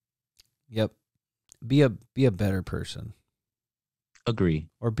 Yep. Be a better person. Agree.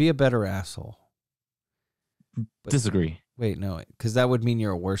 Or be a better asshole. Disagree. Wait, no, because that would mean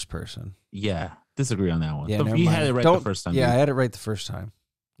you're a worse person. Yeah. Disagree on that one. Yeah, but you had it right the first time. Yeah, I had it right the first time.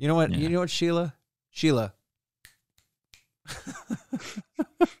 You know what? Yeah. You know what, Sheila?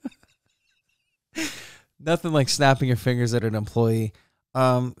 Nothing like snapping your fingers at an employee.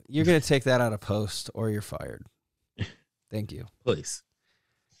 You're going to take that out of post or you're fired. Thank you. Please.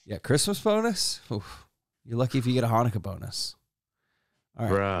 Yeah, Christmas bonus? Oof. You're lucky if you get a Hanukkah bonus. All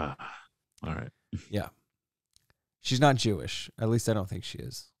right. Bruh. All right. Yeah. She's not Jewish. At least I don't think she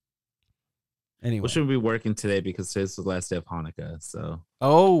is. Anyway. We shouldn't be working today because today's the last day of Hanukkah. So.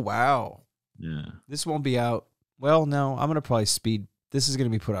 Oh, wow. Yeah. This won't be out. Well, no, I'm going to probably speed. This is going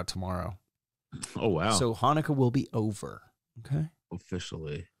to be put out tomorrow. Oh, wow. So Hanukkah will be over. Okay.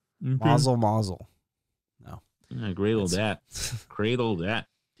 Officially. Mazel, mazel. No. Yeah, cradle that. Cradle that.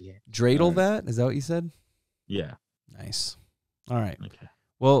 Yeah. Dreidel that? Is that what you said? Yeah. Nice. All right. Okay.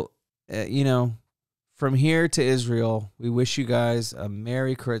 Well, from here to Israel, we wish you guys a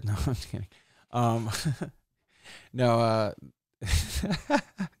Merry Christmas. No, I'm just kidding. No.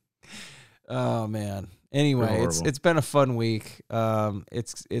 Oh man, Anyway, it's been a fun week.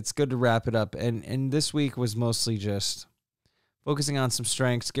 It's good to wrap it up. And this week was mostly just focusing on some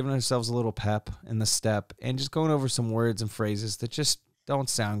strengths, giving ourselves a little pep in the step, and just going over some words and phrases that just don't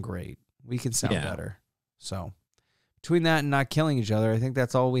sound great. We can sound better. So between that and not killing each other, I think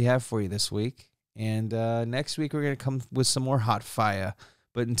that's all we have for you this week. And next week, we're going to come with some more hot fire.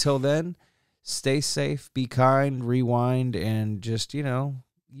 But until then, stay safe, be kind, rewind, and just,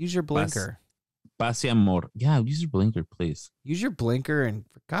 use your blinker. Paz y amor. Yeah, use your blinker, please. Use your blinker, and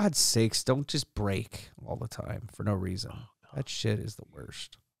for God's sakes, don't just brake all the time for no reason. That shit is the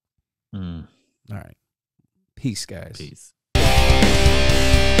worst. All right. Peace, guys. Peace.